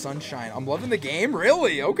playthrough of Sunshine. I'm loving the game.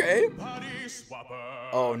 Really? Okay.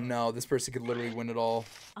 Oh no, this person could literally win it all.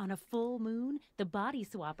 On a full moon, the body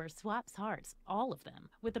swapper swaps hearts, all of them,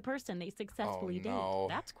 with the person they successfully no.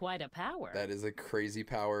 date. That's quite a power. That is a crazy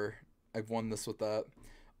power. I've won this with that.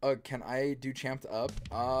 Can I do Champed Up?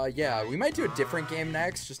 Yeah, we might do a different game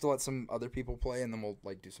next, just to let some other people play, and then we'll,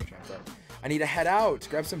 like, do some Champed Up. I need to head out,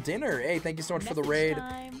 grab some dinner. Hey, thank you so much for the raid.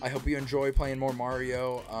 I hope you enjoy playing more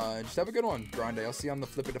Mario. Just have a good one, Grande. I'll see you on the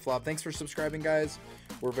Flip It to Flop. Thanks for subscribing, guys.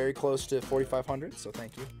 We're very close to 4,500, so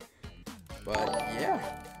thank you. But, yeah.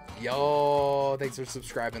 Yo, thanks for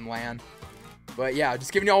subscribing, LAN. But, yeah,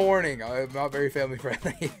 just giving y'all a warning. I'm not very family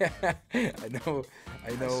friendly. I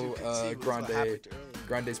know,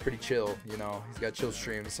 Grande's pretty chill, you know. He's got chill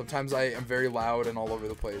streams. Sometimes I am very loud and all over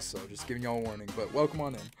the place, so just giving y'all a warning. But welcome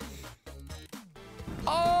on in.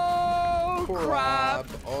 Oh, crap.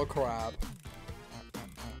 Oh, crap.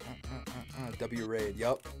 W raid,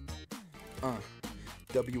 yup.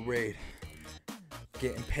 W raid.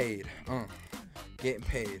 Getting paid. Getting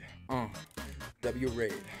paid. W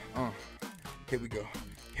raid. Here we go.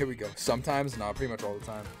 Here we go. Sometimes, nah, pretty much all the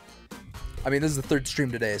time. I mean, this is the 3rd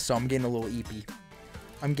stream today, so I'm getting a little eepy.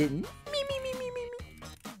 I'm getting me.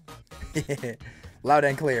 Loud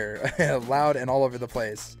and clear. Loud and all over the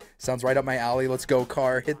place. Sounds right up my alley. Let's go,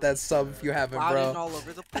 Car. Hit that sub if you haven't, Loud bro. and all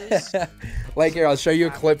over the place. Like, here, I'll show you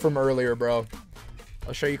a clip from earlier, bro.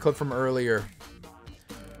 I'll show you a clip from earlier.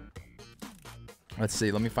 Let's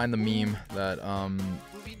see. Let me find the meme that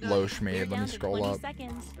Loesch made. Let me scroll up.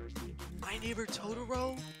 My Neighbor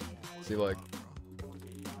Totoro? See, look.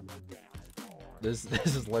 This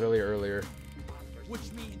is literally earlier.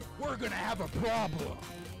 Which means we're gonna have a problem.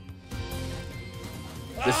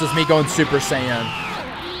 This is me going Super Saiyan.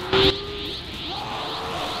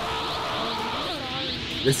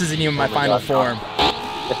 This isn't even my final form.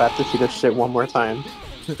 If I have to see this shit one more time.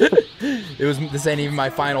 This ain't even my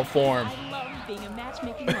final form.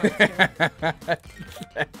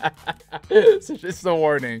 It's just a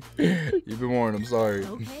warning. You've been warned. I'm sorry.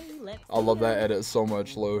 I love that edit so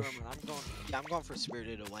much, Loesch. I'm going for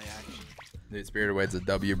Spirited Away, actually. Dude, Spirited Away's a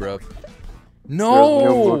W, bro.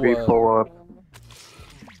 No!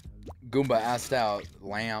 Goomba asked out.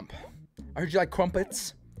 Lamp. I heard you like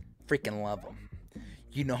crumpets. Freaking love them.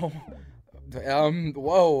 You know,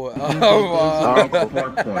 Whoa.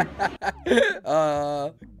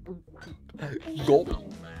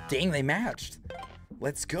 Gold. Dang, they matched.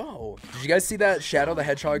 Let's go. Did you guys see that Shadow the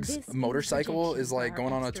Hedgehog's motorcycle is like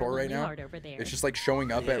going on a tour right now? It's just like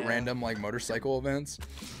showing up at random like motorcycle events.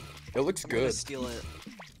 It looks good. I'm gonna steal it.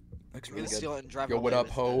 Looks I'm really gonna steal it and drive Yo, what away up,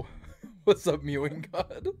 with ho? What's up, mewing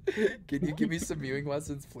god? Can you give me some mewing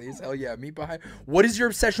lessons, please? Hell yeah, meet behind. What is your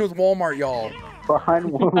obsession with Walmart, y'all? Behind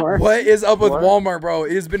Walmart? What is up with Walmart, bro?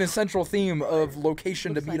 It has been a central theme of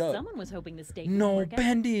location to meet up. Someone was hoping the steak No,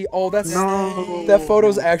 Bendy. Oh, that's that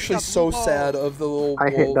photo's actually so sad of the little.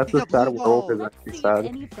 I hate that's a sad world. Is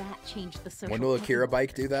actually sad. When will Akira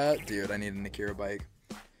bike do that, dude? I need an Akira bike.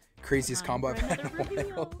 Craziest combo I've had in a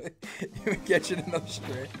while. You get you another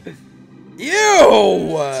straight.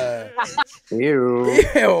 Ew!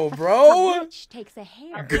 Ew, bro!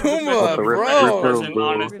 Kuma, bro!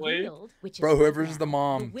 Honestly. Bro, whoever's the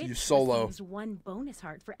mom, you solo. One bonus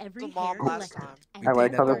heart for every The mom last time. I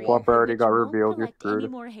like how the flopper already got revealed. You're screwed.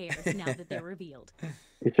 more hairs now that they're revealed.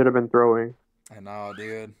 You should have been throwing. I know,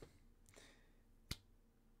 dude.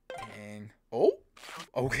 Dang. Oh?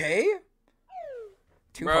 Okay.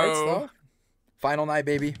 Two hearts, though. Final night,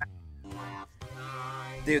 baby.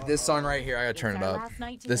 Dude, this song right here, I gotta turn it up.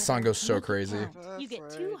 This song goes so crazy. You get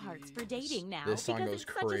 2 hearts for dating now. This song goes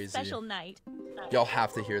crazy. Special night. Y'all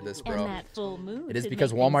have to hear this, bro. And that full moon It is should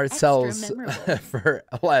because make things Walmart extra sells memorable. for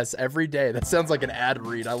less every day. That sounds like an ad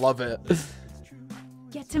read. I love it.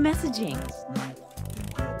 Get to messaging.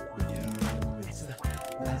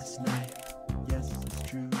 Last night, yes, it's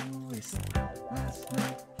true. It's last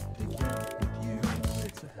night.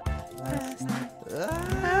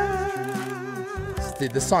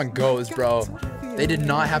 Dude, this song goes, bro. They did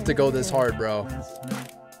not have to go this hard, bro.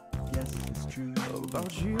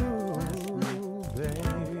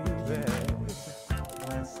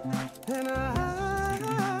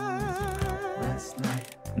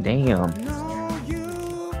 Damn.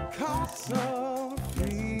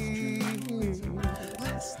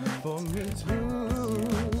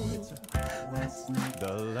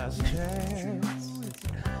 The last chance.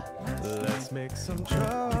 Let's make some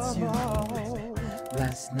trouble.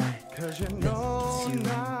 Last night. Cause you know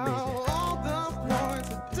now all the points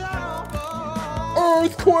are double.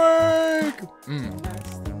 Earthquake!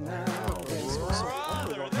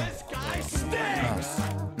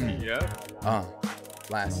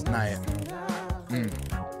 Last night.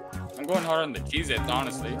 I'm going hard on the Cheez-Its,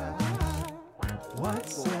 honestly.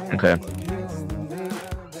 Okay.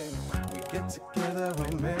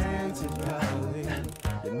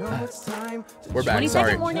 We're back.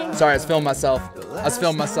 Sorry. Sorry, I was filming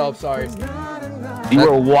myself. Sorry. You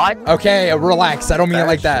were what? Okay, relax. I don't mean it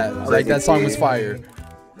like that. Like, that song was fire.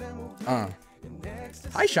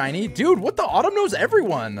 Hi, Shiny. Dude, what the? Autumn knows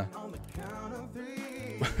everyone.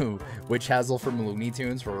 Witch Hazel from Looney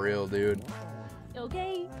Tunes, for real, dude.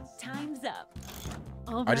 Okay, time's up.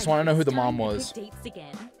 I just want to know who the mom was. Dates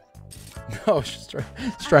again. No,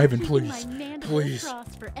 striving, please. Please.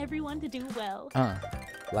 For everyone to do well.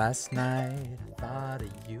 Last night I thought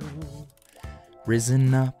of you.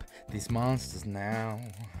 Risen up, these monsters now.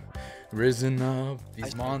 Risen up,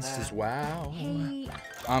 these monsters, wow. Hey,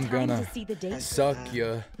 I'm gonna suck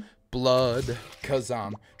your blood, cause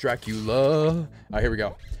I'm Dracula. Alright, here we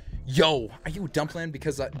go. Yo, are you a dumpling?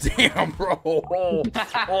 Because damn, bro. Oh,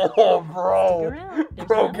 bro.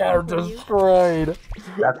 Bro got destroyed.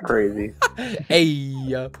 That's crazy.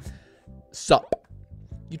 Hey, sup?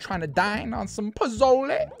 You trying to dine on some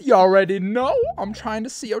pozole? You already know. I'm trying to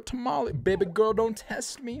see your tamale. Baby girl, don't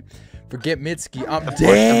test me. Forget Mitski. I'm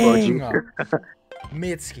dang.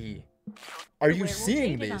 Mitski, are you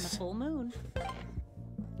seeing this?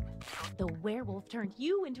 The werewolf turned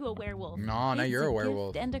you into a werewolf. No, now you're a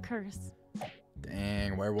werewolf. And a curse.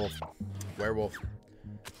 Dang, werewolf. Werewolf.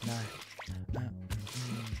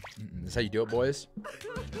 That's how you do it, boys.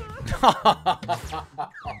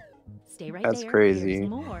 Stay right That's there. crazy.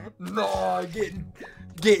 No,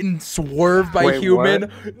 getting swerved by Wait, human.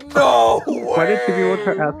 what? No. Why did you look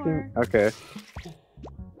at asking? Okay.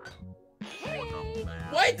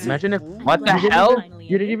 What? Imagine if. What the hell?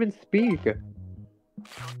 You didn't even speak.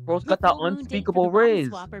 Bro's got that unspeakable riz.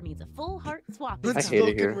 Swapper means a full heart swap. I hate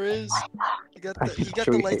it here. Riz. You got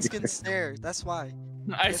the light skin stare. That's why.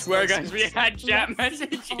 I swear, guys, we had chat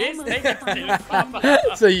messages.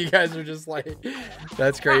 So you guys are just like,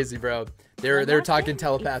 that's crazy, bro. They were talking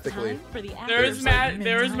telepathically. There's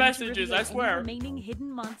messages. I swear. Remaining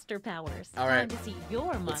hidden monster powers. All right. Time to see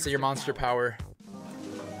your Let's see your monster power.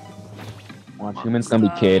 Watch, human's gonna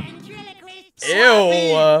be kid.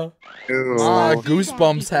 Ew.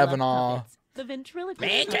 Goosebumps having The ventriloquist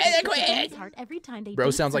Ventriloquist! his heart every time they Bro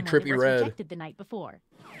date sounds like someone that Trippie was Redd. rejected the night before.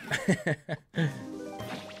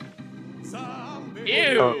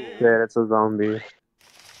 Ew. Oh shit, it's a zombie.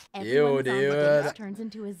 Everyone's on the dude. bench turns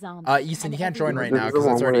into a zombie. Easton, you and can't join right This now is the because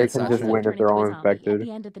one it's where already they can just accessible. win if they're all At infected.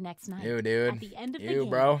 the end of the next night. Ew, dude. At the end of the Ew, game,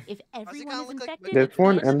 bro. if everyone is infected, This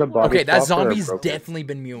one and the body Okay, that swapper are zombie's broken. definitely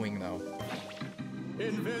been mewing though.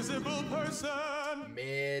 Invisible person.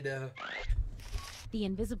 Mid. The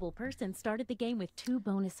invisible person started the game with 2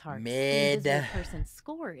 bonus hearts. Mid. The invisible person's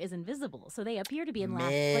score is invisible, so they appear to be in last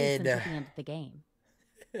place Mid. until the end of the game.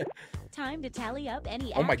 Time to tally up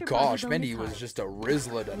any Oh my after-party gosh, bonus Mendy was hearts. just a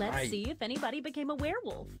Rizzler tonight. Let's see if anybody became a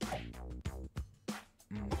werewolf.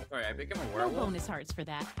 Sorry, I became a No werewolf. bonus hearts for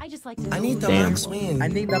that. I just like to. I need the Damn. max win. I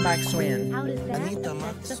need the max win. How does that need the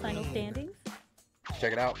affect max the final win. standings?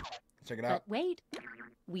 Check it out. Check it out. But wait,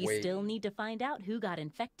 we Wait. still need to find out who got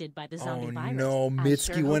infected by the Oh zombie virus. no, I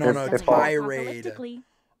Mitski sure went hope on a it's someone tirade. apocalyptically.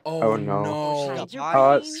 Oh no. no. Hide your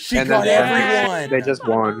brains. She and got then everyone. They just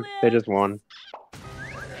won. They just won.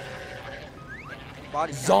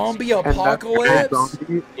 Zombie And that apocalypse?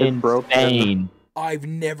 zombie is broken. Insane. I've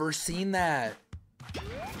never seen that.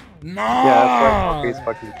 No. Yeah, that's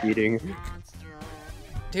why he's fucking cheating.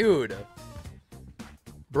 Dude.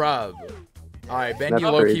 Bruv. Alright, Ben, That's you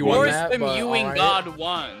low-key crazy. won Force that, the but mewing alright. god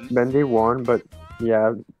won. Bendy won, but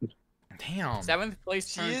yeah. Damn. 7th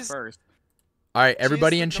place turned is- first. Alright,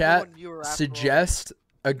 everybody the in number chat, one viewer after suggest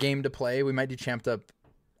a game to play. We might do Champed Up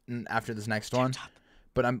after this next one.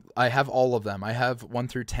 But I have all of them. I have 1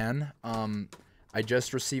 through 10. I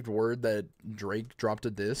just received word that Drake dropped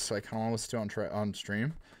a diss, so I kind of want to listen to it on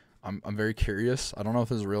stream. I'm very curious. I don't know if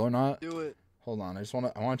this is real or not. Do it. Hold on. I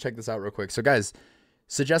want to check this out real quick. So guys,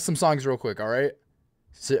 suggest some songs real quick, all right?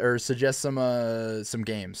 Or suggest some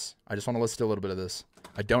games. I just want to listen to a little bit of this.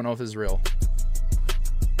 I don't know if this is real.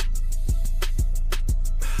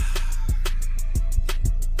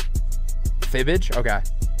 Fibbage? Okay.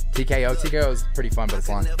 TKO. TKO is pretty fun, but it's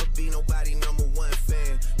long.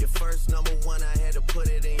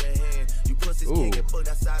 Ooh.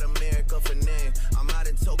 I'm out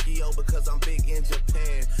in Tokyo because I'm big in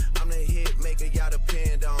Japan. I'm the hit maker y'all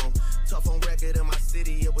depend on. Tough on record in my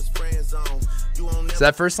city, it was friend zone. You won't never. So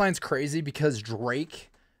that first line's crazy because Drake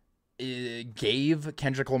gave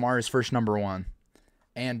Kendrick Lamar his first #1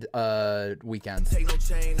 and Weekend. Take no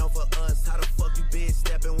chain over us. How the fuck you bitch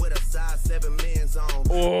stepping with a size 7 men's on?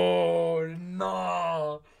 Oh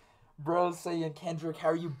no, bro, saying Kendrick, how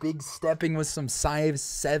are you big stepping with some size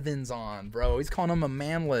 7s on, bro? He's calling him a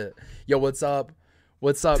manlet. Yo, what's up?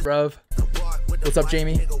 What's up, bruv? What's up,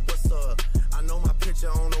 Jamie? I know my picture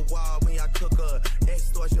on the wall when y'all cook her.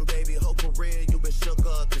 Extortion, baby, whole career you been shook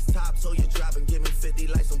up. Cause top so you drop and give me 50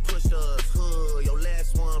 like some push-ups. Your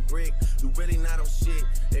last one brick, you really not on shit.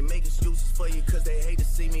 They make excuses for you cause they hate to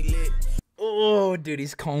see me lit. Oh, dude,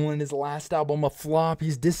 he's calling his last album a flop.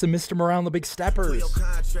 He's dismissed him around the big Pull steppers. your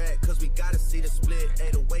contract, cause we gotta see the split. Hey,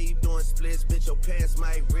 the way you doing splits, bitch, your pants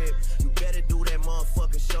might rip. You better do that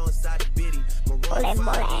motherfucking show inside the bitty. Maroon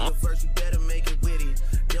 5, the verse, you better make it witty.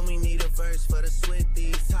 Then we need a verse for the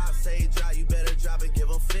Swifties. Top say drop, you better drop and give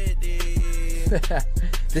them 50.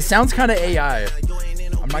 This sounds kind of AI.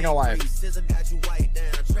 I'm not gonna lie. SZA got you white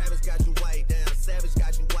down, Travis got you white down, Savage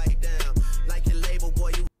got you white down. Like your label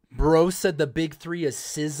boy, you Bro said the big 3 is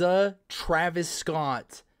SZA, Travis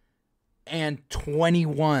Scott, and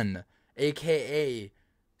 21, aka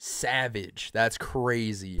Savage. That's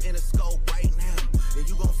crazy. in a scope right now. And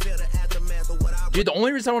you gon' feel the aftermath of what I Dude, the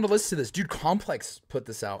only reason I want to listen to this, dude, Complex put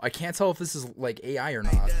this out. I can't tell if this is like AI or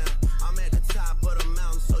not. I'm at the top of the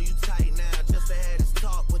mountain, so you tight now. Just to have this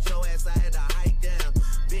talk with your ass, I had to hike down.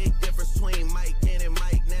 Big difference between Mike then and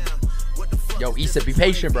Mike now. What the fuck? Yo, Issa, be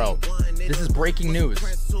patient, bro. This is breaking news.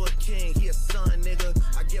 Prince to a king, he a son, nigga.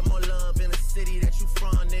 I get more love in the city that you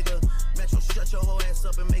from, nigga. Metro, shut your whole ass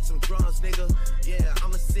up and make some drums, nigga. Yeah,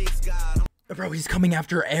 I'm a 6 god. Bro, he's coming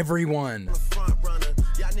after everyone. I'm a front runner.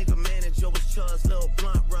 Y'all nigga manager was Chuz, little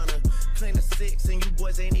blunt runner. Claim the 6 and you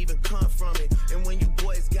boys ain't even come from it. And when you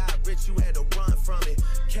boys got rich, you had to run from it.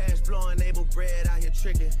 Cash blowing, able bread out here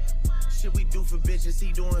tricking. Shit we do for bitches,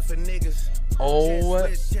 he doing for niggas. Oh,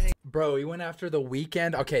 bro, he went after the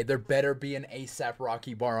Weekend. Okay, there better be an ASAP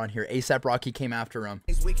Rocky bar on here. ASAP Rocky came after him.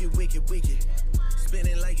 It's wicked, wicked, wicked.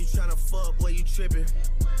 Spinning like you tryna fuck, boy, you tripping.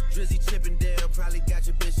 Drizzy Chippendale, probably got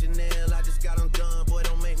your bitch Chanel. I just got on done, boy,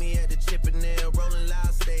 don't make me at the Chippendale. Rolling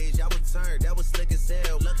loud stage, I was turned, that was slick as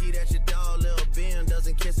hell. Lucky that your dog, Lil Ben,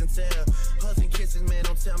 doesn't kiss and tell. Hugs and kisses, man,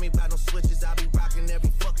 don't tell me about no switches. I be rocking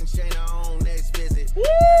every fucking chain I own next visit.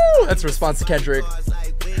 Woo! That's response to Kendrick.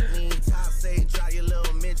 Like Whitney, top say, try your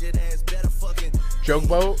little midget ass, better fucking. Joke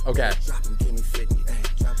boat? Okay. Drop and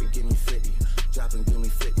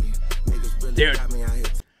Dude,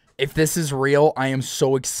 if this is real, I am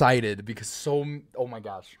so excited because oh my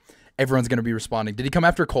gosh. Everyone's going to be responding. Did he come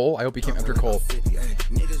after Cole? I hope he came after Cole.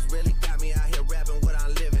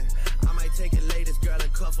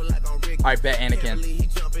 Alright, bet Anakin.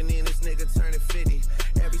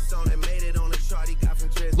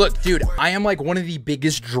 Look, dude, I am like one of the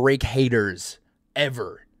biggest Drake haters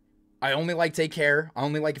ever. I only like Take Care. I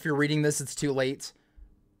only like if you're reading this, it's too late.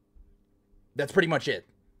 That's pretty much it.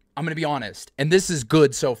 I'm going to be honest. And this is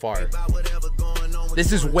good so far.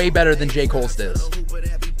 This is way better than J. Cole's diss.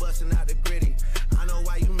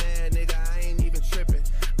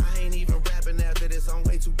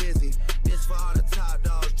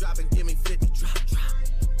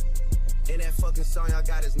 Song y'all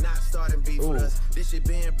got is not starting beef with us. This shit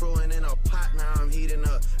been brewing in a pot, now I'm heating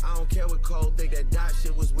up. I don't care what Cole think, that dot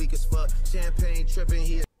shit was weak as fuck. Champagne tripping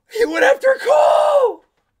here. He went after Cole!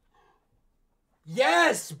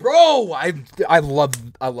 Yes, bro! I love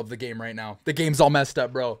the game right now. The game's all messed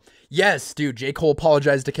up, bro. Yes, dude, J. Cole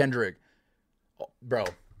apologized to Kendrick. Oh, bro,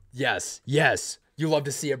 yes, yes. You love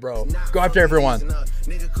to see it, bro. Go after everyone.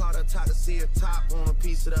 Nigga caught a top to see a top, want a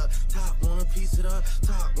piece of the top, want a piece of the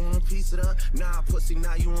top, want a piece of the nah, pussy,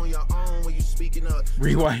 now you on your own when you speaking up.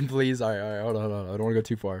 Rewind, please. All right, hold on. I don't want to go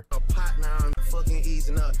too far. Pot now, I'm fucking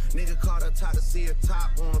easing up. Nigga caught a top to see a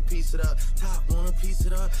top, want a piece of the top, want a piece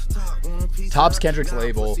of the top, want a piece of the Top's Kendrick's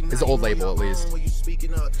label, his old label at least. When you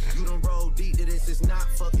speaking up, you done roll deep to this, it's not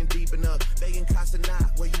fucking deep enough. Begging Casa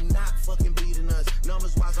not where you not fucking beating us.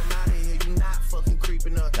 Numbers wise, I'm out of here, you not fucking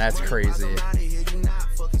creeping up. That's crazy.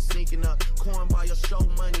 Corn by your show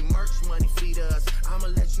money, merch money feed us. I'ma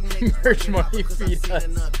let you niggas merch money feed us.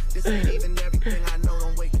 This ain't even everything I know,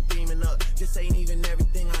 don't wake a demon up. This ain't even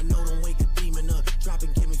everything I know, don't wake a demon up. Drop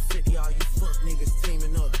and give me 50, all you fuck niggas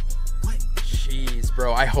teaming up. Jeez,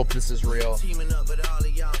 bro, I hope this is real.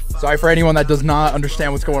 Sorry for anyone that does not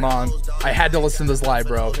understand what's going on. I had to listen to this live,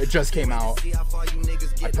 bro. It just came out.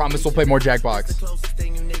 I promise we'll play more Jackbox.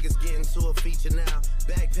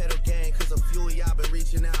 Backpedal gang, cause a few of y'all been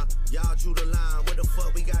reaching out. Y'all drew the line, what the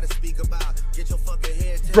fuck we gotta speak about? Get your fucking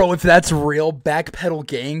head. Bro, if that's real, Backpedal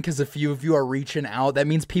gang, cause a few of you are reaching out, that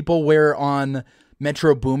means people were on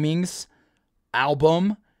Metro Booming's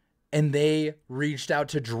album and they reached out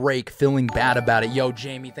to Drake feeling bad about it. Yo,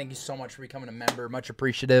 Jamie, thank you so much for becoming a member. Much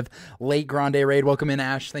appreciative. Late Grande Raid, welcome in,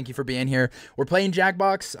 Ash. Thank you for being here. We're playing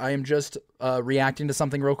Jackbox. I am just reacting to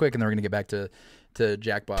something real quick and then we're gonna get back to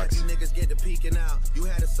Jackbox. You niggas get to peeking out. You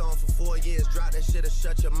had a song for 4 years. Drop that shit or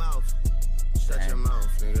shut your mouth. Shut your mouth,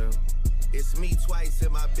 nigga. It's me twice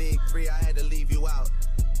in my big 3. I had to leave you out.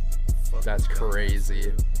 Fuck. That's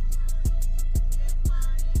crazy.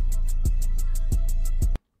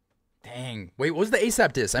 Dang. Wait, what was the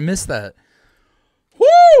ASAP diss? I missed that.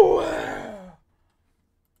 Woo!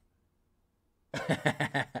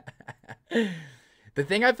 The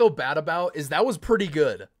thing I feel bad about is that was pretty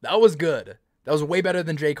good. That was good. That was way better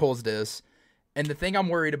than J. Cole's diss. And the thing I'm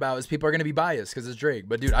worried about is people are going to be biased because it's Drake.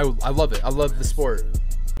 But, dude, I love it. I love the sport.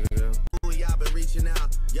 Y'all been reaching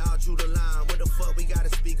out. Y'all drew the line. What the fuck we got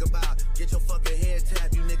to speak about? Get your fucking head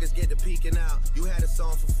tapped. You niggas get to peeking out. You had a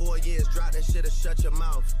song for 4 years. Drop that shit or shut your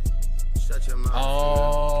mouth. Shut your mouth.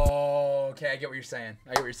 Oh, okay. I get what you're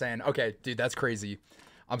saying. Okay, dude, that's crazy.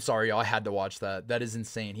 I'm sorry, y'all. I had to watch that. That is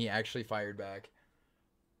insane. He actually fired back.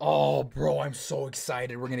 Oh, bro, I'm so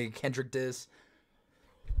excited. We're going to get Kendrick diss.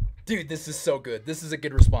 Dude, this is so good. This is a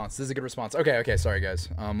good response. Okay, sorry, guys.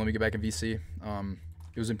 Let me get back in VC.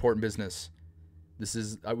 It was important business. This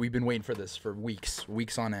is, we've been waiting for this for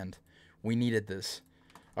weeks on end. We needed this.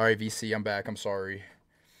 All right, VC, I'm back. I'm sorry,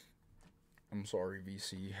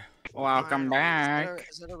 VC. Welcome back.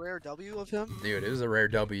 Is that a rare W of him? Dude, it was a rare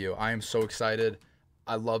W. I am so excited.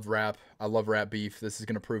 I love rap. I love rap beef. This is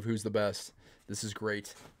going to prove who's the best. This is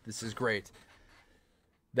great.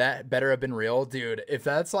 That better have been real. Dude, if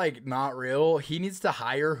that's, like, not real, he needs to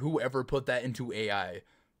hire whoever put that into AI.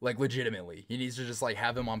 Like, legitimately. He needs to just, like,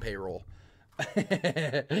 have him on payroll.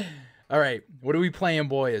 All right. What are we playing,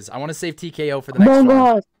 boys? I want to save TKO for the next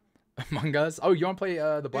round. Among Us? Oh, you want to play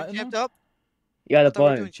the button? Champed Up? Yeah, the I thought we were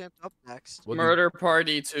button. doing Champed Up next. Murder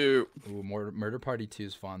Party 2. Ooh, Murder Party 2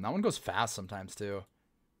 is fun. That one goes fast sometimes, too.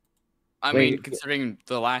 I mean, considering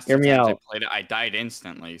the last Hear two me times I out. played it, I died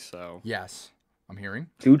instantly, so. Yes. I'm hearing.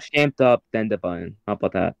 Do Champed Up, then the button. How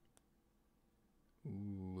about that?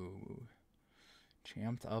 Ooh.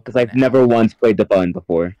 Champed Up. Because I've never once played the button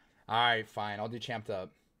before. All right, fine. I'll do Champed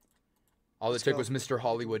Up. All it took was Mr.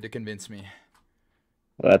 Hollywood to convince me.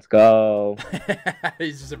 Let's go.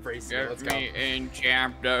 He's just embracing it. Let's go. And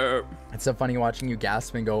jamped up. It's so funny watching you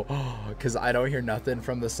gasp and go, oh, because I don't hear nothing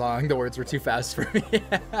from the song. The words were too fast for me.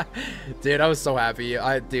 Dude, I was so happy.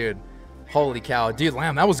 Dude, holy cow. Dude,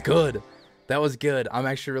 Lamb, that was good. That was good. I'm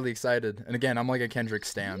actually really excited. And again, I'm like a Kendrick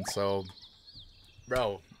stan, so,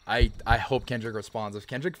 bro, I hope Kendrick responds. If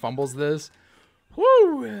Kendrick fumbles this,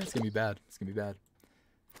 whoo, it's going to be bad. It's going to be bad.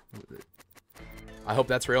 I hope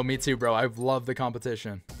that's real. Me too, bro. I love the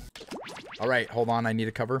competition. All right, hold on. I need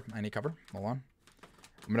a cover. I need cover. Hold on.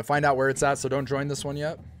 I'm going to find out where it's at, so don't join this one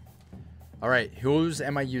yet. All right, whose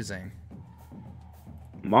am I using?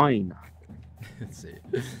 Mine. Let's see.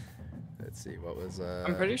 Let's see. What was...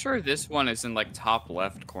 I'm pretty sure this one is in, like, top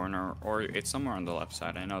left corner, or it's somewhere on the left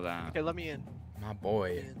side. I know that. Okay, let me in. My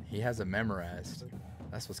boy. He has it memorized.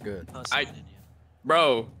 That's what's good.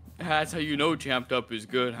 Bro, that's how you know Champed Up is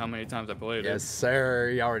good, how many times I played it. Yes,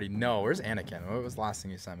 sir. You already know. Where's Anakin? What was the last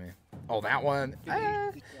thing you sent me? Oh, that one.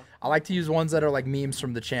 I like to use ones that are like memes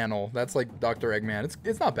from the channel. That's like Dr. Eggman.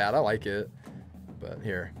 It's not bad. I like it. But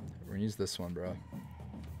here, we're gonna use this one, bro.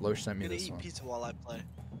 Loesch sent me this one. I'm gonna eat pizza while I play,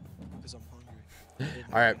 because I'm hungry.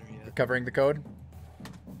 All right, covering the code.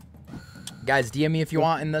 Guys, DM me if you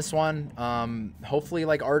want in this one. Hopefully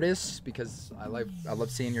like artists, because I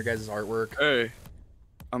love seeing your guys' artwork. Hey,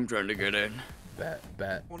 I'm trying to get in.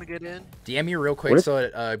 Bet. Want to get in? DM me real quick so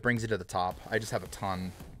it brings you to the top. I just have a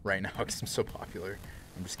ton right now because I'm so popular.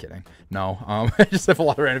 I'm just kidding. No, I just have a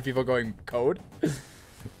lot of random people going code.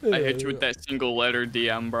 I hit you with that single letter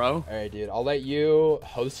DM, bro. All right, dude. I'll let you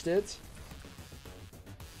host it.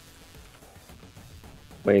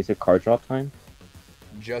 Wait, is it card drop time?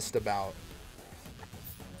 Just about.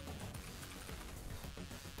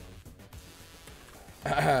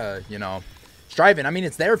 You know, striving. I mean,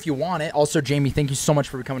 it's there if you want it. Also, Jamie, thank you so much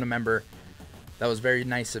for becoming a member. That was very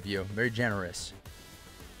nice of you. Very generous.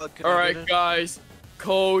 All right, guys.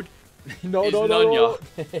 Code no.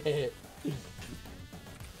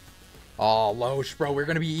 Oh, Loesch, bro. We're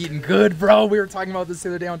going to be eating good, bro. We were talking about this the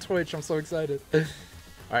other day on Twitch. I'm so excited. All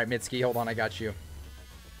right, Mitski, hold on. I got you.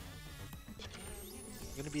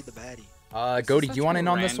 I'm going to be the baddie. Goaty, do you want in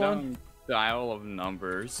on this one? Dial of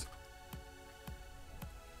numbers.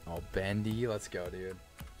 Oh, Bendy. Let's go, dude.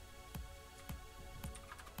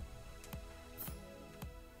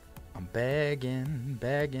 I'm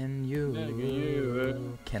begging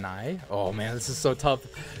you. Can I? Oh, man, this is so tough.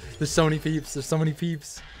 There's so many peeps. There's so many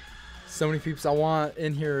peeps. So many peeps I want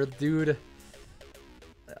in here, dude.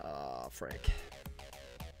 Oh, frick.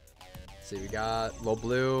 Let's see, we got Low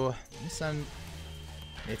Blue. Let me send...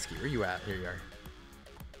 Mitski, where you at? Here you are.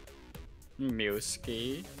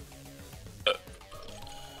 Milski.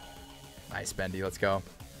 Nice, Bendy. Let's go.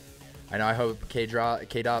 I know. I hope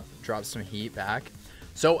K-Dop drops some heat back.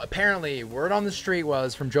 So apparently, word on the street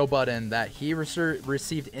was from Joe Budden that he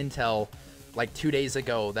received intel like 2 days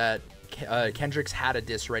ago that Kendrick's had a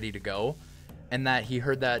diss ready to go, and that he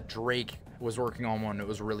heard that Drake was working on one that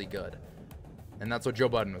was really good. And that's what Joe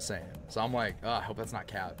Budden was saying. So I'm like, oh, I hope that's not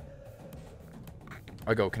cap.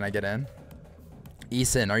 I'll go. Can I get in?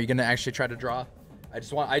 Eason, are you gonna actually try to draw?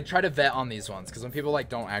 I try to vet on these ones because when people like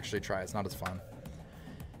don't actually try, it's not as fun.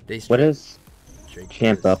 What is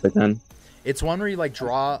Champed Up again? It's one where you like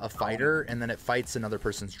draw a fighter and then it fights another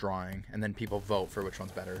person's drawing, and then people vote for which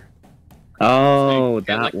one's better. Oh, like,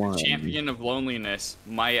 that like one. The champion of loneliness,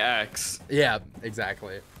 my ex. Yeah,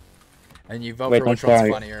 exactly. And you vote for which one's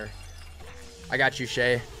funnier. I got you,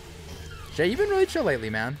 Shay. Shay, you've been really chill lately,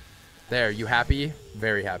 man. There, you happy?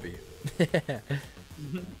 Very happy.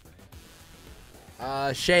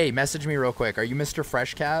 Shay, message me real quick. Are you Mr.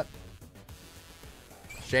 Fresh Cat?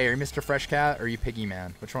 Shay, are you Mr. Fresh Cat or are you Piggy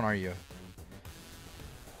Man? Which one are you?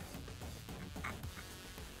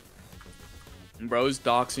 Bro's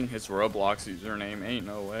doxing his Roblox username. Ain't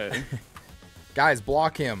no way. Guys,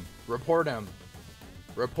 block him. Report him.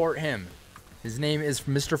 Report him. His name is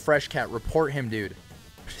Mr. Fresh Cat. Report him, dude.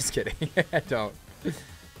 Just kidding. I don't.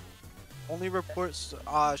 Only reports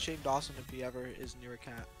Shane Dawson if he ever is near a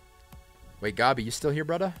cat. Wait, Gabi, you still here,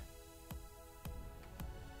 brother?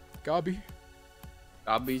 Gabi?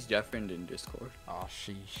 Gabi's deafened in Discord. Oh,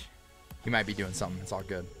 sheesh. He might be doing something. It's all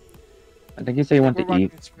good. I think you say you want to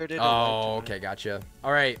eat. Oh, okay, gotcha.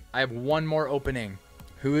 All right, I have one more opening.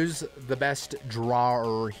 Who's the best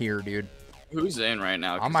drawer here, dude? Who's in right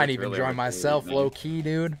now? I might even join myself, low key,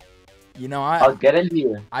 dude. You know, I'll get in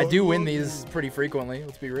here. I do win these pretty frequently.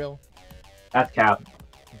 Let's be real. That's cap.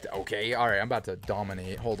 Okay, all right. I'm about to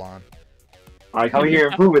dominate. Hold on. All right, come here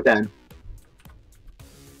and prove it then.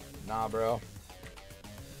 Nah, bro.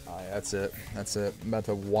 All right, that's it. That's it. I'm about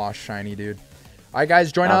to wash shiny, dude. All right,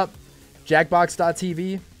 guys, join up.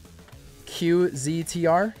 Jackbox.tv.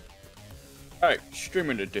 QZTR. Alright,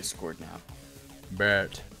 streaming to Discord now.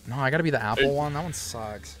 Bet. No, I gotta be the Apple one. That one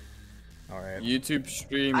sucks. Alright. YouTube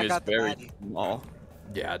stream is very small.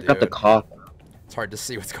 Yeah, dude. Got the cough. It's hard to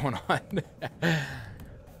see what's going on.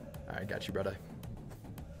 Alright, got you, brother.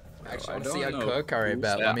 Actually, I want to see how to cook. Alright,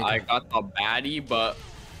 bet. Let me. I got the baddie, but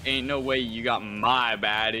ain't no way you got my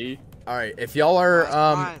baddie. Alright, if y'all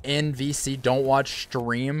are in VC, don't watch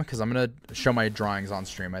stream, because I'm going to show my drawings on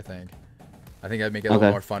stream, I think. I think that'd make it a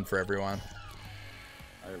little more fun for everyone.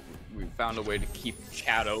 We found a way to keep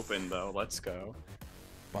chat open, though. Let's go.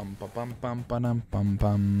 Bum, bum, bum, bum, bum, bum,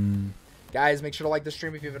 bum. Guys, make sure to like the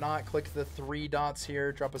stream if you have not. Click the 3 dots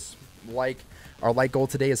here. Drop us like. Our like goal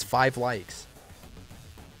today is 5 likes.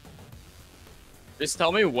 Just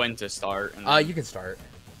tell me when to start. And you can start.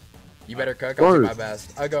 You better cook. I'll do my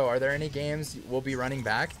best. I'll go. Are there any games we'll be running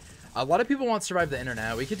back? A lot of people want to survive the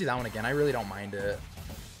internet. We could do that one again. I really don't mind it.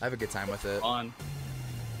 I have a good time with it. Fun.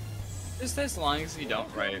 Just as long as you don't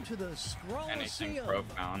write anything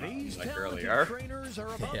profound like earlier.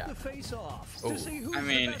 Yeah. I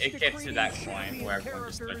mean, it gets to that point where everyone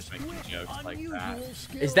just starts making jokes like that.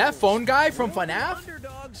 Is that Phone Guy from FNAF?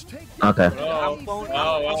 Okay.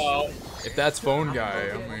 Oh. If that's Phone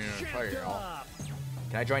Guy, I mean,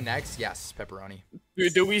 can I join next? Yes, pepperoni.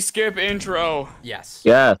 Dude, do we skip intro? Yes.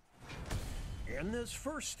 Yeah. In this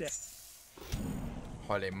first step.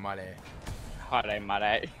 Holy moly. Holy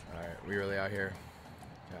moly. Alright, we really out here.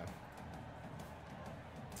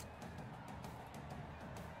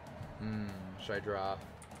 Yeah. Should I draw?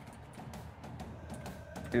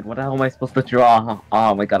 Dude, what the hell am I supposed to draw?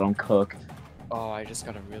 Oh my god, I'm cooked. Oh, I just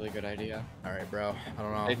got a really good idea. Alright, bro. I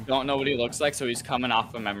don't know. I don't know what he looks like, so he's coming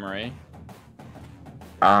off of memory.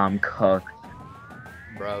 I'm cooked.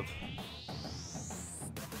 Bruv.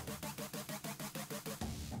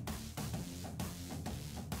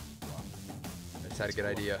 I just had a good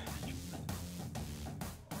idea.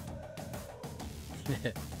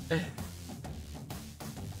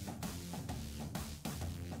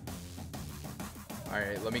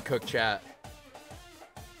 Alright, let me cook chat.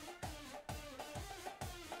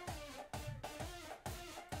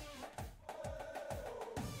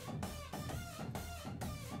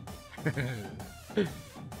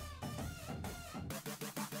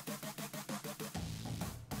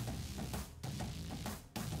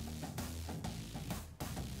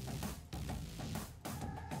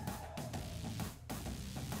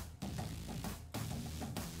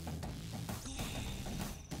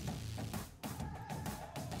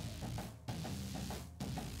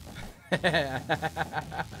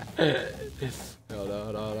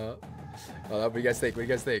 No. What do you guys think? What do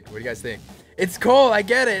you guys think? What do you guys think? It's cold, I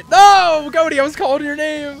get it. No, Goaty, I was calling your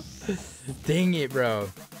name. Dang it, bro.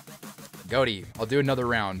 Goaty, I'll do another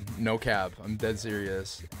round. No cap. I'm dead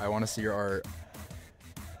serious. I want to see your art.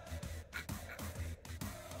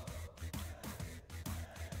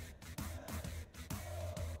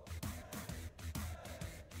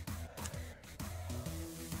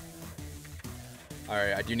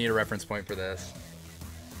 Alright, I do need a reference point for this.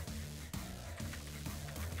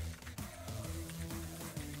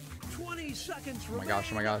 Oh my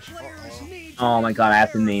gosh, oh my gosh. Oh my god, I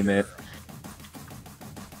have to name it.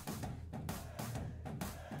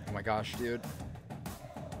 Oh my gosh, dude.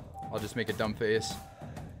 I'll just make a dumb face.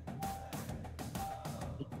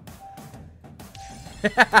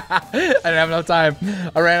 I didn't have enough time.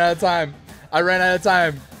 I ran out of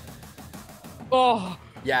time. Oh.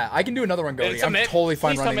 Yeah, I can do another one, Goaty. I'm totally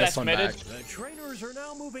fine running this one back. The trainers are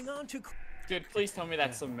now moving on to. Dude, please tell me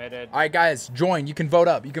that's submitted. All right, guys, join. You can vote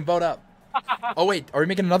up. Oh wait, are we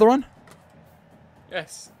making another one?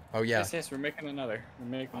 Yes. Oh yeah. Yes, we're making another.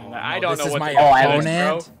 No, I don't know what my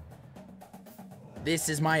opponent. This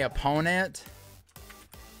is my opponent.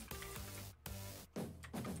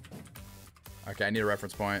 Okay, I need a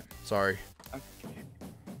reference point. Sorry. Okay.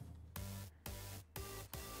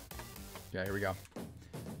 Yeah, here we go.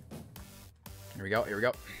 Here we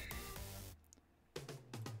go.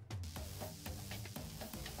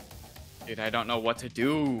 Dude, I don't know what to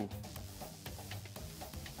do.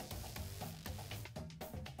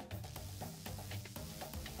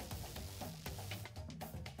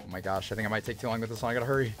 Oh my gosh, I think I might take too long with this one. I gotta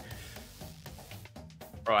hurry.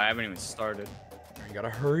 Bro, I haven't even started. You gotta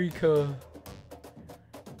hurry, cuh.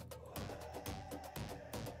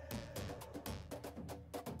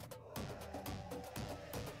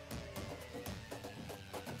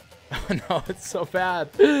 Oh no, it's so bad.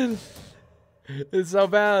 It's so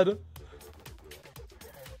bad.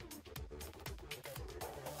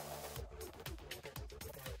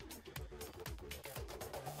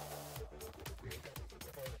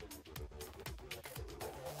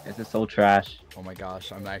 This is so trash. Oh my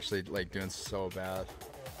gosh, I'm actually like doing so bad.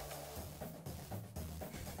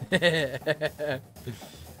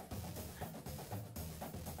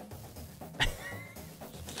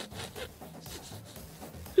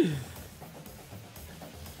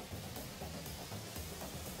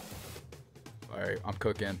 Alright, I'm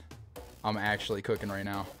cooking. I'm actually cooking right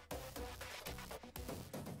now.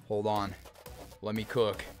 Hold on. Let me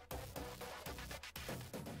cook.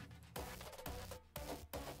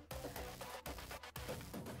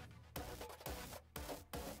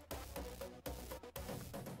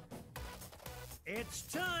 It's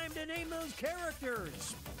time to name those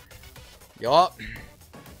characters. Yup.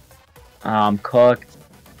 I'm cooked.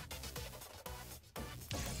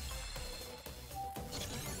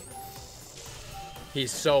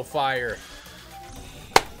 He's so fire.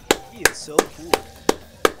 He is so cool.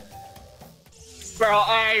 Bro,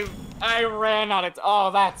 I ran out of.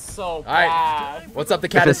 Oh, that's so bad. Alright. What's up, the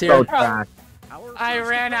cat is here. I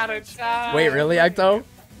ran out of time. Wait, really, Ecto?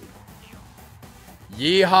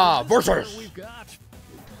 Yeehaw! Versus!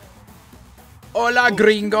 Hola,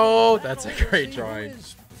 gringo! That's a great drawing.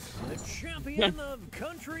 The champion of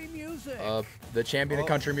country music. The champion of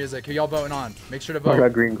country music. Who y'all voting on? Make sure to vote. Hola,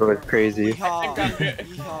 gringo is crazy. I think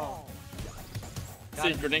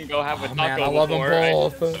See Gringo have a taco Man, I love them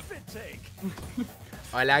before. both.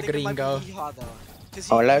 Hola, gringo.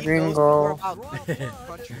 Hola, gringo.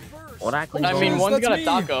 Hola, gringo. I mean, one's got a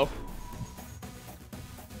taco.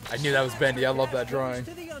 I knew that was Bendy. I love that drawing.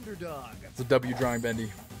 It's a W drawing,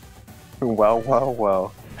 Bendy. Well, well,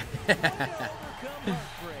 well.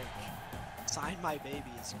 Sign my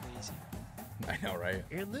baby is crazy. I know, right?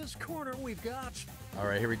 In this corner, we've got. All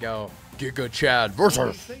right, here we go. Giga Chad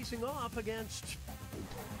versus. Facing off against.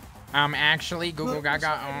 Actually, Google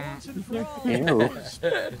Gaga. Ew.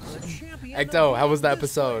 Ecto, how was that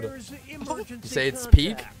episode? You say it's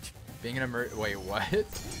peak? Being an wait, what?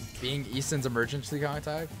 Being Easton's emergency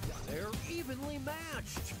contact? They're evenly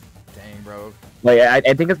matched. Dang, bro. Like, I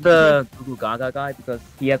think it's the Goo Gaga guy because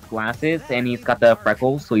he has glasses and he's got the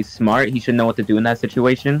freckles, so he's smart. He should know what to do in that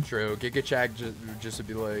situation. True. Giga Chad just would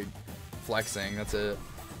be like flexing. That's it.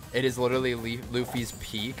 It is literally Luffy's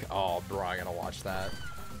peak. Oh, bro, I gotta watch that.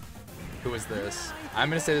 Who is this? I'm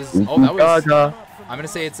gonna say this. Oh, that was. I'm gonna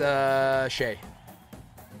say it's Shay.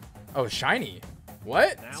 Oh, Shiny.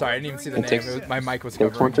 What? Sorry, I didn't even see the name. My mic was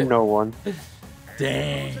covering. Takes one to know one.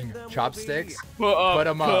 Dang. Chopsticks. Put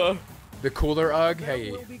them up. The cooler UGG.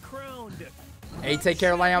 Hey. Hey, take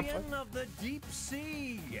care, Lamp.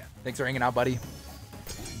 Thanks for hanging out, buddy.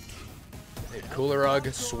 Hey, cooler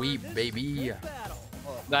UGG sweep, baby.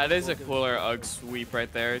 That is a cooler UGG sweep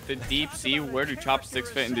right there. The deep sea. Where do chopsticks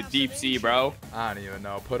fit into deep sea, bro? I don't even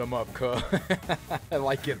know. Put them up, cool. I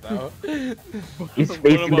like it though. He's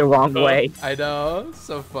facing the wrong way. I know.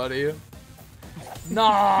 So funny.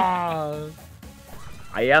 Nah.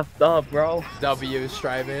 I effed up, bro. W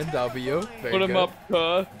striving. W. Very Put him good. up,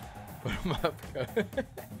 cuh. Put him up, cuh.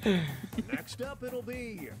 Next up, it'll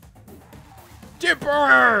be.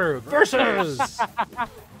 Dipper versus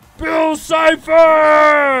Bill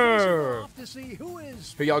Cipher.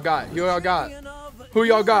 Who y'all got? Who y'all got? Who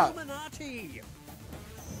y'all got?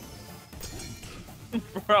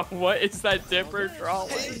 Bro, what is that Dipper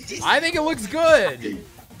drawing? I think it looks good.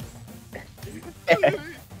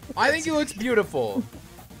 I think he looks beautiful.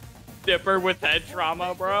 Dipper with head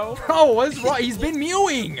trauma, bro. Bro, what's wrong? He's been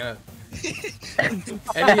mewing. and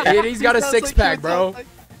he's got a six-pack, bro.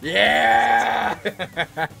 Yeah.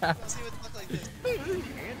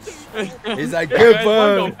 He's like,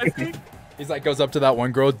 good. He's like, goes up to that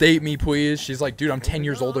one girl, date me, please. She's like, dude, I'm 10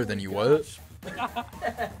 years older than you. What?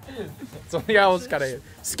 Something else gotta.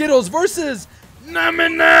 Skittles versus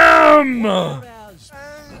Eminem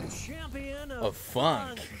of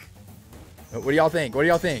Funk. What do y'all think? What do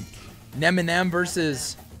y'all think? Eminem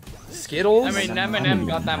versus Skittles? I mean, Eminem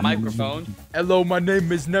got that microphone. Hello, my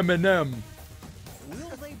name is Eminem. Will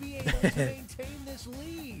they be able to maintain this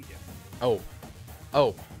lead? Oh.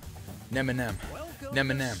 Eminem.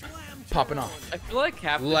 Popping off. I feel like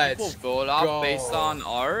half the people vote off based on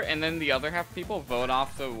art, and then the other half people vote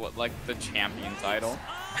off the the champion title.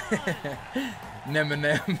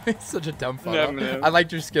 Eminem. It's such a dumb photo. Eminem. I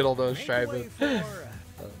liked your Skittle though, Striving.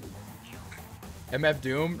 MF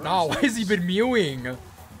Doom? No, why has he been mewing?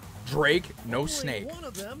 Drake, no snake.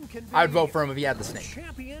 I'd vote for him if he had the snake.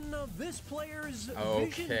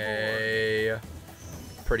 Okay.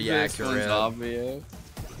 Pretty accurate. Obvious.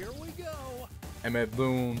 Here we go. MF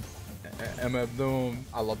Doom. MF Doom.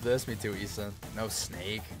 I love this. Me too, Easton. No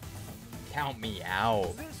snake. Count me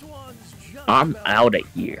out. I'm out of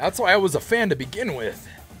here. That's why I was a fan to begin with.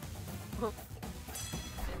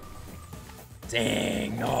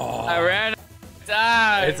 Dang, no. I ran out of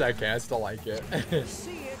time. It's okay, I still like it.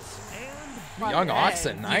 Young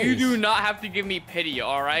oxen, nice. You do not have to give me pity,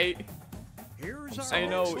 all right? I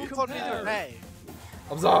know. Who called me their pay?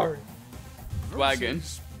 I'm sorry.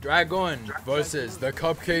 Dragon versus the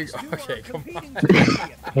cupcake. Okay, come on.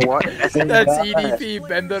 What? That's EDP,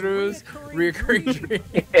 Bendaru's recurring dream.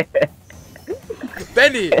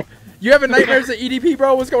 Bendy, you having nightmares at EDP,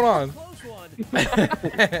 bro? What's going on?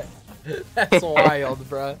 That's wild,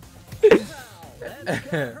 bro.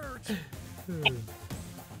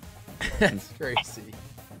 That's crazy.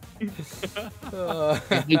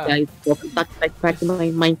 Hey guys, welcome back to my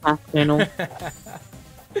Minecraft channel.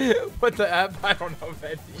 What the app? I don't know,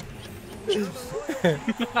 Bendy.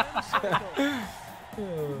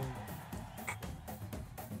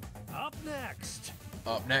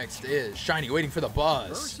 Up next is Shiny waiting for the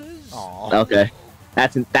buzz. Aww. Okay.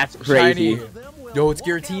 That's crazy. Shiny. Yo, it's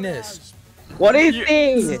Giratinus. What is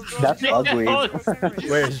this? That's ugly.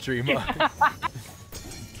 Where's Dreama?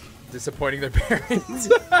 Disappointing their parents.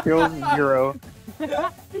 Kills 0.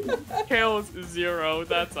 Kills 0.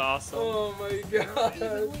 That's awesome. Oh my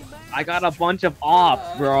god. I got a bunch of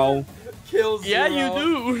ops, bro. Kills 0. Yeah, you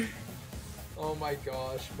do. Oh my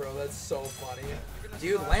gosh, bro. That's so funny.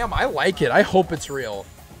 Dude, Lamb, I like it. I hope it's real.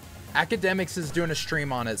 Academics is doing a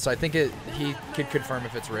stream on it, so I think he could confirm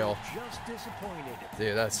if it's real.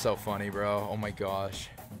 Dude, that's so funny, bro. Oh my gosh.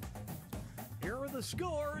 Here are the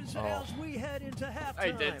scores as we head into halftime.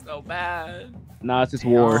 I did so bad. Nah, it's just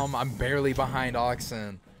war. I'm barely behind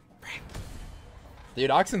Oxen. Dude,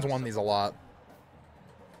 Oxen's won these a lot.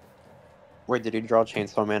 Wait, did he draw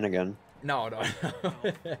Chainsaw Man again? No.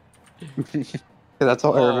 That's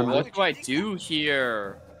all I remember. What do I do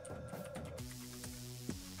here?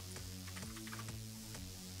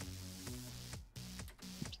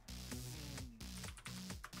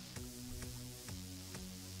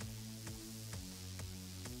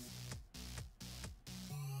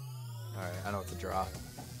 Alright, I know what to draw.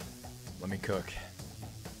 Let me cook.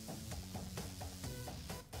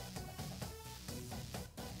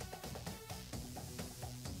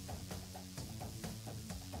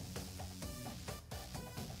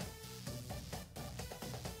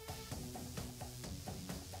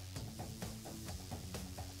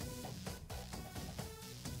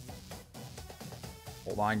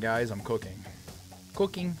 Hold on, guys, I'm cooking.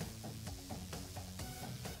 Cooking.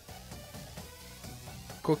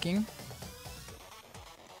 Cooking.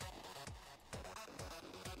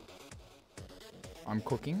 I'm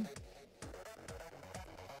cooking.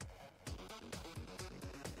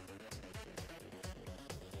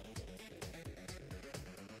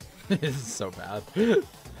 This is so bad. I don't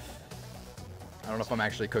know if I'm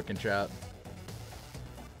actually cooking, chat.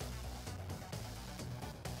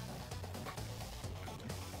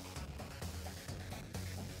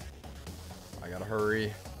 I gotta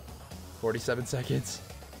hurry. 47 seconds.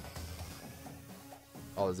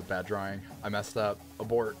 Oh, there's a bad drawing. I messed up.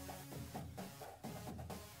 Abort.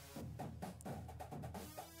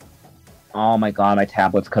 Oh my god, my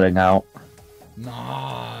tablet's cutting out.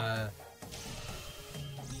 Nah.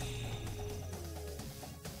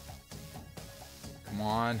 Come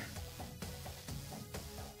on.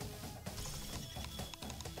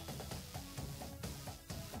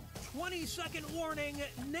 Second warning,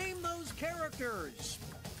 name those characters.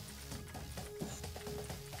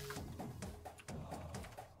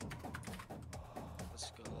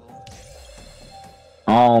 Let's go.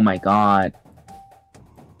 Oh my god.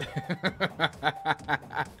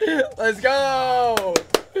 Let's go!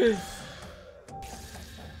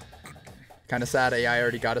 Kind of sad AI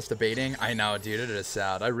already got us debating. I know, dude, it is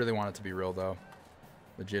sad. I really want it to be real, though.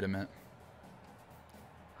 Legitimate.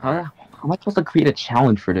 How am I supposed to create a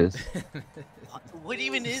challenge for this? What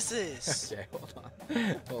even is this? Okay, hold on.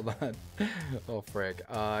 Hold on. Oh frick.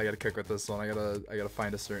 I gotta cook with this one. I gotta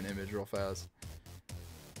find a certain image real fast.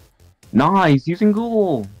 Nice, using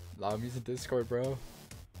Google. I'm using Discord, bro.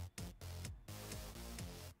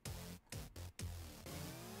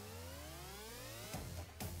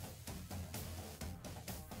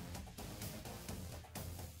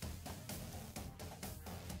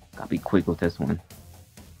 Gotta be quick with this one.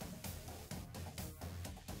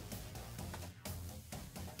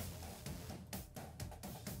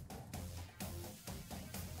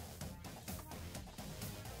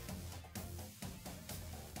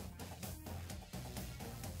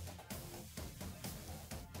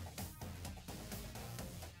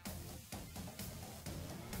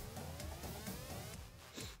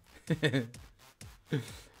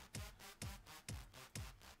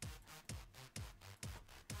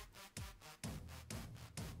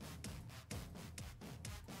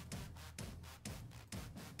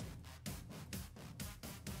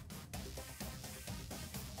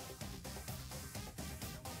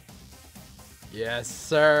 Yes,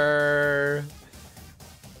 sir.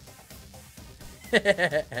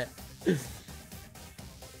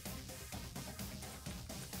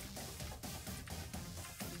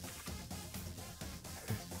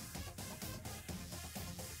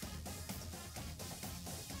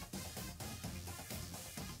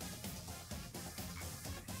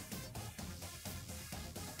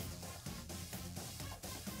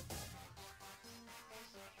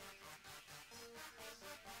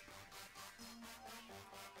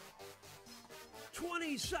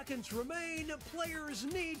 Seconds remain. Players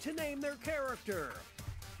need to name their character.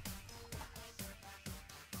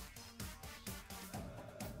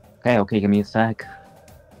 Okay, give me a sec.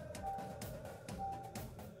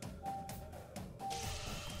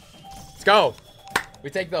 Let's go. We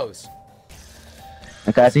take those.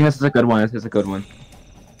 Okay, I think this is a good one. This is a good one.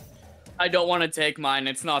 I don't want to take mine.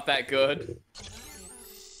 It's not that good.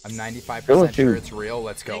 I'm 95% sure it's real.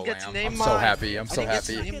 Let's go, Lamb. I'm so happy. I'm so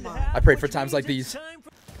happy. I prayed for times like these.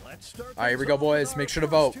 All right, here we go, boys. Make sure to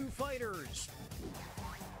vote.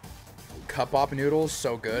 Cup Op Noodles,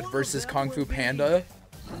 so good. Versus Kung Fu Panda.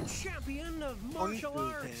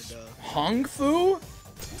 Hung Fu?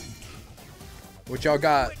 What y'all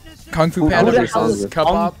got? Kung Fu Panda versus Cup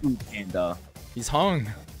Op? Panda. He's hung.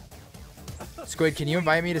 Squid, can you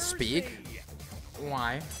invite me to speak?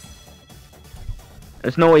 Why?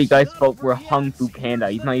 There's no way you guys vote for Hung Fu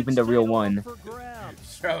Panda. He's not even the real one.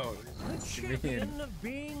 Bro, what you mean?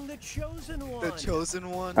 The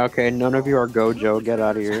chosen one. Okay, none of you are Gojo. Get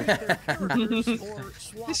out of here.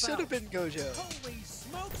 This should have been Gojo.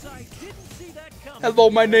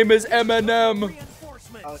 Hello, my name is Eminem.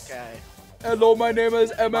 Okay. Hello, my name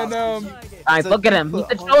is Eminem. Guys, look at him. He's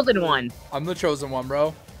the chosen one. I'm the chosen one,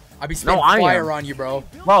 bro. I be spitting fire on you, bro.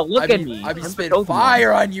 Bro, look at me. I be spitting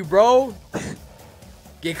fire on you, bro.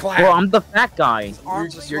 Get clapped. Bro, I'm the fat guy.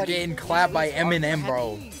 You're getting clapped by Eminem,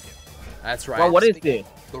 bro. That's right. Bro, what is this?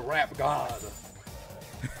 The rap god.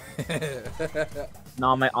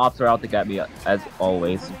 No, my ops are out to get me, as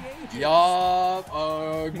always. Yup.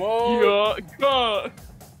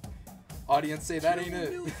 Audience say that ain't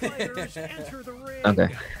it.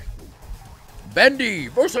 Okay. Bendy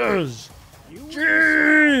versus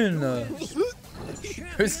Gene.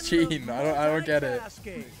 Who's Gene? I don't get it.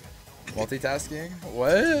 Multitasking?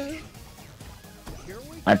 What?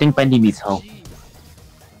 I think Bendy needs help. I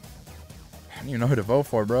don't even know who to vote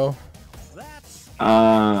for, bro.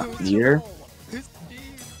 Here?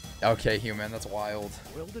 Okay, human, that's wild.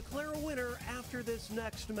 We'll declare a winner after this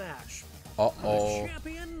next match. Uh-oh.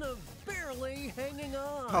 Champion of barely hanging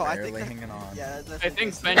on. Oh, I Barely think hanging on. Yeah, I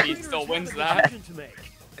think Bendy still wins that.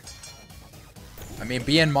 I mean,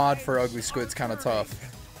 being mod for Ugly Squid's kind of tough.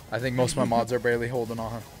 I think most of my mods are barely holding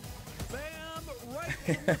on.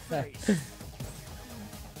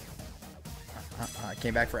 I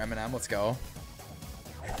came back for Eminem. Let's go.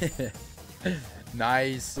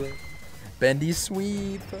 Nice. Bendy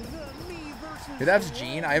sweep. Hey, that's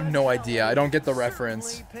Gene? I have no idea. I don't get the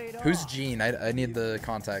reference. Who's Gene? I need the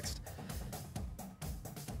context.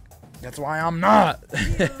 That's why I'm not.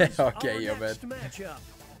 Okay, yo, man.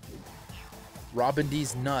 Robin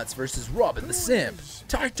D's Nuts versus Robin the Simp.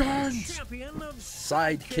 Titans!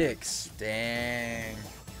 Sidekicks. Dang. I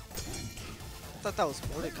thought that was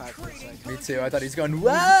Mordecai for a second. Me too. I thought he's going,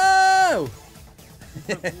 whoa!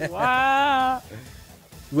 Wow!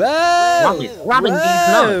 Whoa! Robin D's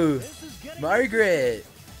Nuts. Margaret!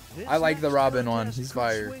 I like the Robin one. He's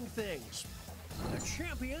fire.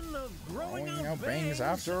 Growing out bangs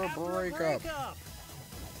after a breakup.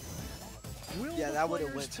 Yeah, that would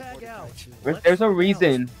have went to Mordecai. There's a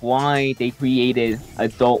reason why they created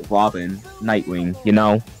Adult Robin, Nightwing, you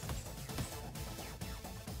know?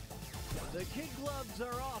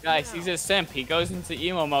 Guys, he's a simp. He goes into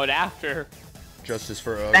emo mode after. Justice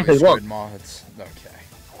for Exactly, Ugly look. Squid mods. Okay.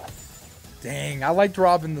 Dang, I liked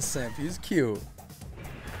Robin the Simp. He's cute.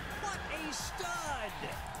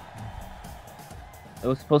 It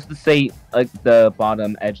was supposed to say like the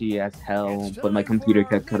bottom edgy as hell, but my computer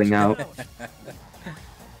kept cutting out.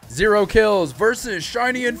 0 kills versus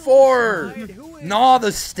Shiny and 4. Nah, the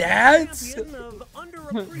stats?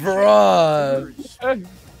 Bruh.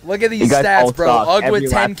 Look at these stats, bro. Ugg with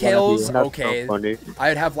 10 kills. Okay.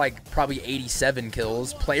 I'd have like probably 87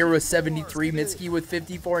 kills. Player with 73, Mitsuki with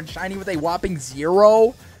 54, and Shiny with a whopping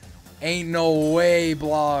 0. Ain't no way,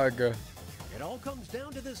 blog. It all comes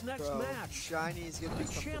down to this next match. Shiny's gonna be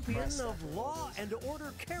champion of law and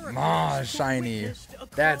order characters. Nah, Shiny.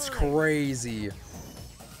 That's crazy.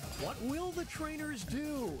 What will the trainers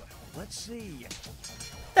do? Let's see.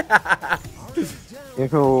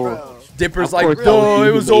 Ew. Dipper's Of like, course, duh, it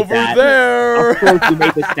you was made over that. there. Of course you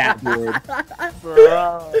made the stat board.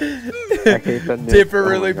 I hate that. Dipper Oh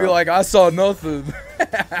my really be God. like, I saw nothing.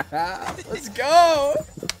 Let's go.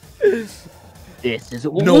 This is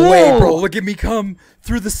No way, bro. Look at me come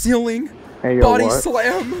through the ceiling. Hey, yo, Body what?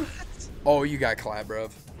 slam. Oh, you got clapped, bro.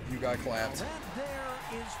 You got clapped.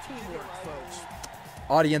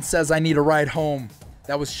 Audience says I need a ride home.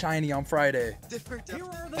 That was shiny on Friday. Here are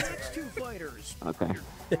the next two fighters. Okay.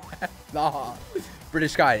 Nah.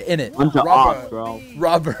 British guy, in it. Bunch of Robber. odds, bro.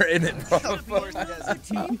 Robber, in it, bro. The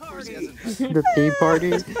tea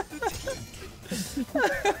party.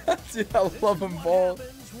 Dude, I love him ball.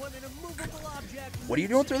 What are you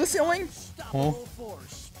doing through the ceiling? Huh?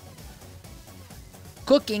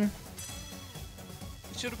 Cooking.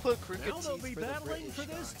 Should have put crooked Now they'll teeth be for the battling British for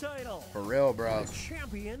this guy. title. For real, bro. The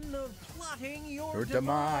champion of plotting Your your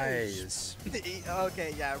demise.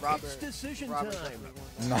 Okay, yeah, Robert. It's decision Robert time. definitely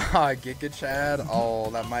won Nah, Giga Chad.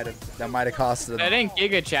 Oh, that might have costed. That ain't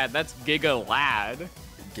Giga Chat, that's Giga Lad.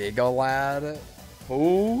 Giga Lad.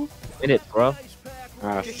 Who? In it, bro.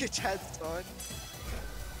 that. Giga Chad's son.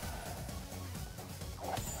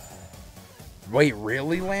 Wait,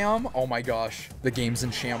 really, Lamb? Oh my gosh. The game's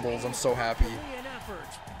in shambles. I'm so happy.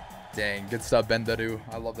 Dang, good stuff, Bendaru.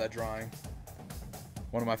 I love that drawing.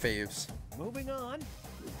 One of my faves. Moving on.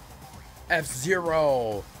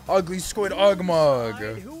 F-Zero. Ugly Squid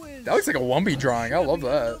UGGMUGG. That looks like a Wumby drawing. I love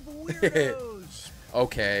that.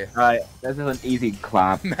 Okay. Alright, this is an easy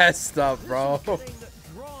clap. Messed up, bro.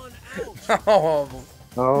 No.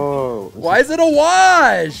 Oh. Why is it a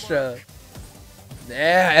wash?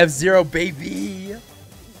 Yeah, F-Zero, baby.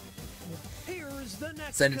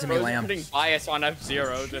 Send it to me, Bro's Lamb. putting bias on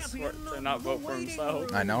F-Zero just to not vote for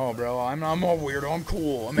himself. I know, bro. I'm a weirdo. I'm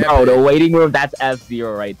cool. I'm No, the waiting room, that's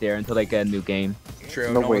F-Zero right there until they get a new game.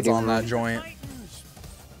 True, no one's on that joint.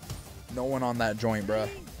 No one on that joint, bro.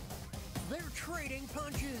 They're trading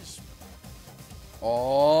punches.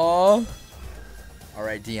 Oh. All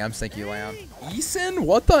right, DMs. Thank you, Lamb. Eason?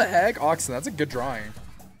 What the heck? Oxen, that's a good drawing.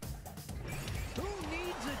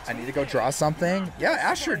 I need to go draw something. Yeah,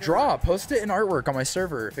 Asher, draw. Post it in artwork on my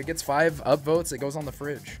server. If it gets 5 upvotes, it goes on the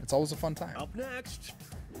fridge. It's always a fun time. Up next.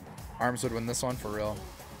 Arms would win this one for real.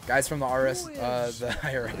 Guys from the RS, the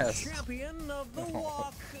IRS. Champion of the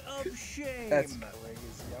Walk of Shame. That's my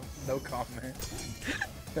legacy. No comment.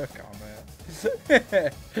 No comment.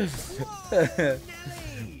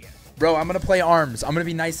 Bro, I'm gonna play arms. I'm gonna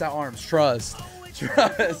be nice at arms. Trust.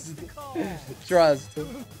 Trust. Trust.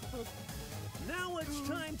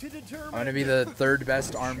 I'm gonna be the 3rd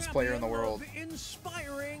best arms player in the world.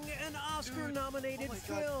 Inspiring and Oscar-nominated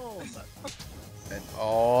film. And,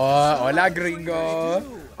 oh, hola gringo.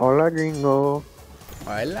 Hola, gringo.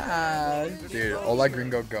 Hola. Dude, hola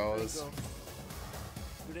gringo goes.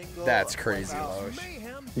 That's crazy, Losh.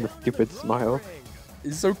 The stupid smile.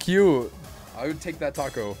 He's so cute. I would take that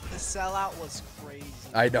taco. The sellout was crazy.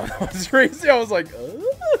 I know, that was crazy. I was like,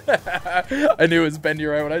 I knew it was Bendy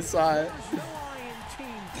right when I saw it.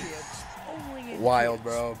 Wild,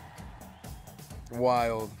 bro.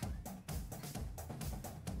 Wild.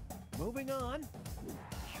 Moving on.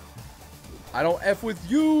 I don't F with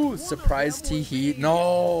you. Surprise T-Heat.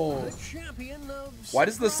 No. Why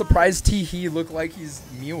does the surprise T-Heat look like he's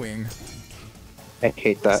mewing? I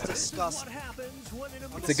hate that. It's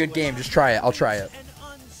a good game. Just try it. I'll try it. I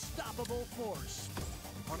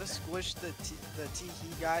want to squish the T-He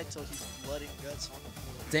guy till he's blood and guts on the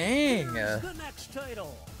floor. Dang. The next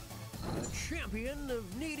title. The champion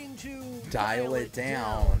of needing to Dial it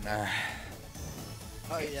down.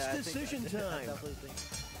 Oh yeah, it's decision time.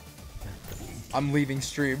 I'm leaving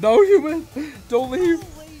stream. No, human. Don't leave.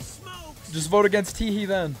 Just vote against Teehee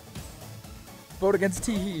then. Vote against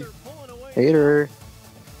Teehee. Hater.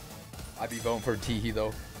 I'd be voting for Teehee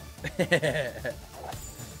though.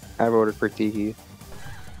 I voted for Teehee.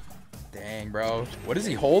 Dang, bro. What is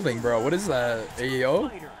he holding, bro? What is that?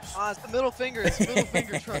 AEO? It's the middle finger. It's the middle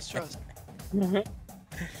finger. Trust.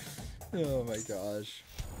 Oh my gosh.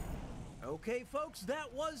 Okay, folks,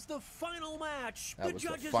 that was the final match. That was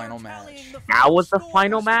the final match. That was the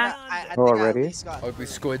final match? Already? Ugly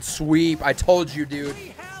Squid sweep. I told you, dude.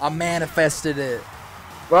 I manifested it.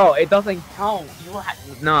 Bro, it doesn't count. You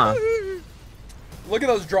have nah. Look at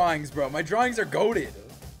those drawings, bro. My drawings are goated.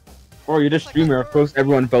 Bro, you're the streamer. Of course,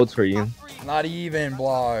 everyone votes for you. Not even,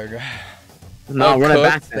 blog. No, run it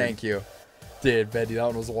back then. Thank you. Dude, Betty, that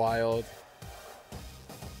one was wild.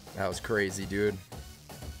 That was crazy, dude.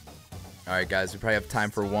 Alright, guys, we probably have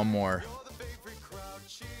time for one more.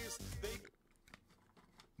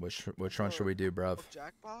 Which one should we do, bruv?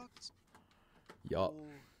 Jackbox? Yup.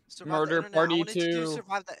 Murder Party 2.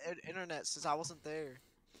 Survive the internet since I wasn't there.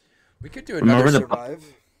 We could do another survive.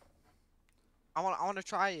 I want to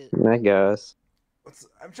try it. I guess.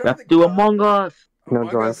 I'm trying Let's do Among Us. No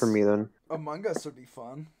drawing for me then. Among Us would be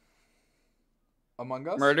fun. Among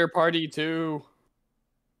Us? Murder Party 2.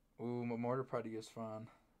 Ooh, Murder Party is fun.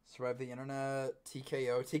 Survive the internet.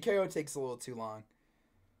 TKO. TKO takes a little too long.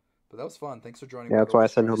 But that was fun. Thanks for joining. Yeah, that's why I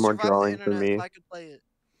said no more drawing for me. I could play it.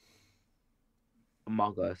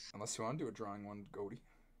 Among Us. Unless you want to do a drawing one, Goaty.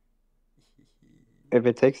 If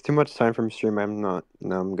it takes too much time from stream, I'm not.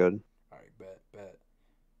 No, I'm good. Alright, bet.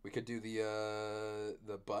 We could do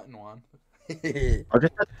the button one. Or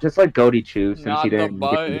just like Goaty choose since Not he the didn't.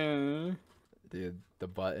 button. Dude, the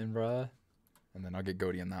button, bruh. And then I'll get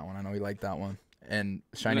Goaty in that one. I know he liked that one. And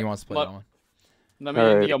Shiny wants to play that one. Let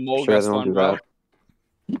me in the Among Us one, bro.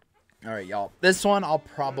 Alright, y'all. This one I'll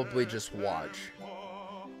probably just watch.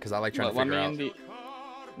 Because I like trying to figure out.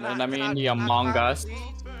 Let me in the Among Us.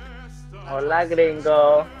 Hola,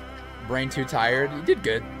 gringo. Brain too tired? You did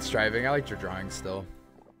good striving. I liked your drawing still.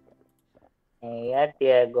 Hey,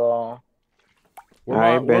 Diego.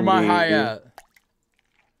 Where my high at?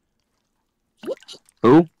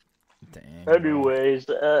 Who? Dang. Anyways,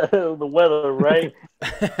 the weather, right?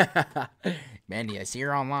 Mandy, I see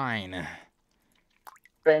you're online.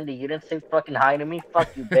 Brandy, you didn't say fucking hi to me?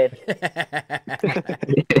 Fuck you, bitch.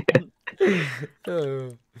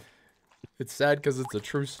 It's sad because it's a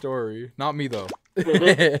true story. Not me, though.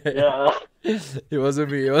 Yeah. It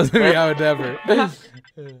wasn't me. It wasn't me. I would never.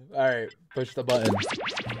 Alright, push the button.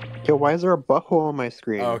 Yo, why is there a butthole on my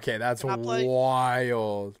screen? Okay, that's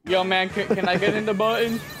wild. Yo, man, can I get in the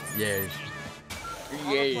button? Yeah.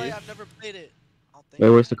 Yeah. I've never played it. Wait,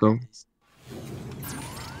 where's the code?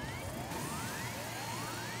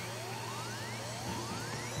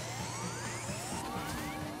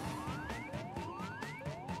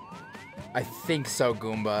 I think so,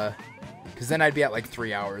 Goomba. Because then I'd be at like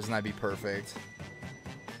 3 hours and that'd be perfect.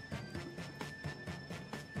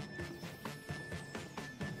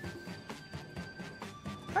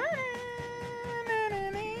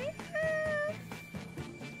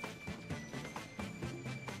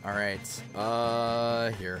 Alright,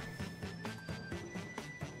 here.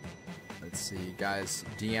 Let's see, guys.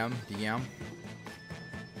 DM.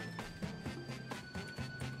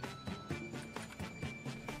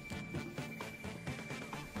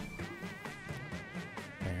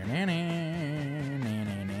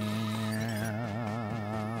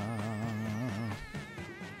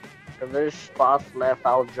 If there's spots left,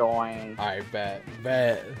 I'll join. I bet.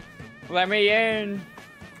 Let me in.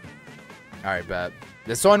 Alright, bet.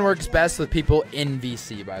 This one works best with people in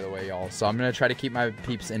VC, by the way, y'all. So I'm gonna try to keep my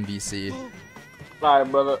peeps in VC. Sorry,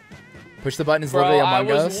 brother. Push the button is literally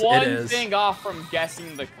Among Us. I It was one is. thing off from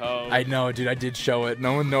guessing the code. I know, dude. I did show it.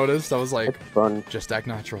 No one noticed. I was like, fun. Just act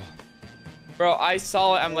natural. Bro, I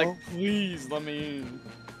saw it. I'm like, please let me in.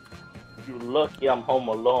 You lucky I'm home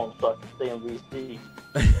alone so I can stay in VC.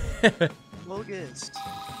 Logist.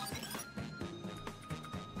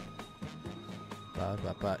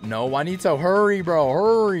 No, Juanito, hurry, bro,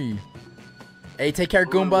 hurry. Hey, take care,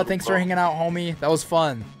 Goomba. Thanks for hanging out, homie. That was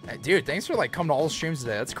fun. Hey, dude, thanks for like coming to all the streams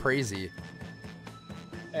today. That's crazy.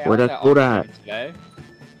 Hey, Where that food at?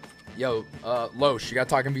 Yo, Loesch, you gotta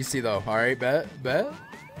talk in VC though. All right, bet.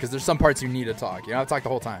 Because there's some parts you need to talk. You don't have to talk the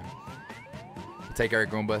whole time. Take care,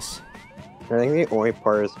 Goombas. I think the only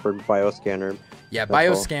part is for bioscanner. Yeah,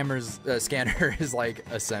 bioscammers scanner is like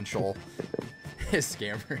essential.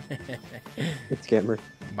 Scammer. It's scammer.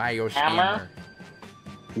 Bioscammer.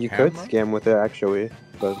 You could scam with it actually,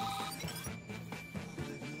 but.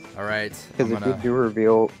 All right. Because if you do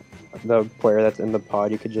reveal the player that's in the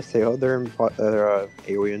pod, you could just say, "Oh, they're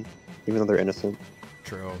alien," even though they're innocent.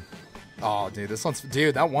 True. Oh, dude, this one's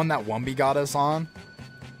that one that Wumby got us on.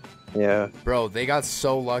 Yeah. Bro, they got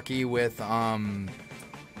so lucky with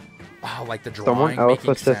like the drawing Someone else making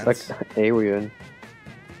was just sense. like alien.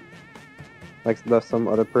 Like some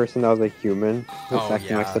other person that was like human was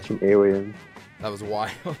acting like such an alien. That was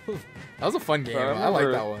wild. That was a fun game. Bro, I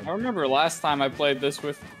like that one. I remember last time I played this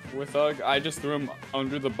with Ugg, I just threw him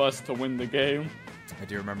under the bus to win the game. I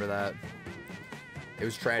do remember that. It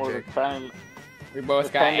was tragic. We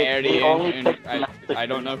both got alien, and I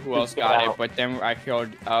don't know who else got it, but then I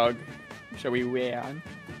killed Ugg, so we win.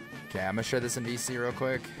 Okay, I'm gonna share this in VC real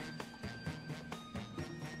quick.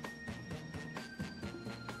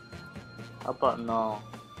 How about no?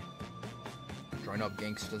 Join up,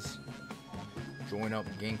 gangsters. Join up,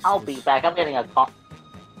 gangsters. I'll be back. I'm getting a call.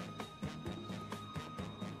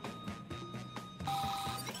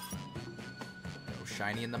 Oh,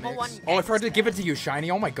 Shiny in the Number mix. one Oh, I forgot to give it to you, Shiny.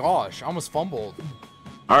 Oh my gosh, I almost fumbled.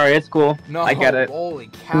 Alright, it's cool. No, I get it. Holy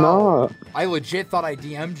cow. No. I legit thought I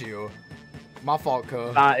DM'd you. My fault,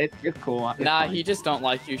 Co. Nah, it's cool. It's Nah, fine. he just don't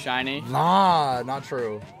like you, Shiny. Nah, not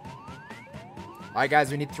true. Alright, guys,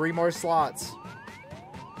 we need 3 more slots.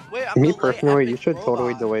 Wait, I'm Me the late personally, you epic should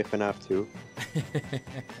totally robot. delay FNAF 2.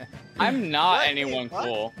 I'm not What? anyone What?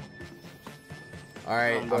 cool.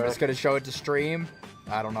 Alright, I'm just gonna show it to stream.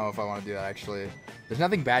 I don't know if I want to do that, actually. There's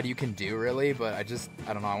nothing bad you can do, really, but I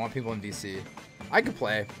don't know. I want people in VC. I could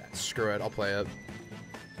play. Screw it, I'll play it.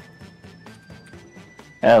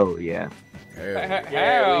 Hell yeah.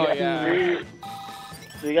 Hell yeah.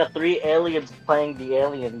 We got 3 aliens playing the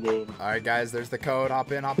alien game. Alright, guys, there's the code.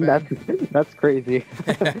 Hop in, hop in. That's crazy.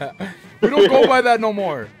 We don't go by that no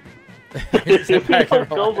more. Sit back and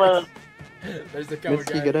Go by relax. There's the code,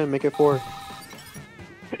 Mitski, guys. get in, make it 4.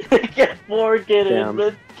 Get 4, get Damn.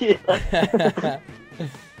 in, Mitski.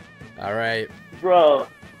 Alright, Bro.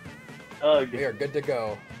 we are good to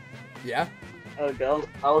go. Yeah? Okay,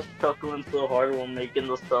 I was chuckling so hard when making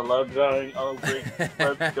the celeb drawing. I was like,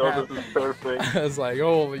 let's go, this is perfect. I was like,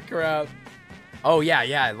 holy crap. Oh,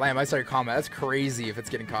 yeah, Lamb, I saw your comment. That's crazy if it's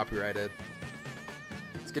getting copyrighted.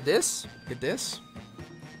 Let's get this. Get this.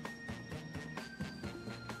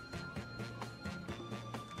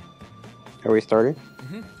 Are we starting?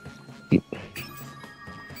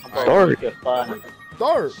 Start. Get fun.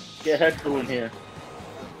 Start. Get Hector in here.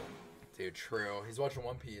 Dude, true. He's watching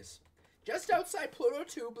One Piece. Just outside Pluto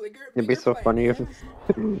 2, Blinker. It'd be so funny if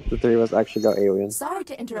the 3 of us actually got aliens. Sorry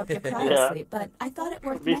to interrupt your cryo Yeah. sleep, but I thought it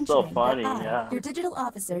worth It'd be mentioning so funny, that I, yeah. your digital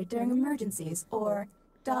officer during emergencies, or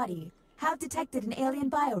Dottie, have detected an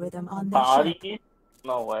alien biorhythm on their ship. Body?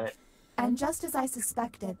 No way. And just as I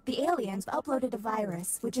suspected, the aliens uploaded a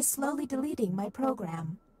virus, which is slowly deleting my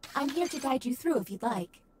program. I'm here to guide you through if you'd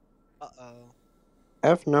like. Uh-oh.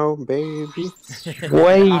 F no, baby.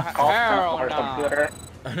 Wait. Hell no.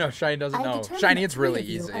 Oh, no, Shiny doesn't I know. determined Shiny, that it's really 3 of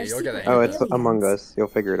you easy. are You'll get it. Oh, secret it's Among aliens. Us. You'll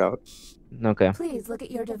figure it out. Okay. Please look at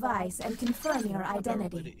your device and confirm your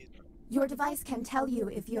identity. Your device can tell you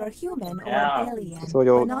if you're human or Yeah. an alien, So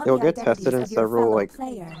you'll- but not you'll the get tested identities in of your several, fellow like,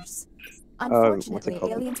 players. what's it Unfortunately,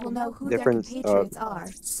 called? aliens will know who Different, their compatriots are,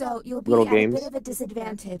 so you'll be little at games. a bit of a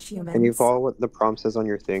disadvantage, humans. And you follow what the prompt says on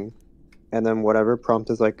your thing. And then whatever prompt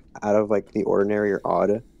is, like, out of, like, the ordinary or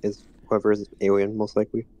odd is whoever is alien, most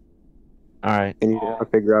likely. Alright. And you have to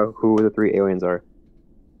figure out who the 3 aliens are.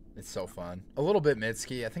 It's so fun. A little bit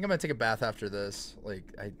Mitski. I think I'm gonna take a bath after this. Like,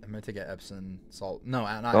 I'm gonna take an Epsom salt. No,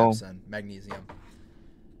 not Oh. Epsom. Magnesium.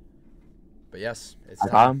 But yes, it's. I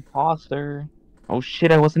got imposter. Oh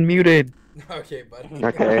shit, I wasn't muted. Okay, buddy.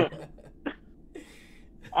 Okay.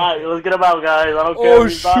 Alright, let's get him out, guys. I don't care Oh,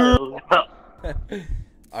 if he's not.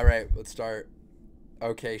 All right, let's start.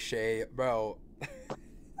 Okay, Shay, bro.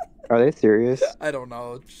 Are they serious? I don't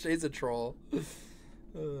know. Shay's a troll.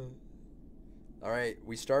 All right,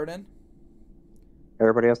 we starting?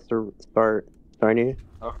 Everybody has to start Shiny.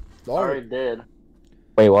 I already did.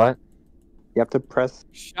 Wait, what? You have to press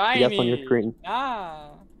Shiny. yes on your screen.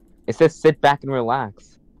 Ah. It says sit back and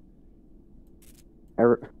relax.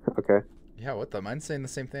 Okay. Yeah, what the? Mine's saying the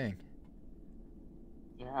same thing.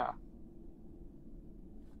 Yeah.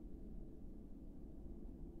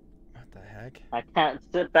 What the heck? I can't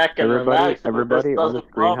sit back and relax. Everybody on the doesn't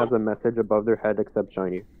screen follow. has a message above their head except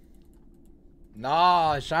Shiny.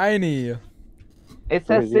 Nah, Shiny. It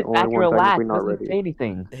So says he's the sit only back and one relax. technically It not doesn't ready. say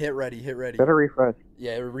anything. Hit ready, hit ready. Better refresh.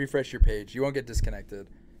 Yeah, refresh your page. You won't get disconnected.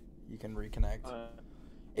 You can reconnect.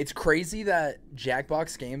 It's crazy that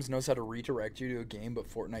Jackbox Games knows how to redirect you to a game, but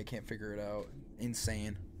Fortnite can't figure it out.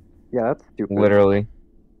 Insane. Yeah, that's stupid. Literally.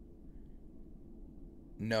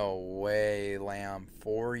 No way, Lamb.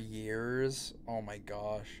 4 years? Oh my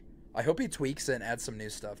gosh. I hope he tweaks it and adds some new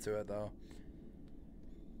stuff to it, though.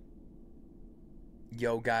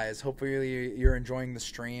 Yo, guys. Hopefully you're enjoying the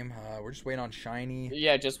stream. We're just waiting on Shiny.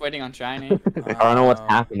 Yeah, just waiting on Shiny. I don't know what's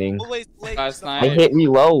happening. Last I night, hit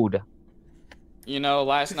reload. you know,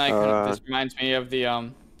 last night this reminds me of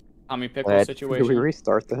the Tommy Pickle Wait, situation. Do we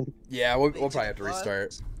restart then? Yeah, we'll probably have to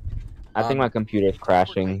restart. I think my computer's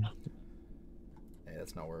crashing. Hey,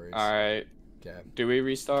 that's no worries. All right. Okay. Do we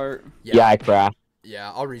restart? Yeah, I crashed.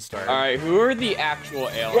 Yeah, I'll restart. All right. Who are the actual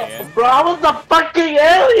aliens? Bro, I was the fucking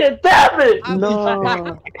alien, damn it! No. I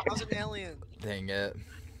was an alien. Dang it.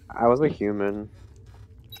 I was a human.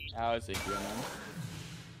 How is it human?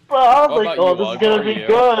 Bro, I was What like, about oh, you, this is Ugg? gonna How are be you?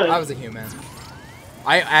 good. I was a human.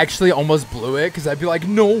 I actually almost blew it because I'd be like,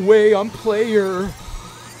 no way, I'm player.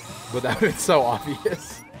 But that would have been so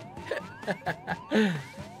obvious.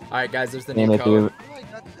 Alright, guys, there's the Damn new it, code. dude. I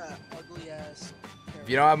got that ugly ass. If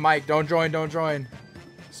you don't have mic, don't join, don't join.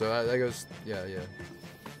 So that goes, yeah.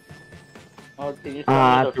 Oh, can you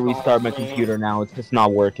I have to restart my computer now. It's just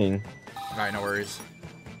not working. Alright, no worries.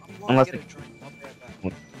 Unless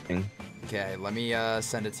Okay, let me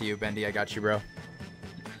send it to you, Bendy. I got you, bro.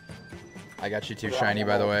 I got you too, Shiny,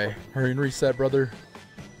 by the way. Hurry and reset, brother.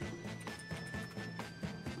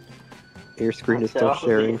 Your screen is still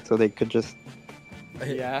sharing, so they could just...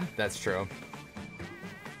 Yeah. That's true.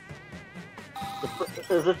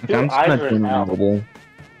 Is it 2 eyes or an L?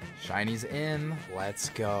 Shiny's in. Let's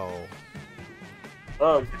go.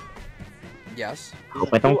 Oh. Yes.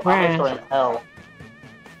 Is it 2 eyes or an L?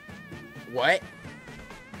 What?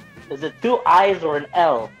 Is it 2 eyes or an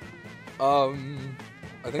L? I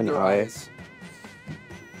think they're eyes.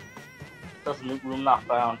 Doesn't room not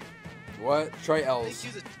found. What? Try L's.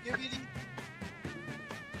 You're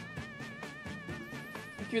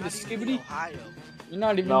the skibbity. You're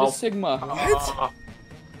not even the Sigma. What?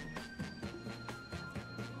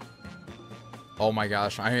 Oh my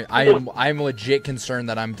gosh, I'm legit concerned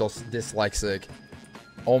that I'm dyslexic.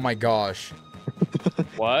 Oh my gosh.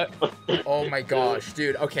 What? Oh my gosh,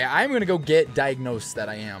 dude. Okay, I'm gonna go get diagnosed that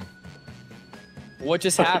I am. What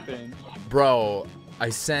just happened? Bro, I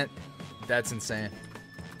sent... That's insane.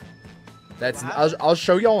 That's... I'll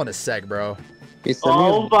show y'all in a sec, bro.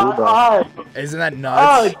 Oh my god! Isn't that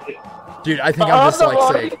nuts? Dude, I think I'm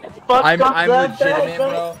dyslexic. I'm legitimate,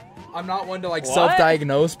 bro. I'm not one to like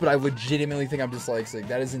self-diagnose, but I legitimately think I'm dyslexic.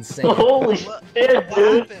 That is insane. Holy shit,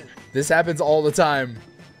 dude! This happens all the time.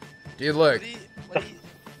 Dude, look.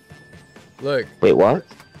 Look. Wait, what?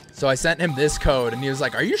 So I sent him this code, and he was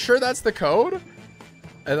like, "Are you sure that's the code?"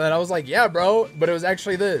 And then I was like, "Yeah, bro," but it was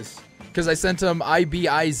actually this, because I sent him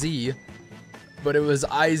IBIZ, but it was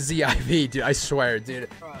IZIV, dude. I swear, dude.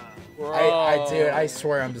 Dude, I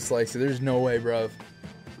swear I'm dyslexic. There's no way, bro.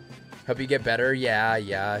 Hope you get better.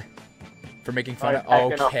 Yeah. For making fun of.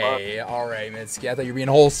 Okay, all right, Mitsuki. I thought you were being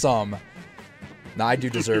wholesome. No, I do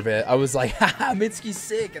deserve it. I was like, haha, Mitsuki's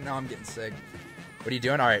sick, and now I'm getting sick. What are you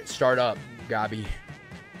doing? All right, start up, Gabi.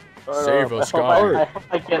 Save us, Gabi. I hope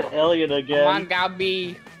I get an alien again. Come on,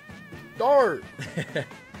 Gabi. Start.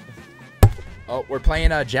 Oh, we're playing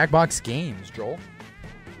Jackbox games, Joel.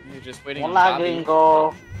 You're just waiting. Hola,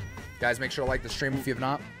 gringo. Guys, make sure to like the stream if you have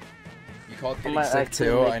not. You called getting might sick actually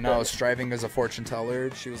too. make I know. that. Striving as a fortune teller.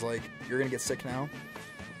 She was like, "You're gonna get sick now."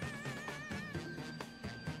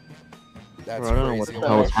 That's I don't know what crazy. the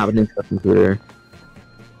hell is happening to the computer.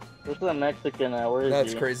 This is a Mexican. Where is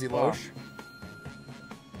That's he? crazy, Losh.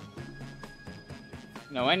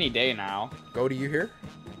 No, any day now. Go to you here?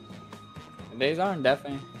 The days aren't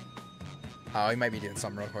definitely. Oh, he might be doing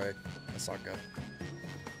something real quick. That's not good.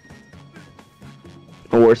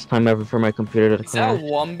 The worst time ever for my computer to Is that crash.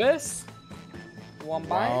 Wumbus?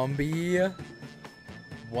 Wumbai?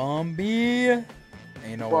 Wumby.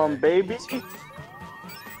 Ain't no way. baby.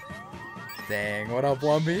 Dang, what up,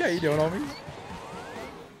 Wumby? How you doing, homie?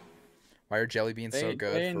 Why are jelly beans so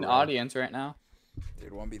good? They're in for the real? audience right now.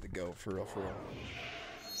 Dude, Wumby the goat, for real, for real.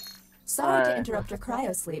 Sorry to interrupt your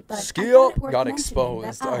cryo sleep, but Skill I thought it worth got mentioning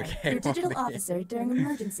exposed. that I, Okay, your digital Wumby. officer during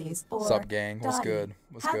emergencies, or Sup, gang? What's Dottie, good?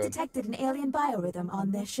 What's have good? detected an alien biorhythm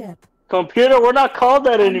on this ship. Computer, we're not called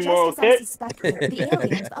that And anymore, just as I okay? suspected, the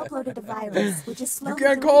aliens uploaded a virus, which is slowly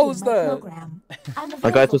can't call deleting us my that. program. I'm My guys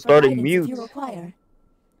available are for starting guidance mute. if you require.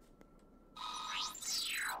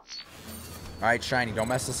 Alright, Shiny, don't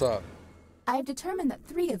mess us up. I've determined that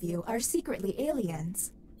 3 of you are secretly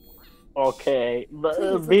aliens. Okay, Please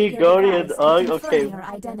look me, at your Goldie, device and confirm okay. your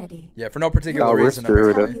identity. Yeah, for no particular we're reason.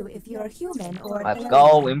 screwed. Tell you if you're human or Let's alien,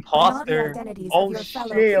 go, and imposter. all the identities Oh of your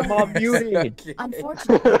fellow shit, I'm players. on muted.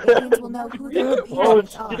 Unfortunately, aliens will know who their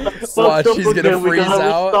companions are. Watch, he's gonna again, we freeze gotta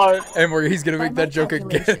out, restart. and he's gonna By make my that joke again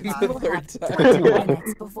calculations, the you will have third 20 time.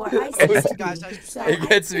 minutes before I cease to be. So It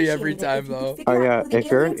gets I'd me every appreciate it time, if you could though. figure Oh out yeah, who the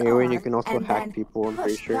if you're an aliens alien, are, you can also and hack then people, I'm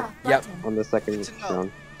pretty push sure. the Yep. button. On the second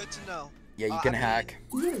round. Good to know. Yeah, you can hack.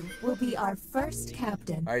 You will be our first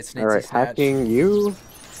captain. Alright, Snitzy Alright, Snatch. hacking you.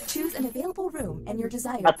 Choose an available room and your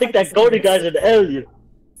desired I think that Goldie guy's an alien.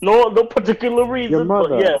 No particular reason, Your but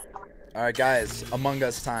mother. yeah. Alright, guys, Among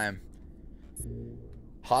Us time.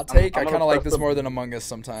 Hot take, I I'm kind of gonna like press this the- more than Among Us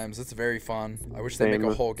sometimes. It's very fun. I wish they'd make a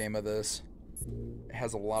Same. whole game of this. It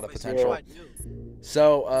has a lot of Wait, so potential. what do I do?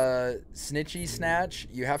 So, Snitchy Snatch,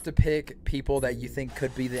 you have to pick people that you think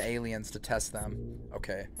could be the aliens to test them.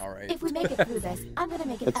 Okay, alright. If we make it through this, I'm gonna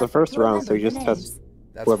make it. It's the first round, so you just test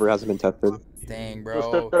whoever hasn't been tested. Dang,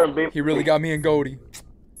 Just sit there bro. and be- He really got me and Goldie.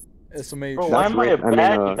 SMH. Bro, why am I a That's weird.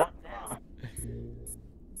 bad guy?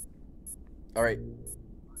 Alright.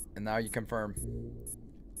 And now you confirm.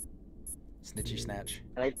 Snitchy Snatch.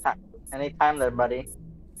 Anytime there, buddy.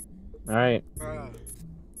 Alright.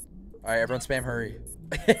 All right, everyone, spam hurry.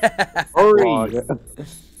 Hurry.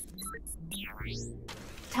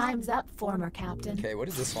 Time's up, former captain. Okay, what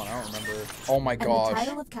is this one? I don't remember. Oh my And gosh. the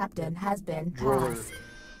title of captain has been Drooler. passed.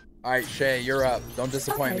 All right, Shay, you're up. Don't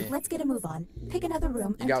disappoint Okay, me. let's get a move on. Pick another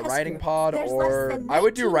room. You and got test riding group. pod There's or less than I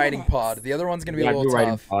would do 19 riding minutes. pod. The other one's gonna be Yeah, a little do riding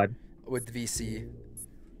tough pod. with VC.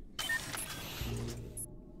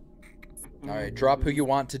 All right, drop who you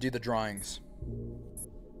want to do the drawings.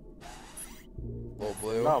 Little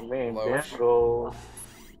blue. Not me. Loesch. Go.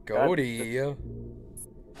 Goaty.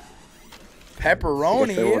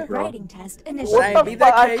 Pepperoni. Writing test initiated. What the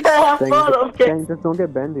fuck? I can't have Dang, fun, just, okay. dang, just don't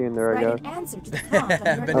get Bendy in there, I Write guess. an answer to the prompt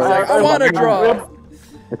on your Ben's like, I want to draw. This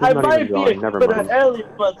is I not might even be drawing, a never bit mind. early,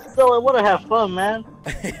 but still, I want to have fun, man.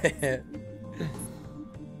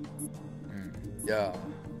 Yeah.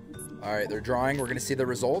 All right, they're drawing. We're gonna see the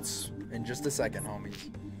results in just a second,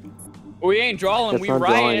 homies. We ain't drawing, It's we not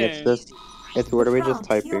drawing, writing. it's just, it's what are we just Prompt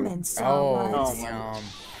typing? humans saw Oh, was, damn.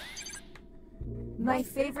 My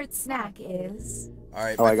favorite snack is. All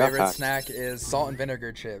right, Oh, my I got favorite hacked. snack is salt and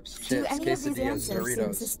vinegar chips, Do any of these quesadillas, answers seem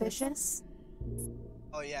Doritos. suspicious?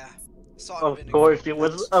 Oh yeah. Salt Of and course you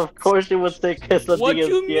would. Of course you would say quesadillas. What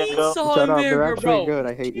you mean, Diego. salt Shut and up, they're vinegar, actually bro? good,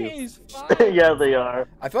 I hate you. Jeez, Yeah, they are.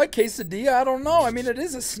 I feel like quesadilla. I don't know. I mean, it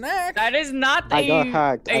is a snack. that is not I got a,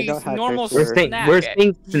 hacked. I a got hacked, normal I swear. snack. We're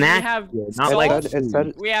saying We snack have here, not salt. like It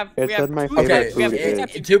said, We have. it we said have my two- favorite we have food two is.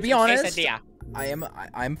 types of To be honest, quesadilla.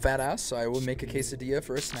 I'm fat ass, so I will make a quesadilla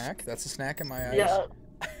for a snack. That's a snack in my eyes. Yeah.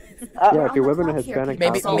 Yeah, if you're living in a Hispanic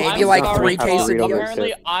Maybe- household, maybe you're like not gonna 3 have quesadillas. Doritos and Apparently,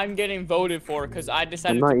 chips. I'm getting voted for because I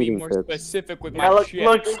decided not to be eating more chips. specific with Yeah, my look,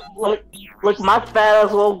 chips. look, my fat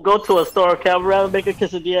ass won't go to a store. Okay, I'd rather make a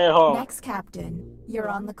quesadilla at home. Next captain, you're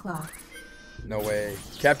on the clock. No way.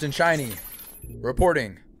 Captain Shiny,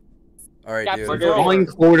 reporting. All right, Captain dude. drawing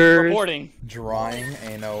quarters. Reporting. Drawing?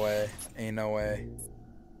 Ain't no way. Ain't no way.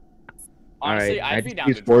 Honestly, Alright, I I'd be just down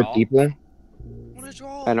use to 4 draw. people.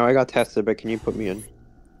 I know I got tested, but can you put me in?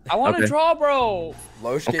 I want to Okay. draw, bro.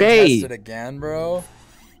 Loesch get Okay. tested again, bro.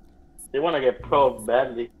 They want to get pro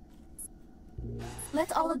badly.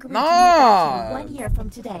 Let's all agree Nah. to meet back 1 year from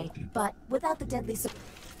today, but without the deadly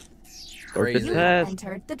Crazy. You have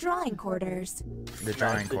entered the drawing quarters. The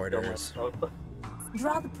drawing quarters.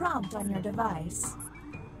 Draw the prompt on your device.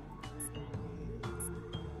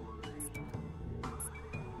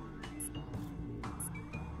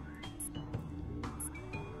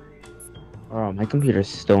 Oh, my computer's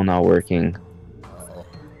still not working. Uh-oh.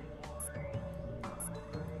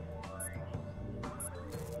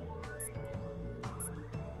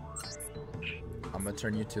 I'm gonna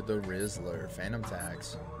turn you to the Rizzler. Phantom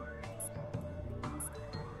tags.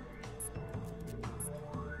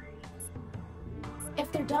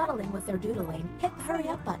 If they're dawdling with their doodling, hit the hurry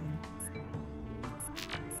up button.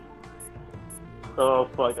 Oh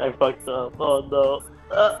fuck, I fucked up. Oh no.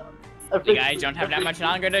 You guys don't have that much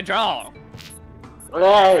longer to draw.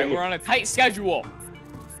 Hey, We're on a tight schedule.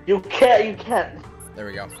 you can't. There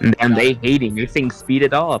we go. And they hating. You're saying speed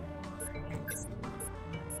it up.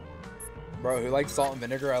 Bro, who likes salt and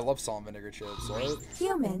vinegar? I love salt and vinegar chips. What?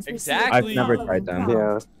 Humans Exactly. I've never tried them.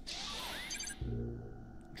 Yeah.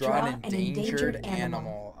 Draw an endangered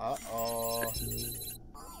animal. Uh-oh.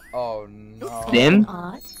 Oh, no. Them?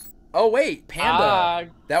 Oh, wait. Panda. Ah.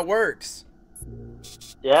 That works.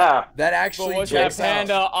 Yeah. That But actually what's that checks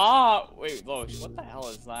panda? out. Ah, wait, Loesch, what the hell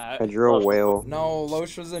is that? I drew a whale. No,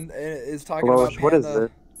 Loesch is talking about Loesch, panda. what is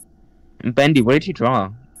this? Bendy, what did you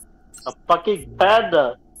draw? A fucking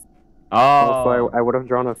panda. Oh. Also, I would have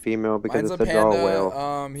drawn a female because Mine's it a said draw a panda.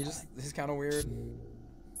 whale. He's kind of weird.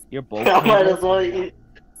 You're both. I might as well.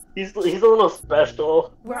 He's a little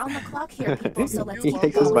special. We're on the clock here, people, so let's He get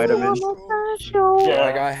takes his going. vitamins. Yeah.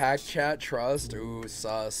 I got hack chat trust. Ooh,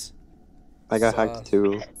 sus. I got Sus. hacked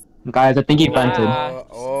too. Guys, I think he vented.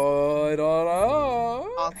 Oh, I don't know.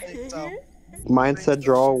 I don't think so. Mine said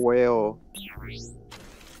draw a whale.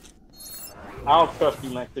 I don't trust you,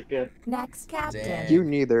 Mexican. Next captain. Damn. You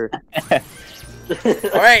neither.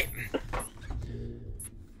 Alright.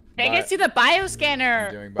 Take us to the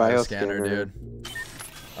bioscanner. Doing Bioscanner. bioscanner, dude.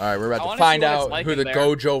 Alright, we're I about to wanna find see what it's out like who in the there.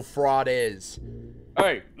 Gojo fraud is.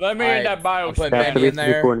 Hey, let me in Alright, that I'll put bioscanner. That's Bendy in the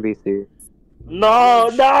there. people in VC.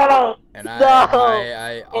 No. And No.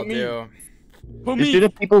 I'll me. do Who Just do the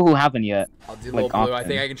people who haven't yet. I'll do Like, little blue. I often.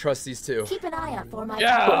 think I can trust these two. Keep an eye out for my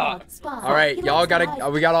Yeah. spot. Alright, He y'all likes gotta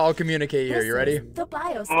hide. we gotta all communicate here. You ready? This is The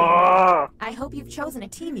bioscanner. Ah, I hope you've chosen a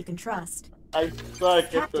team you can trust. I suck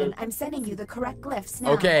at Captain, this. I'm sending you the correct glyphs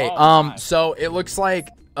now. Okay, Oh my. so it looks like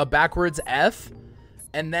a backwards F,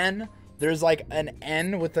 and then there's like an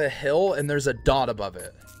N with a hill, and there's a dot above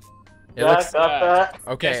it. It Yeah, looks got that.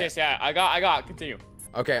 okay. Yes, yeah. I got. Continue.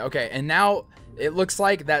 Okay, okay. And now it looks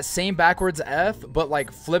like that same backwards F, but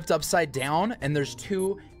like flipped upside down. And there's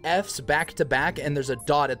two F's back to back, and there's a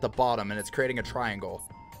dot at the bottom, and it's creating a triangle.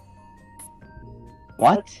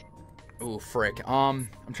 What? Ooh, frick. I'm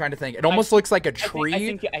trying to think. It almost looks like a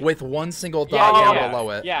tree with one single Yeah, dot yeah, down below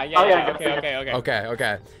it. Yeah, yeah, yeah. Okay, okay, okay. Okay,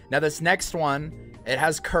 okay. Now this next one, it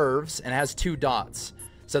has curves and it has two dots.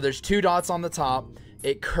 So there's two dots on the top.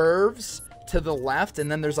 It curves to the left,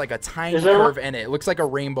 and then there's like a tiny curve in it. It looks like a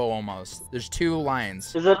rainbow almost. There's two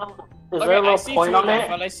lines. Is there a little point on it?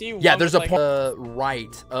 But I see Yeah, one there's a with, point to the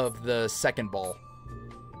right of the second ball.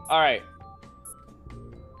 All right.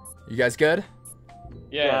 You guys good?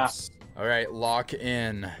 Yes. All right, lock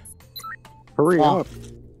in. Hurry up.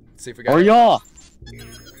 See if we got Hurry it. up.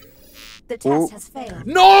 The test has failed.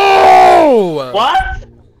 No! What?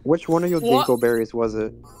 Which one of your dingleberries was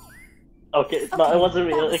it? Okay, no, it wasn't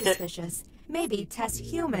me. That was Okay. suspicious. Maybe test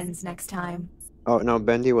humans next time. Oh no,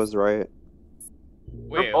 Bendy was right. Wait,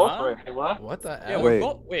 We're both huh? right. What? What the Yeah, F? we're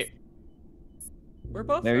both. Wait. We're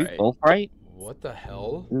both Are you right. both right? What the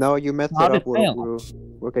hell? No, you messed How it did up. it fail?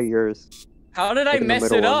 Look at yours. How did I Look at the mess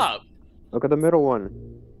middle it one. up? Look at the middle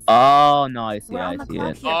one. Oh no, I see. We're I on the see clock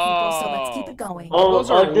it. here, people, so let's keep it going. Oh, Those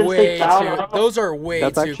are didn't way take down. too. Those are way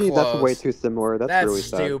That's too actually close. that's way too similar. That's really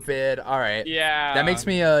sad. stupid. All right. Yeah. That makes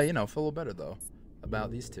me, you know, feel a little better though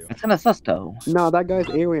about these two. It's kind of sus though. No, that guy's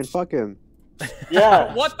alien. Fuck him.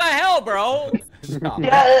 Yeah. What the hell, bro? No.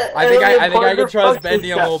 Yeah, I think I can Parker, trust fuck Bendy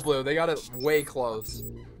this and guy. Lil Blue. They got it way close.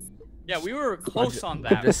 Yeah, we were close on I'm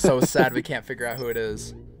that. just so sad we can't figure out who it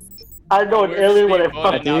is. I know an alien when I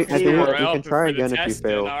fucking I think you We're can up try for the again if you testing,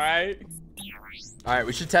 fail. All right. All right,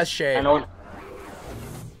 we should test Shay. I know.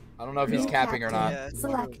 I don't know if he's capping or not.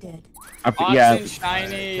 Selected. Yeah. Austin,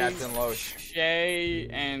 Shiny, Captain Loesch. Shay,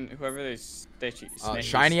 and whoever is Stitchy.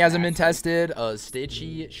 Shiny hasn't been tested.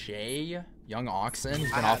 Stitchy, Shay, Young Oxen.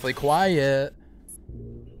 He's been awfully quiet.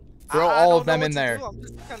 Throw all of them in there. I'm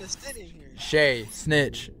just kind of sitting here. Shay,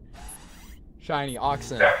 Snitch, Shiny,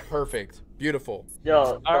 Oxen. Perfect. Beautiful.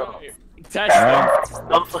 Yo. Test.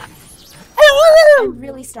 I'm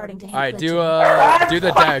really starting to hate All right, glitching. do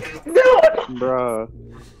the deck. Bruh.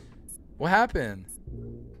 What happened?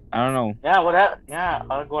 I don't know. Yeah, what happened? Yeah,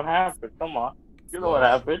 what happened? Come on. You know what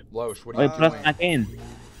happened. Loesch, what are Wait, you put us doing? back in.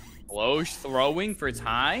 Loesch throwing for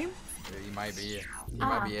time? Yeah, you might be. You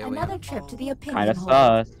might be alien. Another trip to the opinion Kinda hole.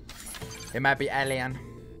 sus. It might be alien.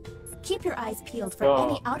 Keep your eyes peeled for Yo,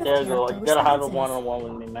 any out of there you go. character You gotta have a responses. one-on-one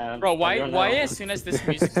with me, man. Bro, why You know. as soon as this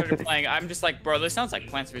music started playing, I'm just like, bro, this sounds like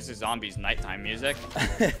Plants vs. Zombies nighttime music.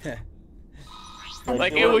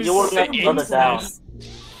 Like, it was You wouldn't have to put it down.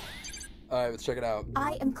 All right, let's check it out.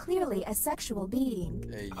 I am clearly a sexual being.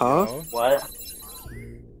 There you Huh? go. What?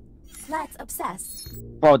 Let's obsess.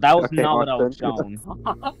 Bro, that was Okay, not what I was Austin.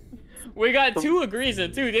 shown. We got 2 agrees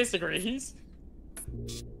and 2 disagrees.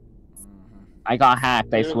 I got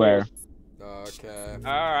hacked, I swear. Okay.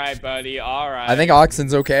 Alright, buddy, alright. I think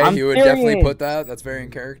Oxen's okay. I'm He would definitely serious. put that. That's very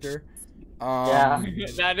in character. Yeah.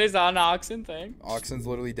 That is an Oxen thing. Oxen's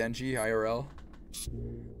literally Denji IRL.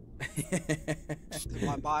 In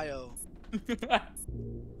my bio.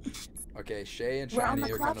 Okay, Shay and We're on Shiny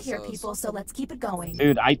the are clock kind of here, sus. people, so let's keep it going.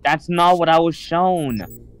 Dude, that's not what I was shown.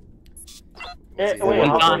 Hey, What wait,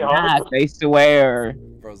 I was how got many hacked, I swear.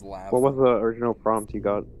 Bro's laughing. What was the original prompt you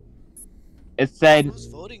got? It said, Who's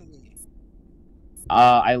voting me?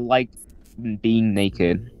 I like being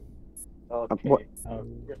naked. Okay. What?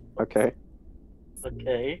 Okay.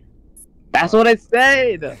 Okay. That's what it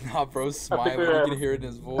said! Nah, bro's smiling. You can hear it in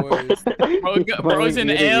his voice. Bro's an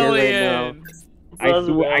Ear right now. alien.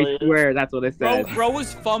 I swear that's what it said. Bro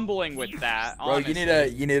was fumbling with that. Bro, you need to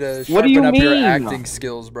What do sharpen you up your mean? acting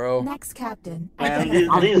skills, bro. Next captain. Man,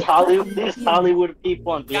 these Hollywood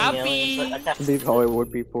people and being Copy. aliens. I can't. These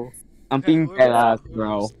Hollywood people. I'm being dead ass,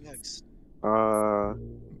 bro. Next.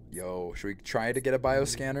 Yo, should we try to get a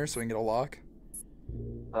bioscanner so we can get a lock?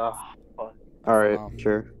 Fuck. Alright,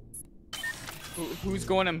 sure. Who's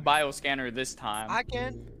going in bioscanner this time? I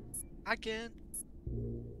can.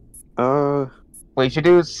 Wait, you should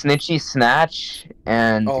do Snitchy Snatch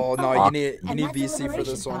and. Oh no, you need VC for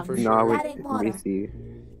this one for sure. No, we VC.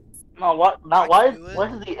 No, what? Not why? Why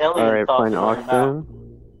is the alien Alright, talking fine, right now?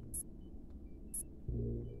 Oxen.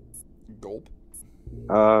 Gulp.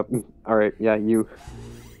 Alright, yeah, you.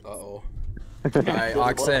 Uh-oh. Alright,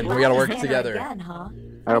 Oxen, we gotta work together. Again, huh?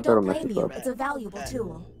 I hope I don't don't mess blame this you. up. It's a valuable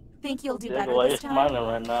tool. Think you'll do Yeah, better why this is mine time?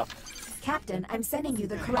 right now? Captain, I'm sending you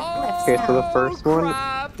the correct glyphs Okay, so the now. first one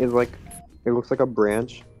is like, it looks like a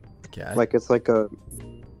branch. Okay. Like it's like a,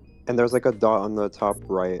 and there's like a dot on the top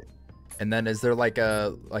right. And then is there like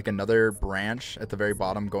another branch at the very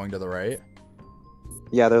bottom going to the right?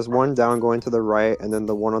 Yeah, there's one down going to the right, and then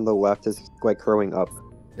the one on the left is like curling up.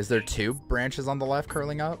 Is there 2 branches on the left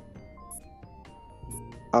curling up?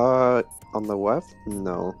 On the left?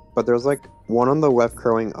 No. But there's like one on the left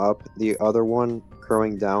curling up, the other one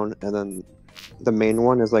curling down, and then the main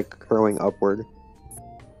one is like curling upward.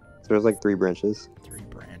 So there's like 3 branches. 3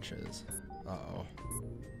 branches. Uh-oh.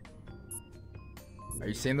 Are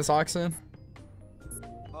you seeing this, Oxen?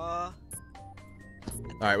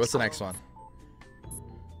 Alright, what's the next one?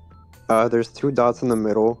 There's 2 dots in the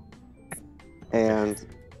middle, and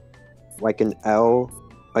like an L.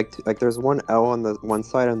 Like there's one L on the one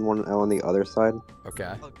side and one L on the other side.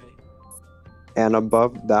 Okay. And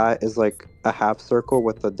above that is like a half circle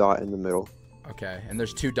with a dot in the middle. Okay, and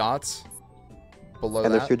there's 2 dots below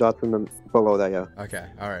And that? there's 2 dots in the below that, yeah. Okay,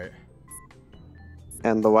 alright.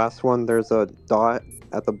 And the last one, there's a dot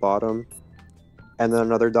at the bottom, and then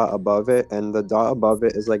another dot above it, and the dot above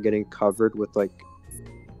it is like getting covered with like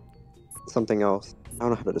something else. I don't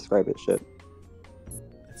know how to describe it. Shit.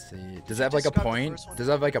 Let's see. Does it have like a point? Does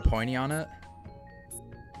it have like a pointy on it?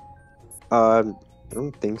 I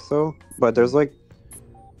don't think so. But there's like,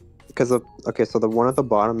 okay, so the one at the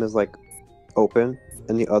bottom is like open,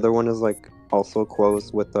 and the other one is like also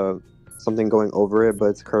closed with something going over it, but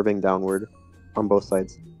it's curving downward on both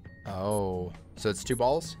sides. Oh, so it's 2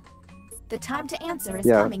 balls? The time to answer is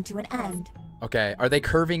Yeah. coming to an end. Okay, are they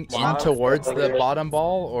curving in towards the bottom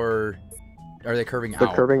ball, or are they curving They're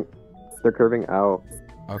out? They're curving out.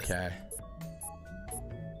 Okay.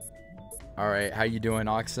 Alright, how you doing,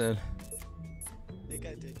 Oxen? I think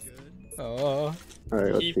I did good. All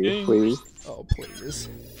right, let's see, please. Oh, please.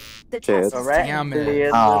 The Shit. Damn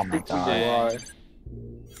it. Oh my god.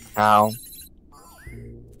 How?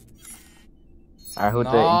 Alright, who's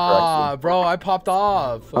Nah, bro, I popped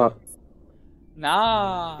off.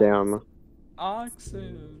 Nah. Damn.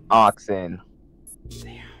 Oxen. Oxen.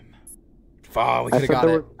 Fuck, we I could've said got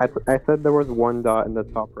there it. I said there was 1 dot in the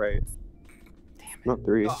top right. Not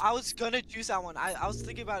 3. No, I was gonna choose that one. I was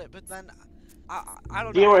thinking about it, but then I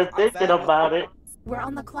don't know. You were I'm thinking bad about it. We're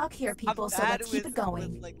on the clock here, people, so bad let's keep with- it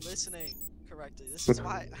going. With, like listening correctly. This is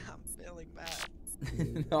why I'm feeling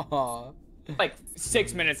bad. Aw. Like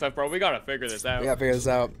 6 minutes left, bro. We gotta figure this out. We gotta figure this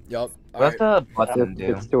out. Yup. What's the button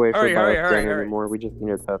do? It's too late for Hurry, hurry, bio hurry, scan hurry. anymore. We just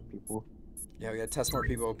need to test people. Yeah, we gotta test more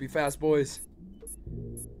people. Be fast, boys.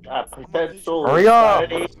 Potential Hurry up!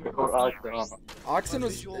 Friday or Oxen. Oxen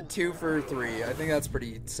was 2 for 3. I think that's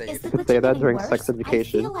pretty safe. Is the Say glitching that getting during worse? sex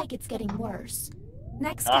education. I feel like it's getting worse.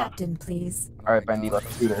 Next Ah. captain, please. Alright, Bendy,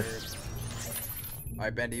 let's do this.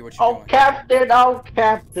 Alright, Bendy, what you Oh, doing? Captain! Oh,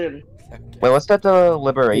 Captain! Wait, what's that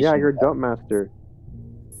deliberation? Yeah, you're dump master.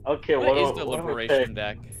 Okay, What is what do we deliberation pick?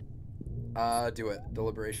 deck? Do it.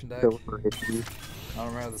 Deliberation deck. Deliberation. I don't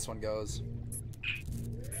remember how this one goes.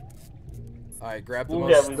 Alright, grab the Ooh,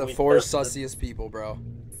 most, yeah, the we 4 tested. sussiest people, bro.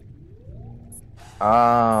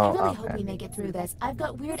 I Oh, really hope okay. we make it through this. I've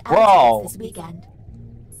got weird Whoa. outfits this weekend.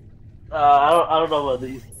 I don't know about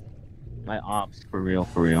these. My ops, for real,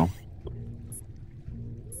 for real.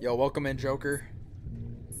 Yo, welcome in, Joker.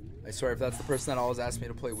 I swear, if that's the person that always asks me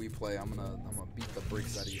to play We Play, I'm gonna beat the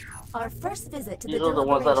bricks out of you. Our first visit to These the are the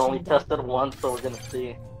ones that only deliberation deck. tested once, so we're gonna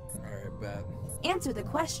see. Alright, bet. Answer the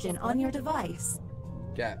question on your device.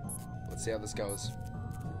 Okay, let's see how this goes.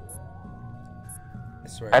 I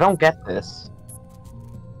swear. I don't get this.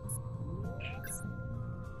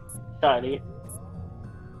 Shiny.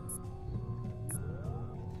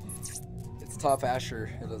 It's tough, Asher.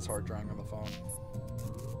 It is hard drawing on the phone.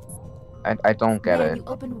 I don't get Then it. you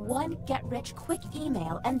open one get-rich-quick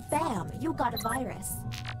email, and bam, you got a virus.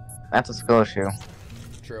 That's a skill issue.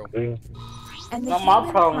 True. And the Not my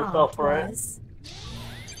human problem, prompt self-right? was,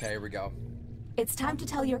 Okay, here we go. it's time to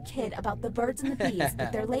tell your kid about the birds and the bees,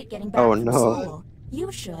 but they're late getting back Oh, from no. school.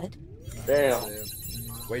 You should. Damn.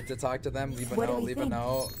 Wait to talk to them. Leave a What do note. we Leave a think?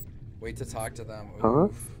 note. Wait to talk to them. Huh?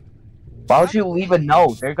 Oof. Why would you leave a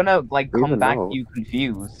note? They're gonna, like, Leave come a back note. to you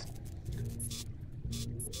confused.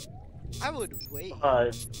 I would wait.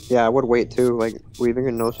 Yeah, I would wait too. Like, leaving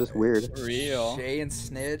a note's just weird. Real. Shay and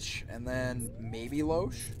Snitch, and then maybe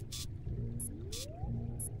Loesch.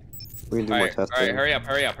 We can do more Alright, testing. alright, hurry up,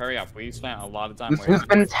 hurry up, hurry up. We spent a lot of time Who's waiting.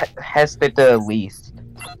 been tested the least?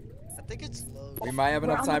 I think it's low. We might have We're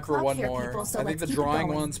enough on the time for clock one here, more. people, so I think the let's keep it drawing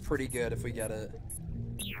going. one's pretty good if we get it.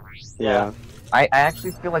 Yeah. I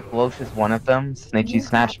actually feel like Loesch is one of them. Snitchy New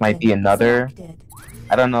Snatch might be captain another. selected.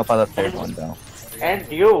 I don't know about the third one though. And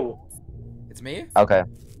you. It's me? Okay.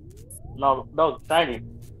 No, Shiny.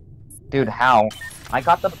 Dude, how? I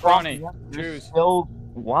got the Ronnie, problem. choose. Still,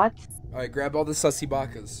 what? Alright, grab all the sussy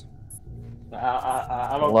bakas.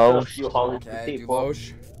 I don't Loesch. trust you, Holly. Okay, do people.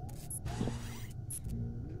 Loesch.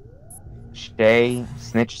 Shay,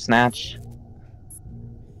 Snitch, Snatch.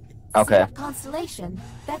 Okay. Constellation.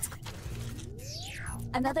 That's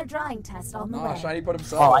another drawing test on the Oh, way. Shiny put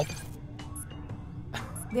himself.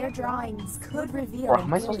 Their drawings could reveal. Bro, how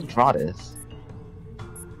am I supposed to draw this?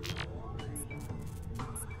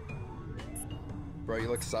 Bro, you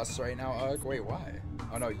look sus right now, Ugg. Wait, why?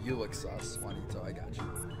 Oh no, you look sus, Juanito. I got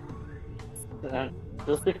you.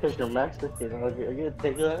 Just because you're Mexican, are you gonna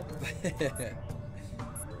take that?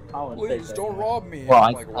 I wouldn't take Please that. don't rob me. Well,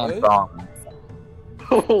 I'm like, I'm what? wrong.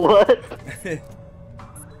 What?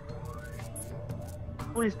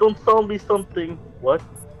 Please don't tell me something. What?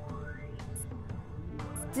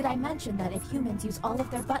 Did I mention that if humans use all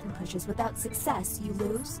of their button pushes without success, you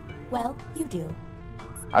lose? Well, you do.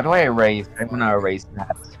 How do I erase? I'm gonna erase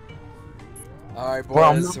that. Alright, Bro,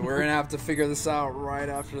 I'm boys, not- we're gonna have to figure this out right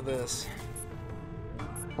after this.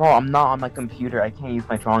 Bro, I'm not on my computer. I can't use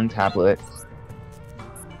my drawing tablet.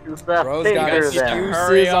 Use that Bro's got finger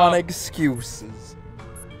excuses on excuses.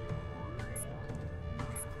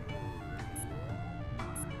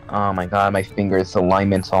 Oh my god, my fingers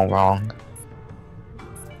alignment's all wrong.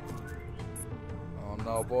 Oh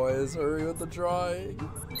no, boys, hurry with the drawing.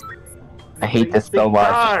 I hate this so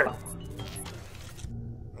much.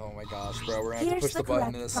 Oh my gosh, bro, we're gonna have to Here's push the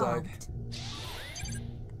button in a sec. prompt.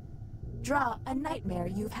 Draw a nightmare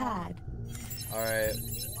you've had. Alright,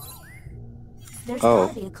 There's Oh.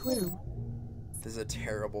 gotta be a clue. this is a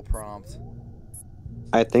terrible prompt.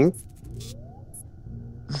 I think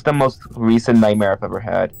This is the most recent nightmare I've ever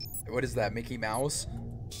had. What is that, Mickey Mouse?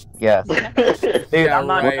 Yes. Dude, Yeah, I'm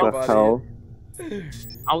not right, gonna- buddy. hell.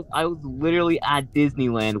 I was literally at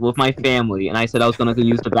Disneyland with my family, and I said I was gonna go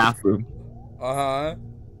use the bathroom. Uh-huh.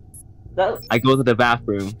 I go to the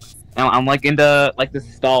bathroom, and I'm like in the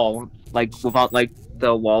stall, like without like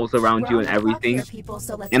the walls around you and everything,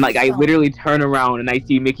 and like I literally turn around and I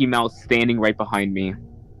see Mickey Mouse standing right behind me.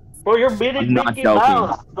 Bro, you're meeting I'm not Mickey joking.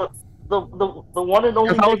 Mouse. The one and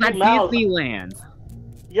only Because I was Mickey at Mouse. Disneyland.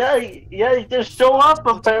 Yeah, he just show up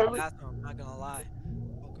apparently. I'm not gonna lie.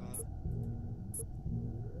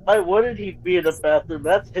 Why wouldn't he be in the bathroom?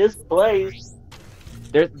 That's his place.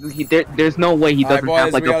 There's no way he Alright, doesn't have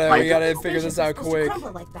boys, like we a gotta private. figure this out quick.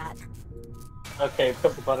 Like that. Okay,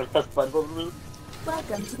 press the button, press the button.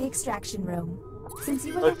 Welcome to the extraction room. Since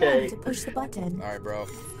you were the Okay. one to push the button, Alright, bro.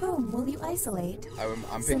 whom will you isolate? I'm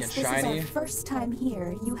picking Since this Shiny. is our first time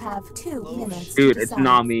here, you have 2 minutes. Dude, to it's decide.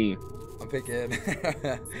 not me. I'm picking...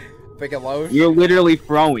 picking Loesch. You're literally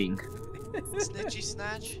throwing. Snitchy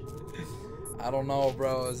snatch. I don't know,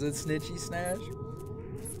 bro. Is it Snitchy Snatch?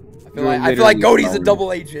 You're I feel like literally Goaty's a throwing.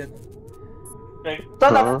 double agent.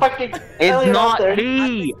 Shut up, fucking It's alien out not there.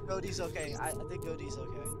 me. Goaty's okay. I think Goaty's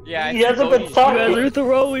okay. Yeah, He hasn't been talking. You're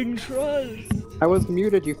throwing trust. I was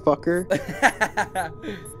muted, you fucker.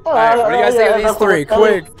 Alright, what do you guys think of these that's three? what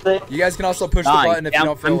Quick! Ellie You guys can also push the Guys, button if you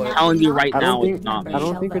don't feel I'm it. telling you right I now, don't think it's not me. I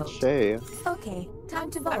don't think it's Shay. Okay, time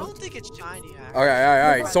to vote. I don't think it's shiny. Actually.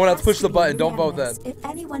 Alright. Someone else push the button. Don't vote then. If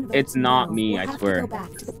anyone votes It's not no, me, we'll I have to swear. go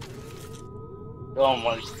back to the Oh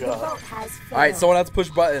my The god. vote has failed. Alright, someone else push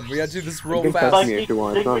button. We gotta do this You real can fast. test me if you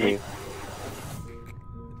want, it's not me.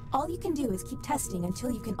 All you can do is keep testing until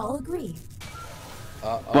you can all agree.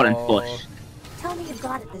 Button push. Tell me you've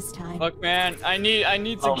got it this time. Look, man, I need Oh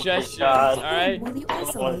my suggestions. God. All right. Will you Oh my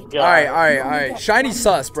isolate? god. Alright. Shiny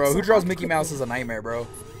sus, bro. Who draws Mickey Mouse as a nightmare, bro?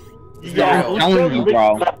 Yeah, I'm telling you,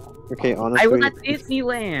 bro. Okay, I honestly, was at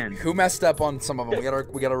Disneyland. Who messed up on some of them?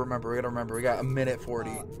 We gotta remember. We got a minute 40.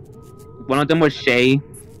 One of them was Shay.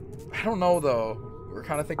 I don't know though. We're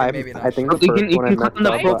kind of thinking maybe not. I think the You first can one I cut messed them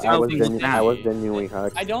the up, votes but I out was and look I was at genuinely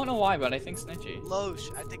hacked. I don't know why, but I think Snitchy. Loesch.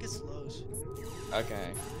 I think it's Loesch.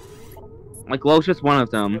 Okay. Like Loesch is one of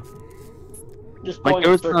them. Just Like going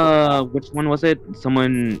there was circles. which one was it?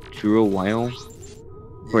 Someone drew a whale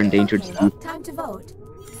for endangered Okay, species. time to vote.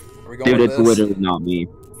 Are we going Dude, with it's this? literally not me.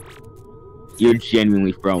 You're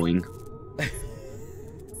genuinely throwing.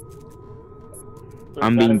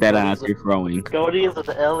 I'm being dead ass. You're throwing. Goaty is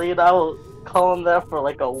an alien. I will call him that for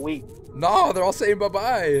like a week. No, they're all saying bye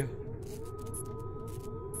bye.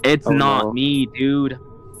 It's Oh, not no. me, dude.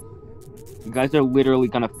 You guys are literally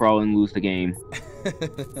gonna throw and lose the game.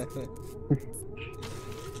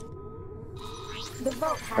 The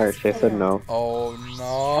vote has Alright, Shay said failed. no. Oh no.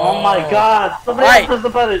 Oh my god! Somebody Right. else press the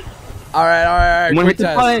button. Alright. When Quick it's a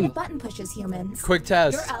test. button. Button pushes, humans. Quick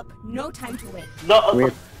test. You're up. No time to wait. No.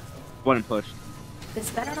 Wait, Button push. This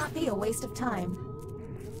better not be a waste of time.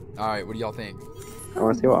 Alright, what do y'all think? I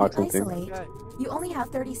wanna see what Whom will Oxen you thinks. isolate? You only have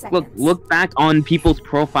 30 seconds. Look back on people's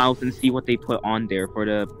profiles and see what they put on there for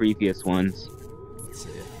the previous ones. Let's see.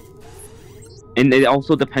 And it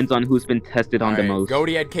also depends on who's been tested on the most.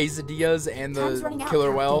 Goaty had quesadillas and Time's the running out, killer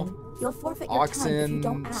Captain. whale. You'll forfeit your time if you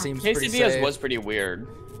don't Oxen act. seems pretty Quesadillas safe. was pretty weird.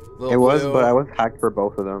 It was, but I was hacked for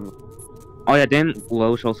both of them. Oh yeah, didn't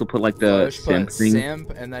Loesch also put like the Loesch simp put thing? simp,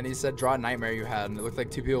 and then he said draw a nightmare you had, and it looked like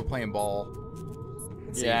two people playing ball.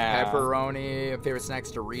 Let's see, Yeah. pepperoni, favorite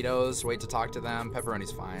snacks Doritos. Wait to talk to them.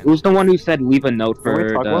 Pepperoni's fine. Who's the one who said leave a note Can for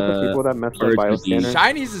we talk about the people that messed up Bioscanner?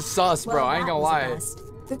 Shiny's is sus, bro. I ain't gonna lie.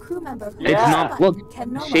 The crew member who It's not. Look,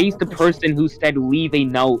 can no Shay's longer the push person who said leave a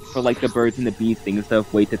note for like the birds and the bees thing instead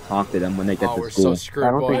of wait to talk to them when they get Oh, to we're school. so screwed,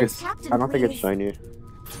 I don't think boys. it's. I don't think it's shiny.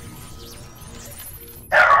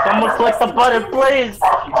 Someone click the button, please.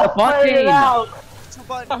 The Play it button. out.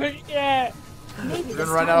 Oh, yeah. Maybe We're this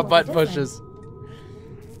gonna run time out of will button be different. pushes.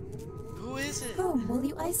 Who is it? Whom will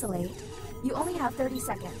you isolate? You only have 30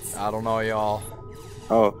 seconds. I don't know, y'all.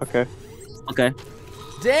 Oh, okay. Okay.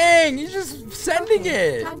 Dang, he's just sending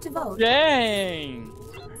it. Time to vote. Dang.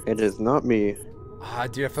 It is not me. Ah,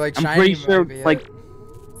 dude, I feel like I'm Shiny pretty sure, might be like,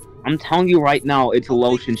 I'm telling you right now, it's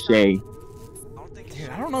Loesch and Shay. Dude,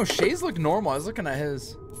 I don't know. Shay's look normal. I was looking at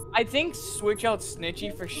his. I think switch out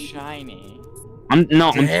Snitchy for Shiny. I'm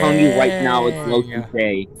telling you right now, it's Loesch and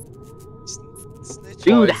Shay.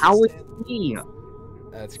 Dude, how is it me?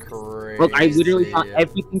 That's crazy. Look, I literally got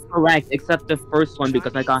everything correct except the first one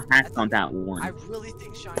because I got hacked on that I one. really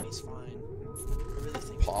think Shiny's fine. I really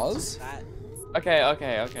think Pause? that. Okay.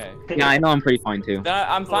 Yeah, I know I'm pretty fine too. Then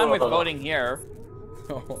I'm fine with voting here.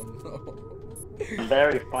 Oh no.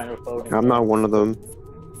 Very fine with voting. I'm not one of them.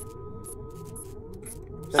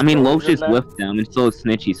 I mean, Loesch is with them, and so is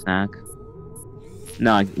Snitchy Snack.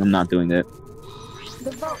 No, I'm not doing it.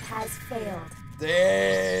 The vote has failed.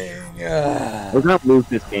 Dang. We're gonna lose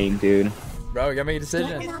this game, dude. Bro, you gotta make a Don't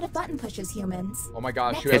decision. run out of button pushes, humans. Oh my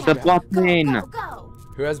gosh, who It's has, a button. Go.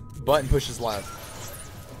 who has button pushes left?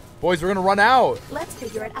 Boys, we're gonna run out. Let's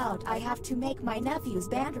figure it out. I have to make my nephew's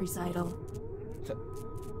band recital.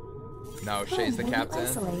 No, Shay's the Whom will you captain.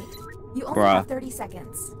 isolate? You only Bruh. have 30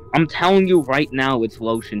 seconds. I'm telling you right now, it's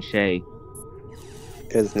Loesch and Shay.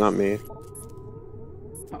 It's not me.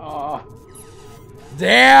 Oh.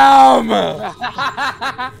 Damn!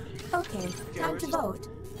 Okay, time to vote.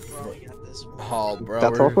 Oh, bro.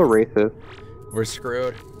 That's we're, also racist. we're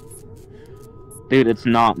screwed. Dude, it's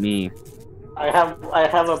not me. I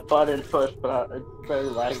have a button push, but it's very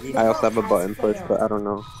laggy. I also have a button push, but I don't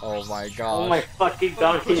know. Oh my Oh gosh. my fucking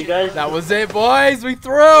god, can you guys? That was it, boys. We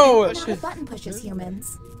threw. Not a button pushes,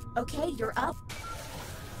 humans. Okay, you're up.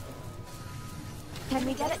 Can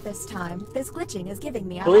we get it this time? This glitching is giving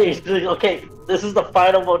me a Please, okay, this is the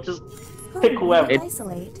final vote. Just pick Whom will whoever. you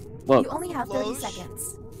isolate? Look. You only have 30 Loesch?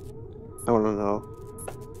 seconds. I want to know.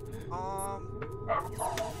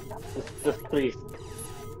 Just please.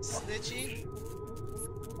 Snitchy?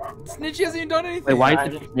 Snitchy hasn't even done anything. Wait, why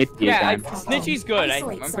is it Snitchy Yeah, again? Snitchy's good. I'm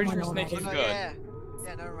Isolate pretty sure someone Snitchy's Oh, good. yeah.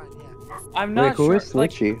 Yeah, never mind, yeah. I'm not Wait, who sure. is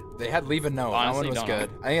Snitchy? They had leave a note. That Honestly, one was don't know. good.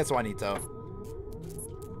 I think that's Juanito.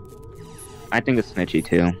 I think it's Snitchy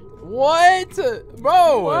too. What?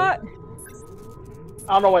 Bro! What?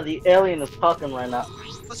 I don't know why the alien is talking right now.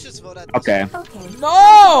 Let's just vote at Okay. Okay.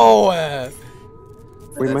 No!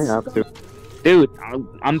 We might have to. Dude,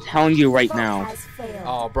 I'm telling you right Vote now. has failed.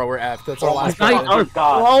 Oh, bro, we're F. That's our Oh my last Guys God. button. are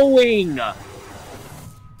flowing!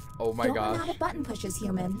 Oh my Don't run out gosh. of button pushes,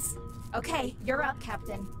 humans. Okay, you're up,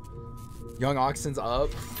 Captain. Young Oxen's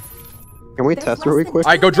up. Can we There's test less really than quick?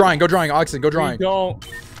 Alright, go drawing, Oxen, go drawing. Don't.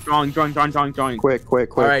 Drawing. Quick,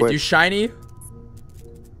 quick. Alright, do Shiny.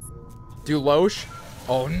 Do Loesch.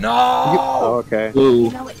 Oh no! Oh, okay. Ooh.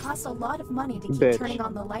 You know, it costs a lot of money to keep Bitch. turning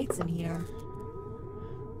on the lights in here.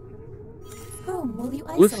 Whom will you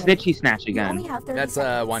Who's isolate? Snitchy Snatch You only again? have 30 That's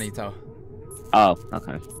seconds. Juanito. Oh,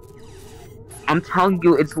 okay. I'm telling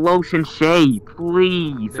you, it's Loesch and Shay,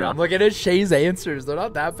 please. Dude, I'm looking at Shay's answers. They're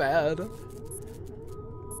not that bad.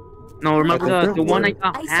 No, remember I the think one I they're-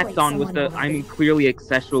 got Isolate hacked on was someone the already. I'm clearly a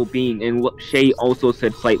sexual being, and Shay also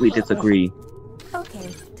said slightly disagree. Okay.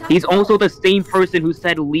 time He's to also vote. the same person who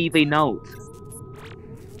said leave a note.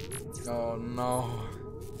 Oh no.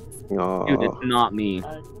 Dude, it's not me.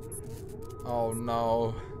 Oh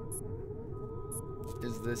no.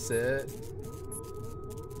 Is this it?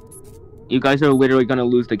 You guys are literally gonna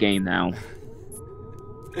lose the game now.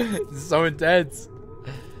 This is so intense.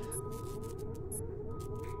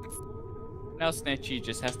 Now Snitchy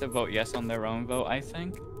just has to vote yes on their own vote, I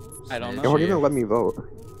think. I don't They know. won't even let me vote.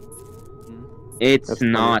 It's That's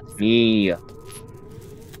funny. not me.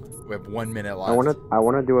 We have 1 minute left. I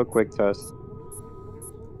wanna do a quick test.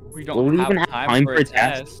 We Will don't we have even have time time for for a a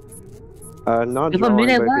test? test. Not There's a drawing,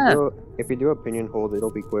 minute but left. if you do a pinion hold,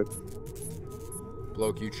 it'll be quick.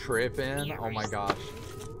 Loki tripping. Oh my gosh.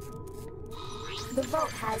 The vote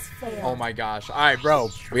has failed. Oh my gosh. All right, bro.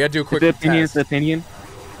 We gotta do a quick The opinions, test. the opinion.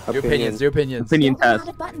 Do opinions. Do opinions. Opinion Don't run test.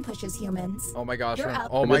 out of button pushes, humans. Oh my gosh. You're up.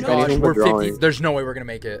 Oh my gosh. We're 50. There's no way we're gonna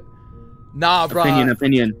make it. Nah, bro. Opinion,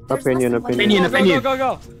 opinion. Opinion, Opinion, opinion. Go,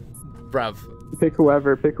 go, go. Bruv. Pick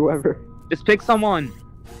whoever, pick whoever. Just pick someone.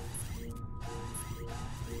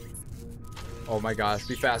 Oh my gosh.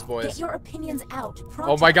 Be fast, Get boys. your opinions out.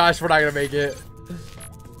 Oh my gosh. We're not gonna make it.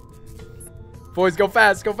 Boys, go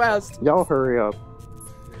fast. Go fast. Y'all hurry up.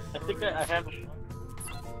 I think I have.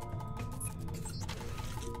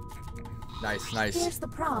 Nice, nice. Here's the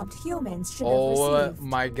prompt humans should have Oh received.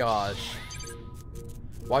 my gosh.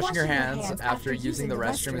 Washing your hands after using the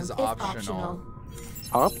restroom is optional.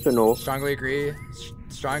 Optional? Strongly agree.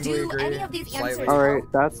 Strongly Do agree. any of these Slightly. answers Alright,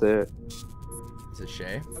 that's it. Is it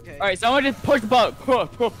Shay? Okay. Alright, someone just push the button.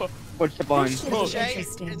 Push the button. This should be Shane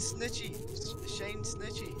interesting. and Snitchy. Shane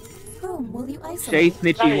Snitchy. Whom will you Shay isolate?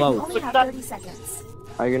 Snitchy You Low. only have 30 seconds.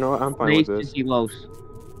 You know what? I'm fine Shay with this. Snitchy Low.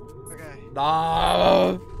 Okay.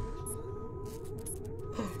 Nah.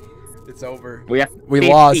 It's over. We have We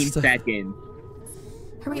 15 lost. seconds.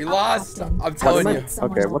 Hurry We up, lost. Captain. I'm telling you.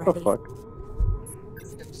 Someone Okay, what the already. fuck?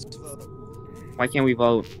 Why can't we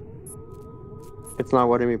vote? It's not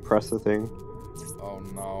letting me press the thing. Oh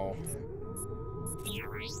no.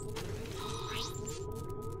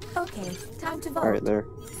 Okay, time to vote. Alright, there.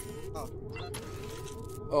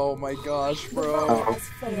 Oh my gosh, The bro. vote has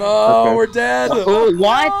failed. No, Okay. we're dead. Oh,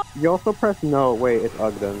 what? You also press no. Wait, it's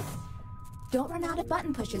UGG then. Don't run out of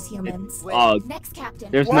button pushes, humans. Next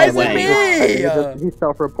captain. There's Why no is way. it me? He's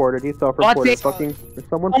self-reported. He's self-reported. Fucking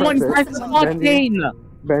someone Someone press press it. the button.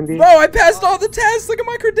 Bendy. Bro, I passed all the tests. Look at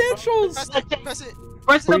my credentials. Press it.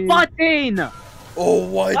 Press the Please. button. Oh,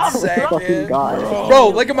 1 Fucking second. God. Bro,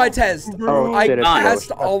 look at my test. Oh, I shit, it's passed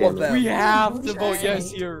Loach. all God of damn it. them. We have Will to you vote yes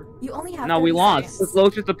isolate? here. You only have No, we 30 lost. seconds.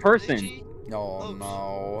 Loach is the person. Oh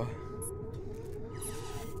no.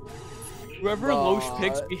 Whoever Loesch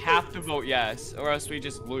picks, we have to vote yes, or else we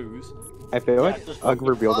just lose. I feel like UGG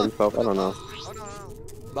revealed himself. I don't know.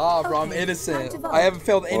 Nah, bro, I'm Okay, time innocent. to vote. I haven't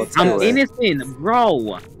failed any Let's tests. do I'm it. innocent,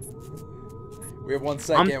 bro. We have 1 I'm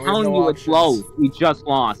second. We have telling no you options. it's Loach. We just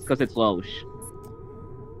lost because it's Loach.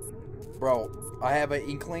 Bro, I have an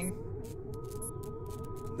inkling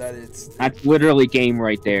that it's. That's literally game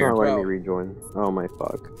right It's there. not letting me Bro. rejoin. Oh my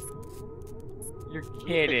fuck. You're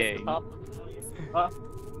kidding. No.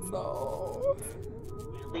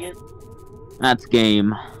 That's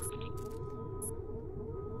game.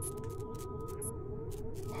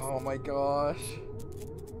 Oh my gosh.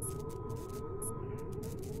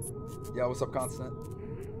 Yeah, what's up, Constant?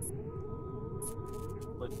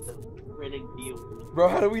 Bro,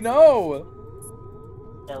 how do we know?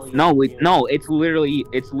 No, it's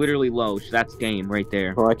literally Loach. That's game right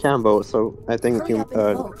there. Well, I can't vote, so I think Hurry up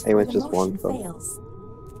and vote, or Aimant the just won. motion So fails.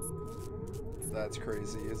 That's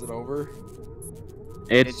crazy. Is it over?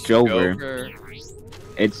 It's Jover.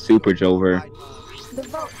 It's super Jover. The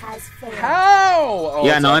vote has failed. How? Oh,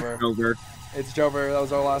 Yeah, it's no, over. it's Jover. It's Jover. That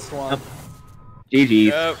was our last one. GG.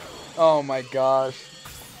 Yep. Oh my gosh.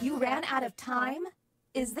 You ran out of time?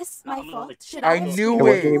 Is this my fault? Should I I knew it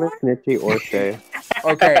wasn't it. even Snitchy or Shay.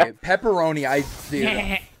 Okay, pepperoni.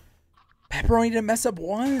 Dude. Pepperoni didn't mess up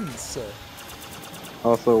once.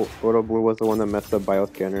 Also, Roto Blue was the one that messed up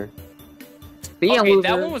Bioscanner. Okay,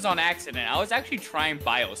 that one was on accident. I was actually trying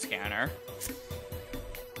Bioscanner.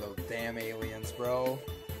 Those damn aliens, bro.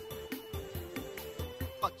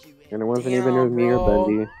 And it wasn't even with me or bro.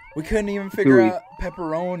 Bendy. We couldn't even figure Dude. out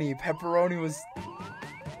pepperoni. Pepperoni was.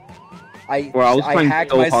 Bro, I was I trying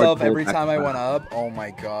hacked so hard myself to every attack time I that. went up. Oh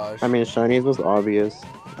my gosh. I mean, Shinies was obvious.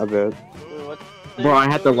 A bit. Bro, I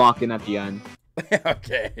had to lock in at the end.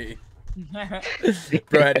 Okay.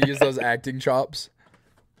 Bro, I had to use those acting chops.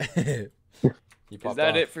 Is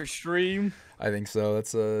that it for stream? I think so.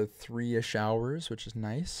 That's 3-ish hours, which is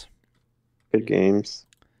nice. Good games.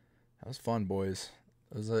 That was fun, boys.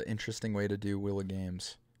 It was an interesting way to do Wheel of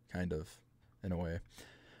Games, kind of, in a way.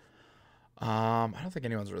 I don't think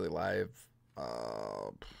anyone's really live.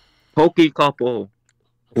 Poke couple.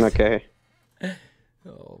 Okay.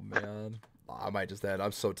 Oh man, I might just end.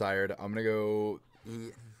 I'm so tired. I'm gonna go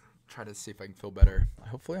eat. Try to see if I can feel better.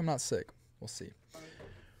 Hopefully, I'm not sick. We'll see.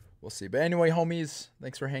 We'll see. But anyway, homies,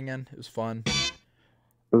 thanks for hanging. It was fun. It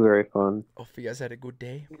was very fun. Hope you guys had a good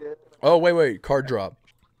day. Oh wait, card drop.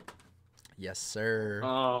 Yes, sir.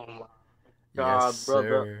 Oh my God, yes, brother,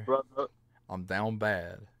 sir. brother, I'm down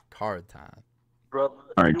bad. Card time. brother.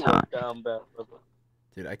 Card you time. are down bad, brother.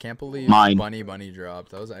 Dude, I can't believe Mine. Bunny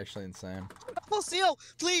dropped. That was actually insane. Full seal!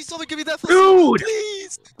 Please, someone give me that full Dude! seal!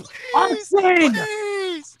 Please! Please! Austin!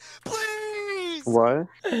 Please! Please! What?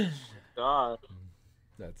 God.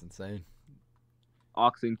 That's insane.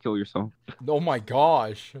 Oxen, kill yourself. Oh my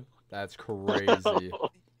gosh. That's crazy.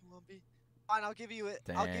 Fine, I'll give you it.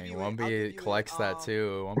 I'll give Dang, you it. I'll give Wumpy you collects it. that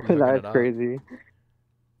too. Wumpy hooking That's it up. crazy.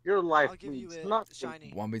 Your life I'll give you means it. nothing.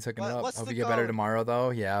 Shiny. Wumpy's hooking it What- up. what's Hope the you get better code? tomorrow though.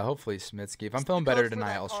 Yeah, hopefully Smitsky. If I'm What's feeling the better code for tonight,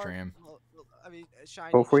 that I'll card? stream. I mean,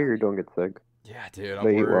 shiny. Hopefully you shiny. don't get sick. Yeah, dude, I'm But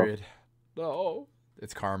eat well. worried. No.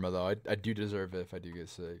 It's karma though. I do deserve it if I do get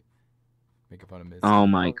sick. Making fun of Mitzi. Oh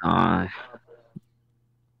my god.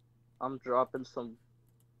 I'm dropping some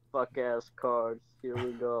fuck ass cards. Here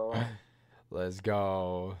we go. Let's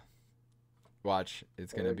go. Watch,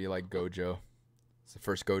 it's gonna be like Gojo. It's the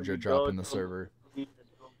first Gojo drop in the server.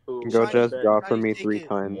 Go just drop for me 3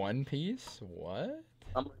 times. One Piece? What?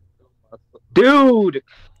 Dude!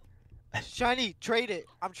 Shiny, trade it.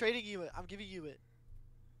 I'm trading you it. I'm giving you it.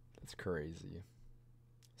 That's crazy.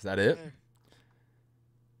 Is that it? Wait,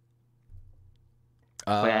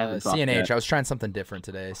 I haven't dropped CNH, yet. I was trying something different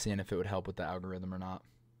today, seeing if it would help with the algorithm or not.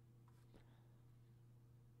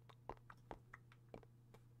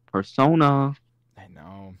 Persona. I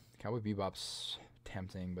know. Cowboy Bebop's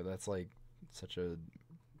tempting, but that's like such a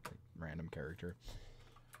random character.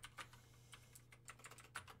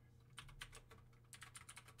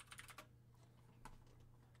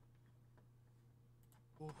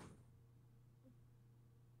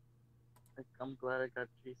 I'm glad I got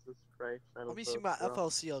Jesus Christ. Let me see my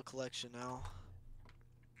FLCL collection now.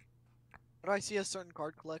 How do I see a certain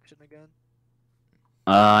card collection again?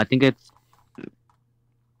 I think it's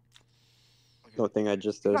No thing I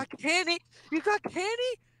just You did. got Candy? You got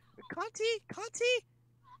Candy? Conti?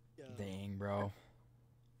 Dang, bro.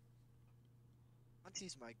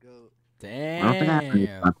 Conti's my goat. I don't think I have any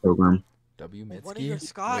Damn. Scott program. W One of your Mitski?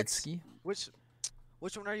 Scots. Witsky?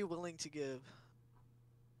 Which one are you willing to give?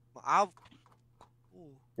 Well, I'll.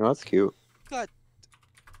 Ooh. Oh, that's cute. You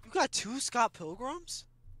got 2 Scott Pilgrims?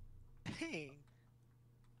 Dang.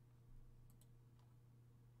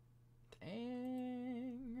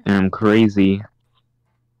 Dang. I'm crazy.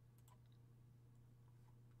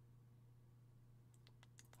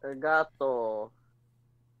 Gato.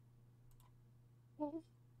 I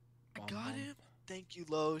got him. Thank you,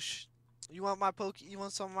 Loesch. You want my You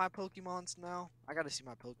want some of my Pokemons now? I gotta see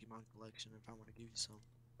my Pokemon collection if I want to give you some.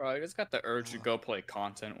 Bro, I just got the urge to go play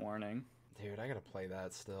Content Warning. Dude, I gotta play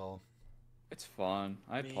that still. It's fun.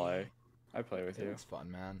 I play with you. It's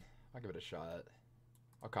fun, man. I'll give it a shot.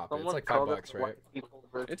 I'll copy it. It's Someone like called $5, it right? white people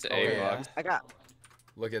versus It's Oh, $8. yeah. I got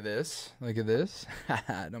Look at this. Look at this.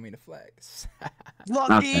 I don't mean to flex.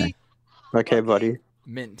 Lucky. Okay, buddy.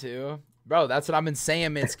 Mint too. Bro, that's what I've been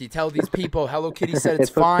saying, Mitski. Tell these people Hello Kitty said it's,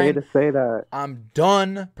 It's okay fine. to say that. I'm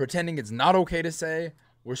done pretending it's not okay to say.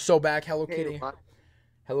 We're so back, Hello Kitty.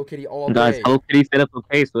 Hello Kitty all Guys, day. Hello Kitty said it's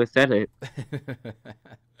okay, so I said it.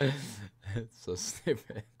 It's so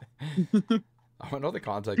stupid. I want to know the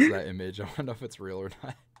context of that image. I want to know if it's real or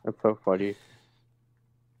not. That's so funny.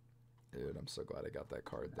 Dude, I'm so glad I got that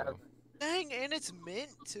card though. Dang, and it's mint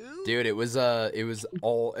too. Dude, it was at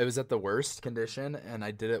the worst condition, and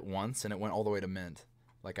I did it once, and it went all the way to mint.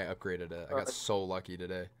 Like I upgraded it. I got so lucky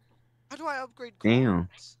today. How do I upgrade? Damn.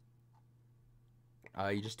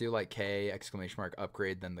 You just do like K !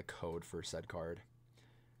 Upgrade, then the code for said card.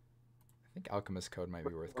 I think Alchemist code might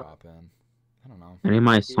be worth copying. I don't know. Any of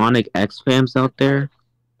my Sonic X fams out there?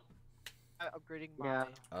 Upgrading my.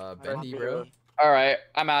 Bendy, bro. All right,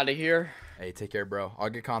 I'm out of here. Hey, take care, bro. I'll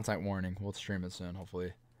get content warning. We'll stream it soon,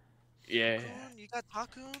 hopefully. Yeah. You got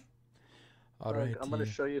Takun? All right. I'm gonna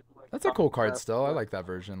show you. That's a cool card still. I like that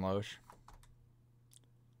version, Loesch.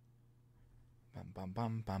 Bum bum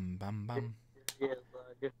bum bum bum bum.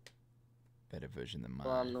 Better version than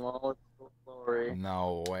mine.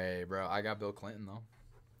 No way, bro. I got Bill Clinton though.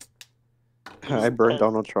 I burned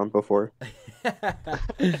Donald Trump before.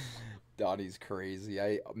 Dottie's crazy.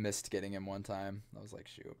 I missed getting him one time. I was like,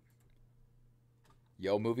 shoot.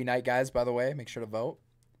 Yo, movie night, guys, by the way. Make sure to vote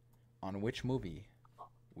on which movie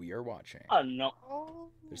we are watching. Oh, no.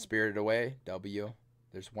 There's Spirited Away, W.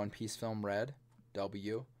 There's One Piece film, Red,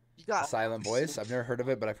 W. You got Silent Voice. I've never heard of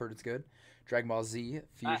it, but I've heard it's good. Dragon Ball Z,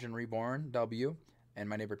 Fusion Reborn, W. And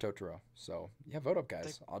My Neighbor Totoro. So, yeah, vote up,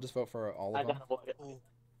 guys. I'll just vote for all of them.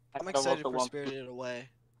 I'm excited for Spirited Away.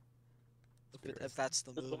 If that's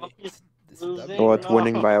the movie. Well, it's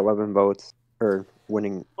winning by 11 votes. Or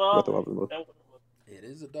winning with 11 votes. It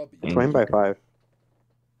is a W. It's winning by 5.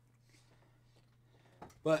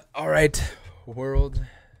 But, alright, World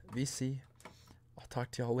VC. I'll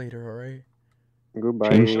talk to y'all later, alright? Goodbye.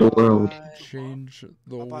 Change the world. Change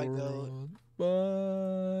the Bye-bye, world.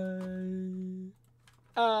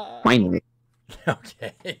 Bye. Finally.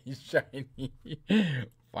 Okay, shiny.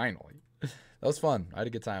 Finally. That was fun. I had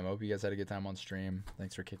a good time. I hope you guys had a good time on stream.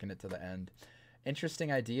 Thanks for kicking it to the end.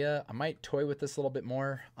 Interesting idea. I might toy with this a little bit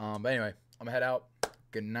more. But anyway, I'm gonna head out.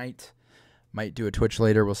 Good night. Might do a Twitch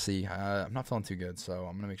later. We'll see. I'm not feeling too good, so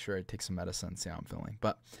I'm gonna make sure I take some medicine, see how I'm feeling.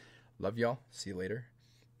 But love y'all. See you later.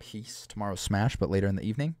 Peace. Tomorrow's Smash, but later in the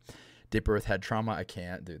evening. Dipper with head trauma. I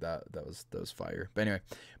can't do that. That was fire. But anyway,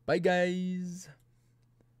 bye guys.